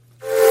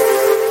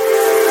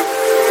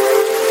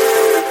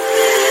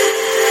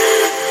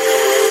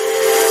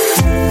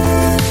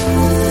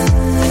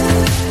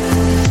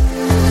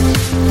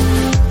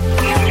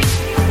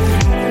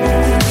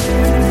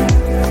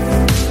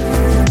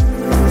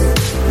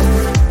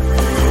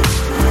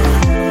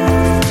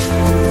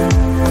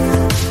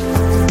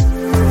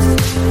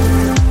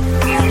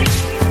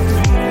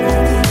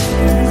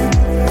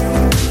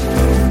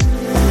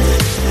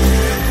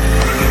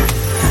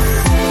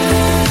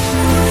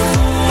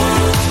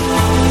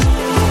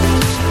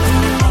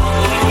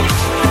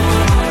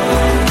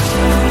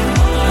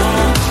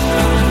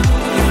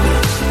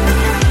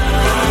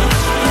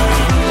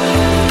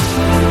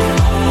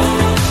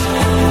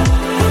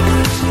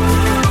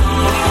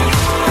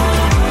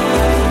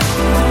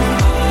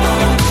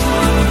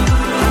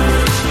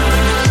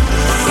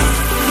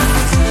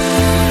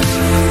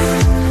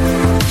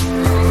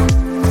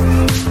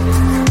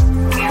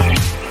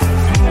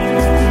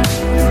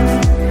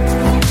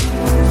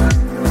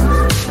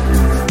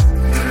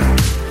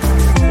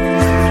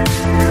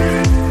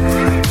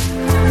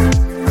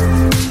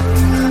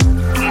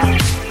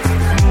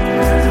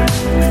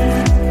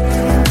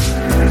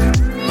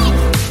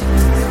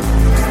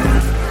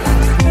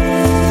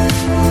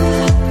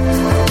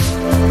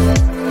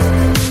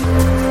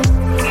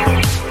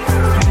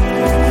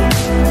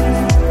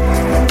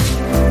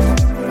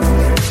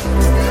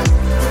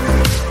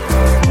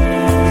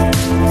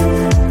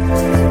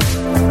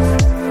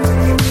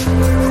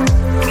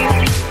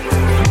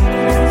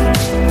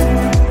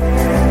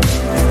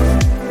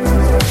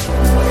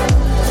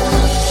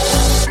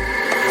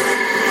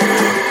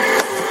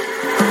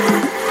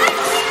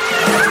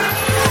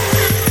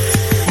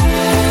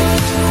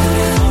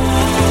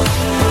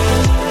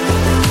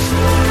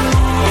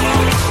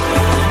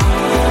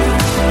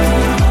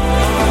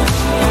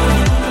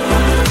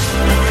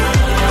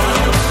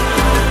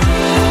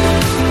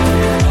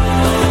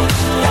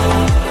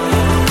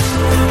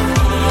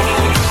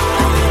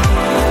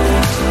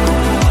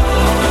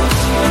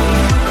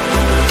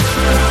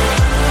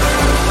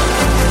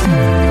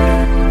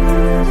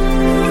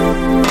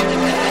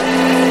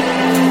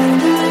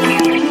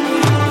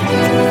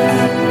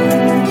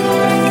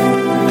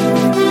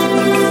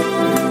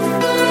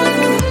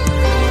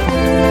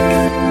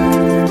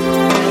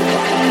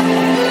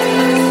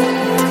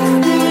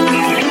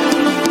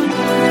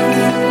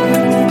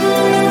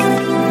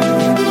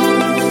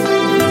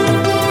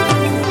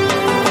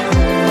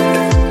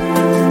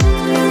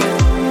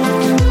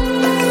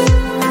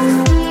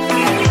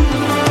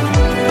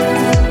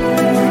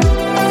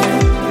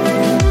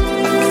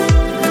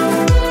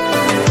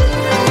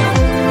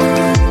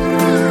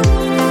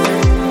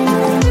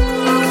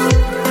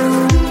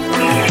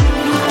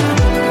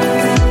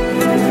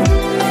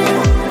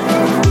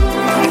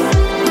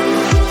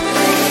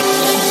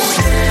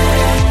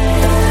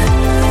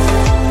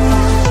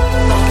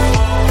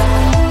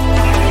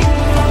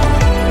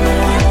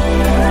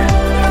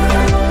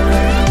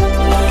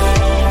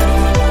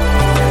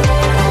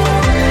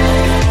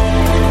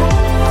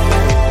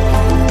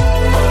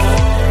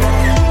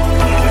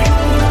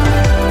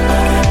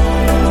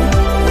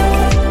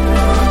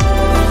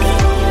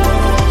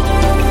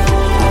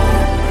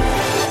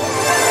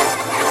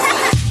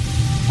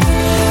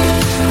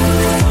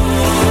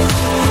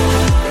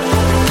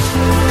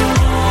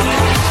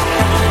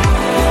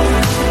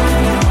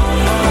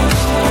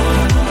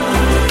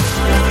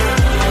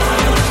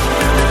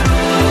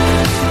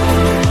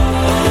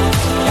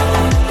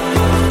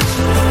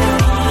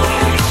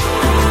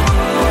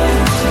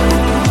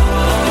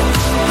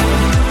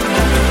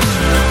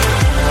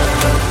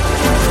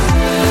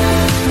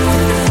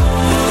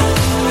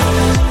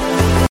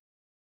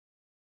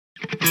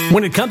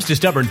 When it comes to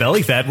stubborn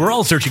belly fat, we're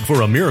all searching for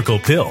a miracle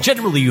pill.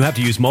 Generally, you have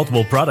to use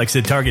multiple products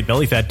that target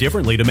belly fat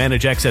differently to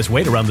manage excess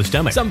weight around the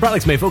stomach. Some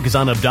products may focus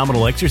on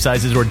abdominal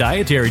exercises or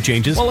dietary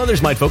changes, while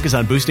others might focus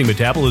on boosting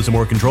metabolism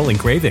or controlling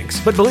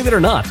cravings. But believe it or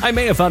not, I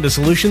may have found a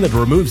solution that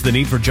removes the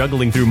need for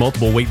juggling through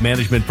multiple weight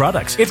management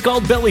products. It's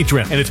called Belly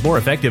Trim, and it's more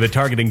effective at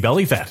targeting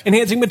belly fat,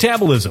 enhancing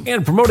metabolism,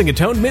 and promoting a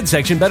toned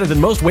midsection better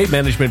than most weight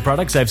management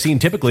products I've seen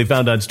typically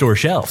found on store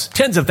shelves.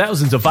 Tens of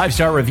thousands of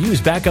 5-star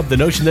reviews back up the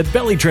notion that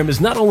Belly Trim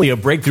is not only a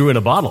breakthrough in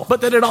a bottle,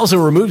 but that it also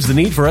removes the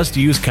need for us to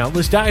use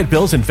countless diet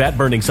pills and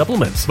fat-burning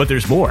supplements. But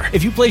there's more.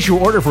 If you place your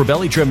order for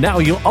Belly Trim now,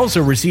 you'll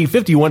also receive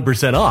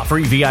 51% off,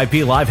 free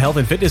VIP live health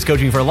and fitness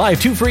coaching for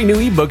life, 2 free new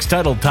ebooks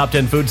titled Top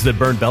 10 Foods That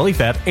Burn Belly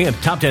Fat and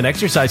Top 10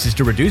 Exercises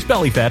to Reduce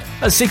Belly Fat,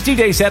 a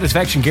 60-day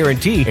satisfaction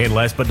guarantee, and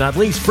last but not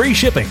least, free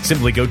shipping.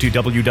 Simply go to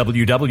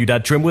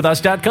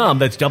www.trimwithus.com.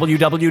 That's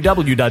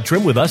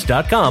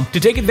www.trimwithus.com to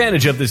take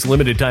advantage of this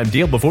limited time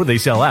deal before they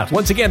sell out.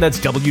 Once again, that's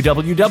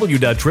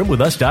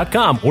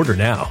www.trimwithus.com. Order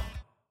now.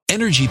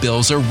 Energy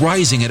bills are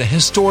rising at a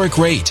historic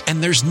rate,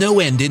 and there's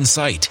no end in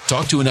sight.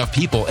 Talk to enough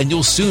people, and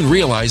you'll soon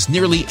realize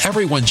nearly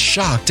everyone's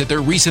shocked at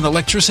their recent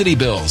electricity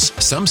bills.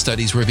 Some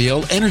studies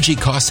reveal energy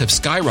costs have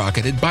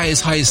skyrocketed by as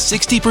high as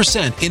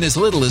 60% in as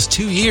little as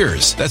 2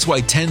 years. That's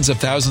why tens of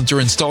thousands are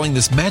installing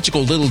this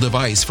magical little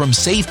device from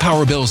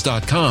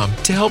SavePowerBills.com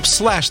to help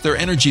slash their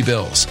energy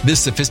bills. This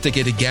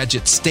sophisticated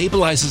gadget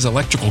stabilizes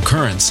electrical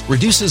currents,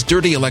 reduces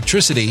dirty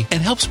electricity,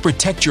 and helps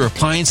protect your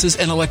appliances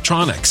and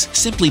electronics.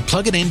 Simply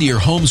plug it into your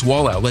home's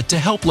wall outlet to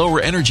help lower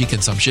energy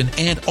consumption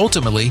and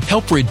ultimately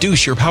help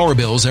reduce your power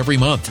bills every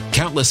month.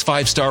 Countless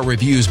 5-star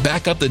reviews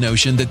back up the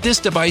notion that this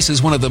device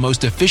is one of the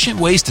most efficient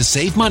ways to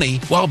save money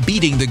while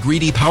beating the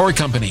greedy power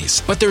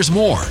companies. But there's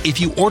more.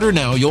 If you order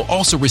now, you'll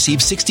also receive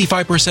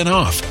 65%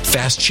 off,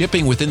 fast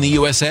shipping within the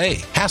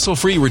USA,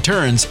 hassle-free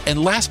returns,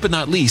 and last but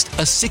not least,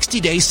 a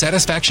 60-day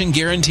satisfaction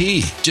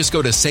guarantee. Just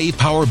go to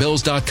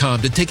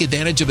SavePowerBills.com to take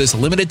advantage of this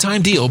limited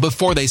time deal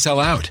before they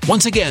sell out.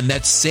 Once again,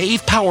 that's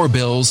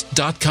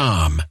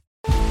SavePowerBills.com.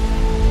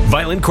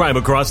 Violent crime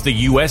across the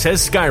U.S.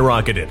 has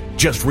skyrocketed.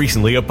 Just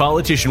recently, a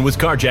politician was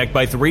carjacked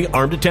by 3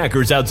 armed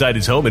attackers outside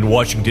his home in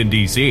Washington,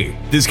 D.C.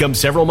 This comes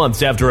several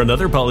months after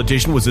another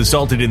politician was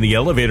assaulted in the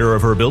elevator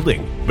of her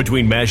building.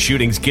 Between mass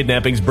shootings,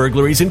 kidnappings,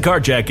 burglaries, and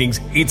carjackings,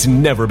 it's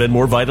never been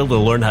more vital to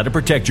learn how to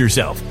protect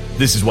yourself.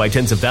 This is why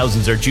tens of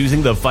thousands are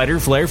choosing the Fighter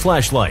Flare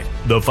flashlight.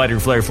 The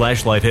Fighter Flare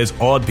flashlight has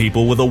awed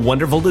people with a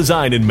wonderful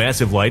design and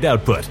massive light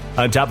output.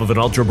 On top of an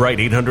ultra-bright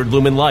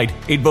 800-lumen light,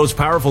 it boasts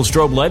powerful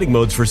strobe lighting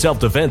modes for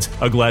self-defense,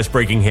 a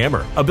glass-breaking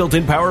hammer, a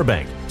built-in power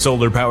bank,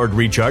 solar-powered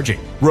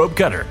recharging, rope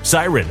cutter,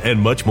 siren, and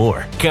much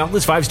more.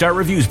 Countless 5-star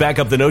reviews back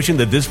up the notion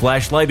that this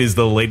flashlight is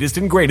the latest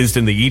and greatest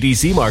in the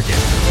EDC market.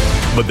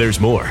 But there's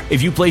more.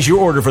 If you place your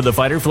order for the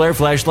Fighter Flare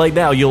flashlight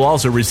now, you'll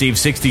also receive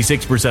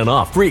 66%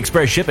 off, free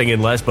express shipping,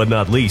 and last but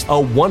not least, a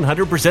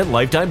 100%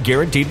 lifetime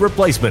guaranteed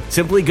replacement.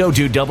 Simply go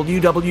to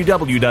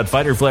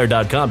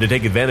www.fighterflare.com to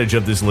take advantage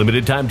of this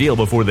limited time deal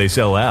before they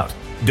sell out.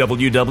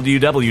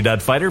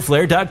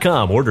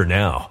 www.fighterflare.com. Order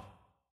now.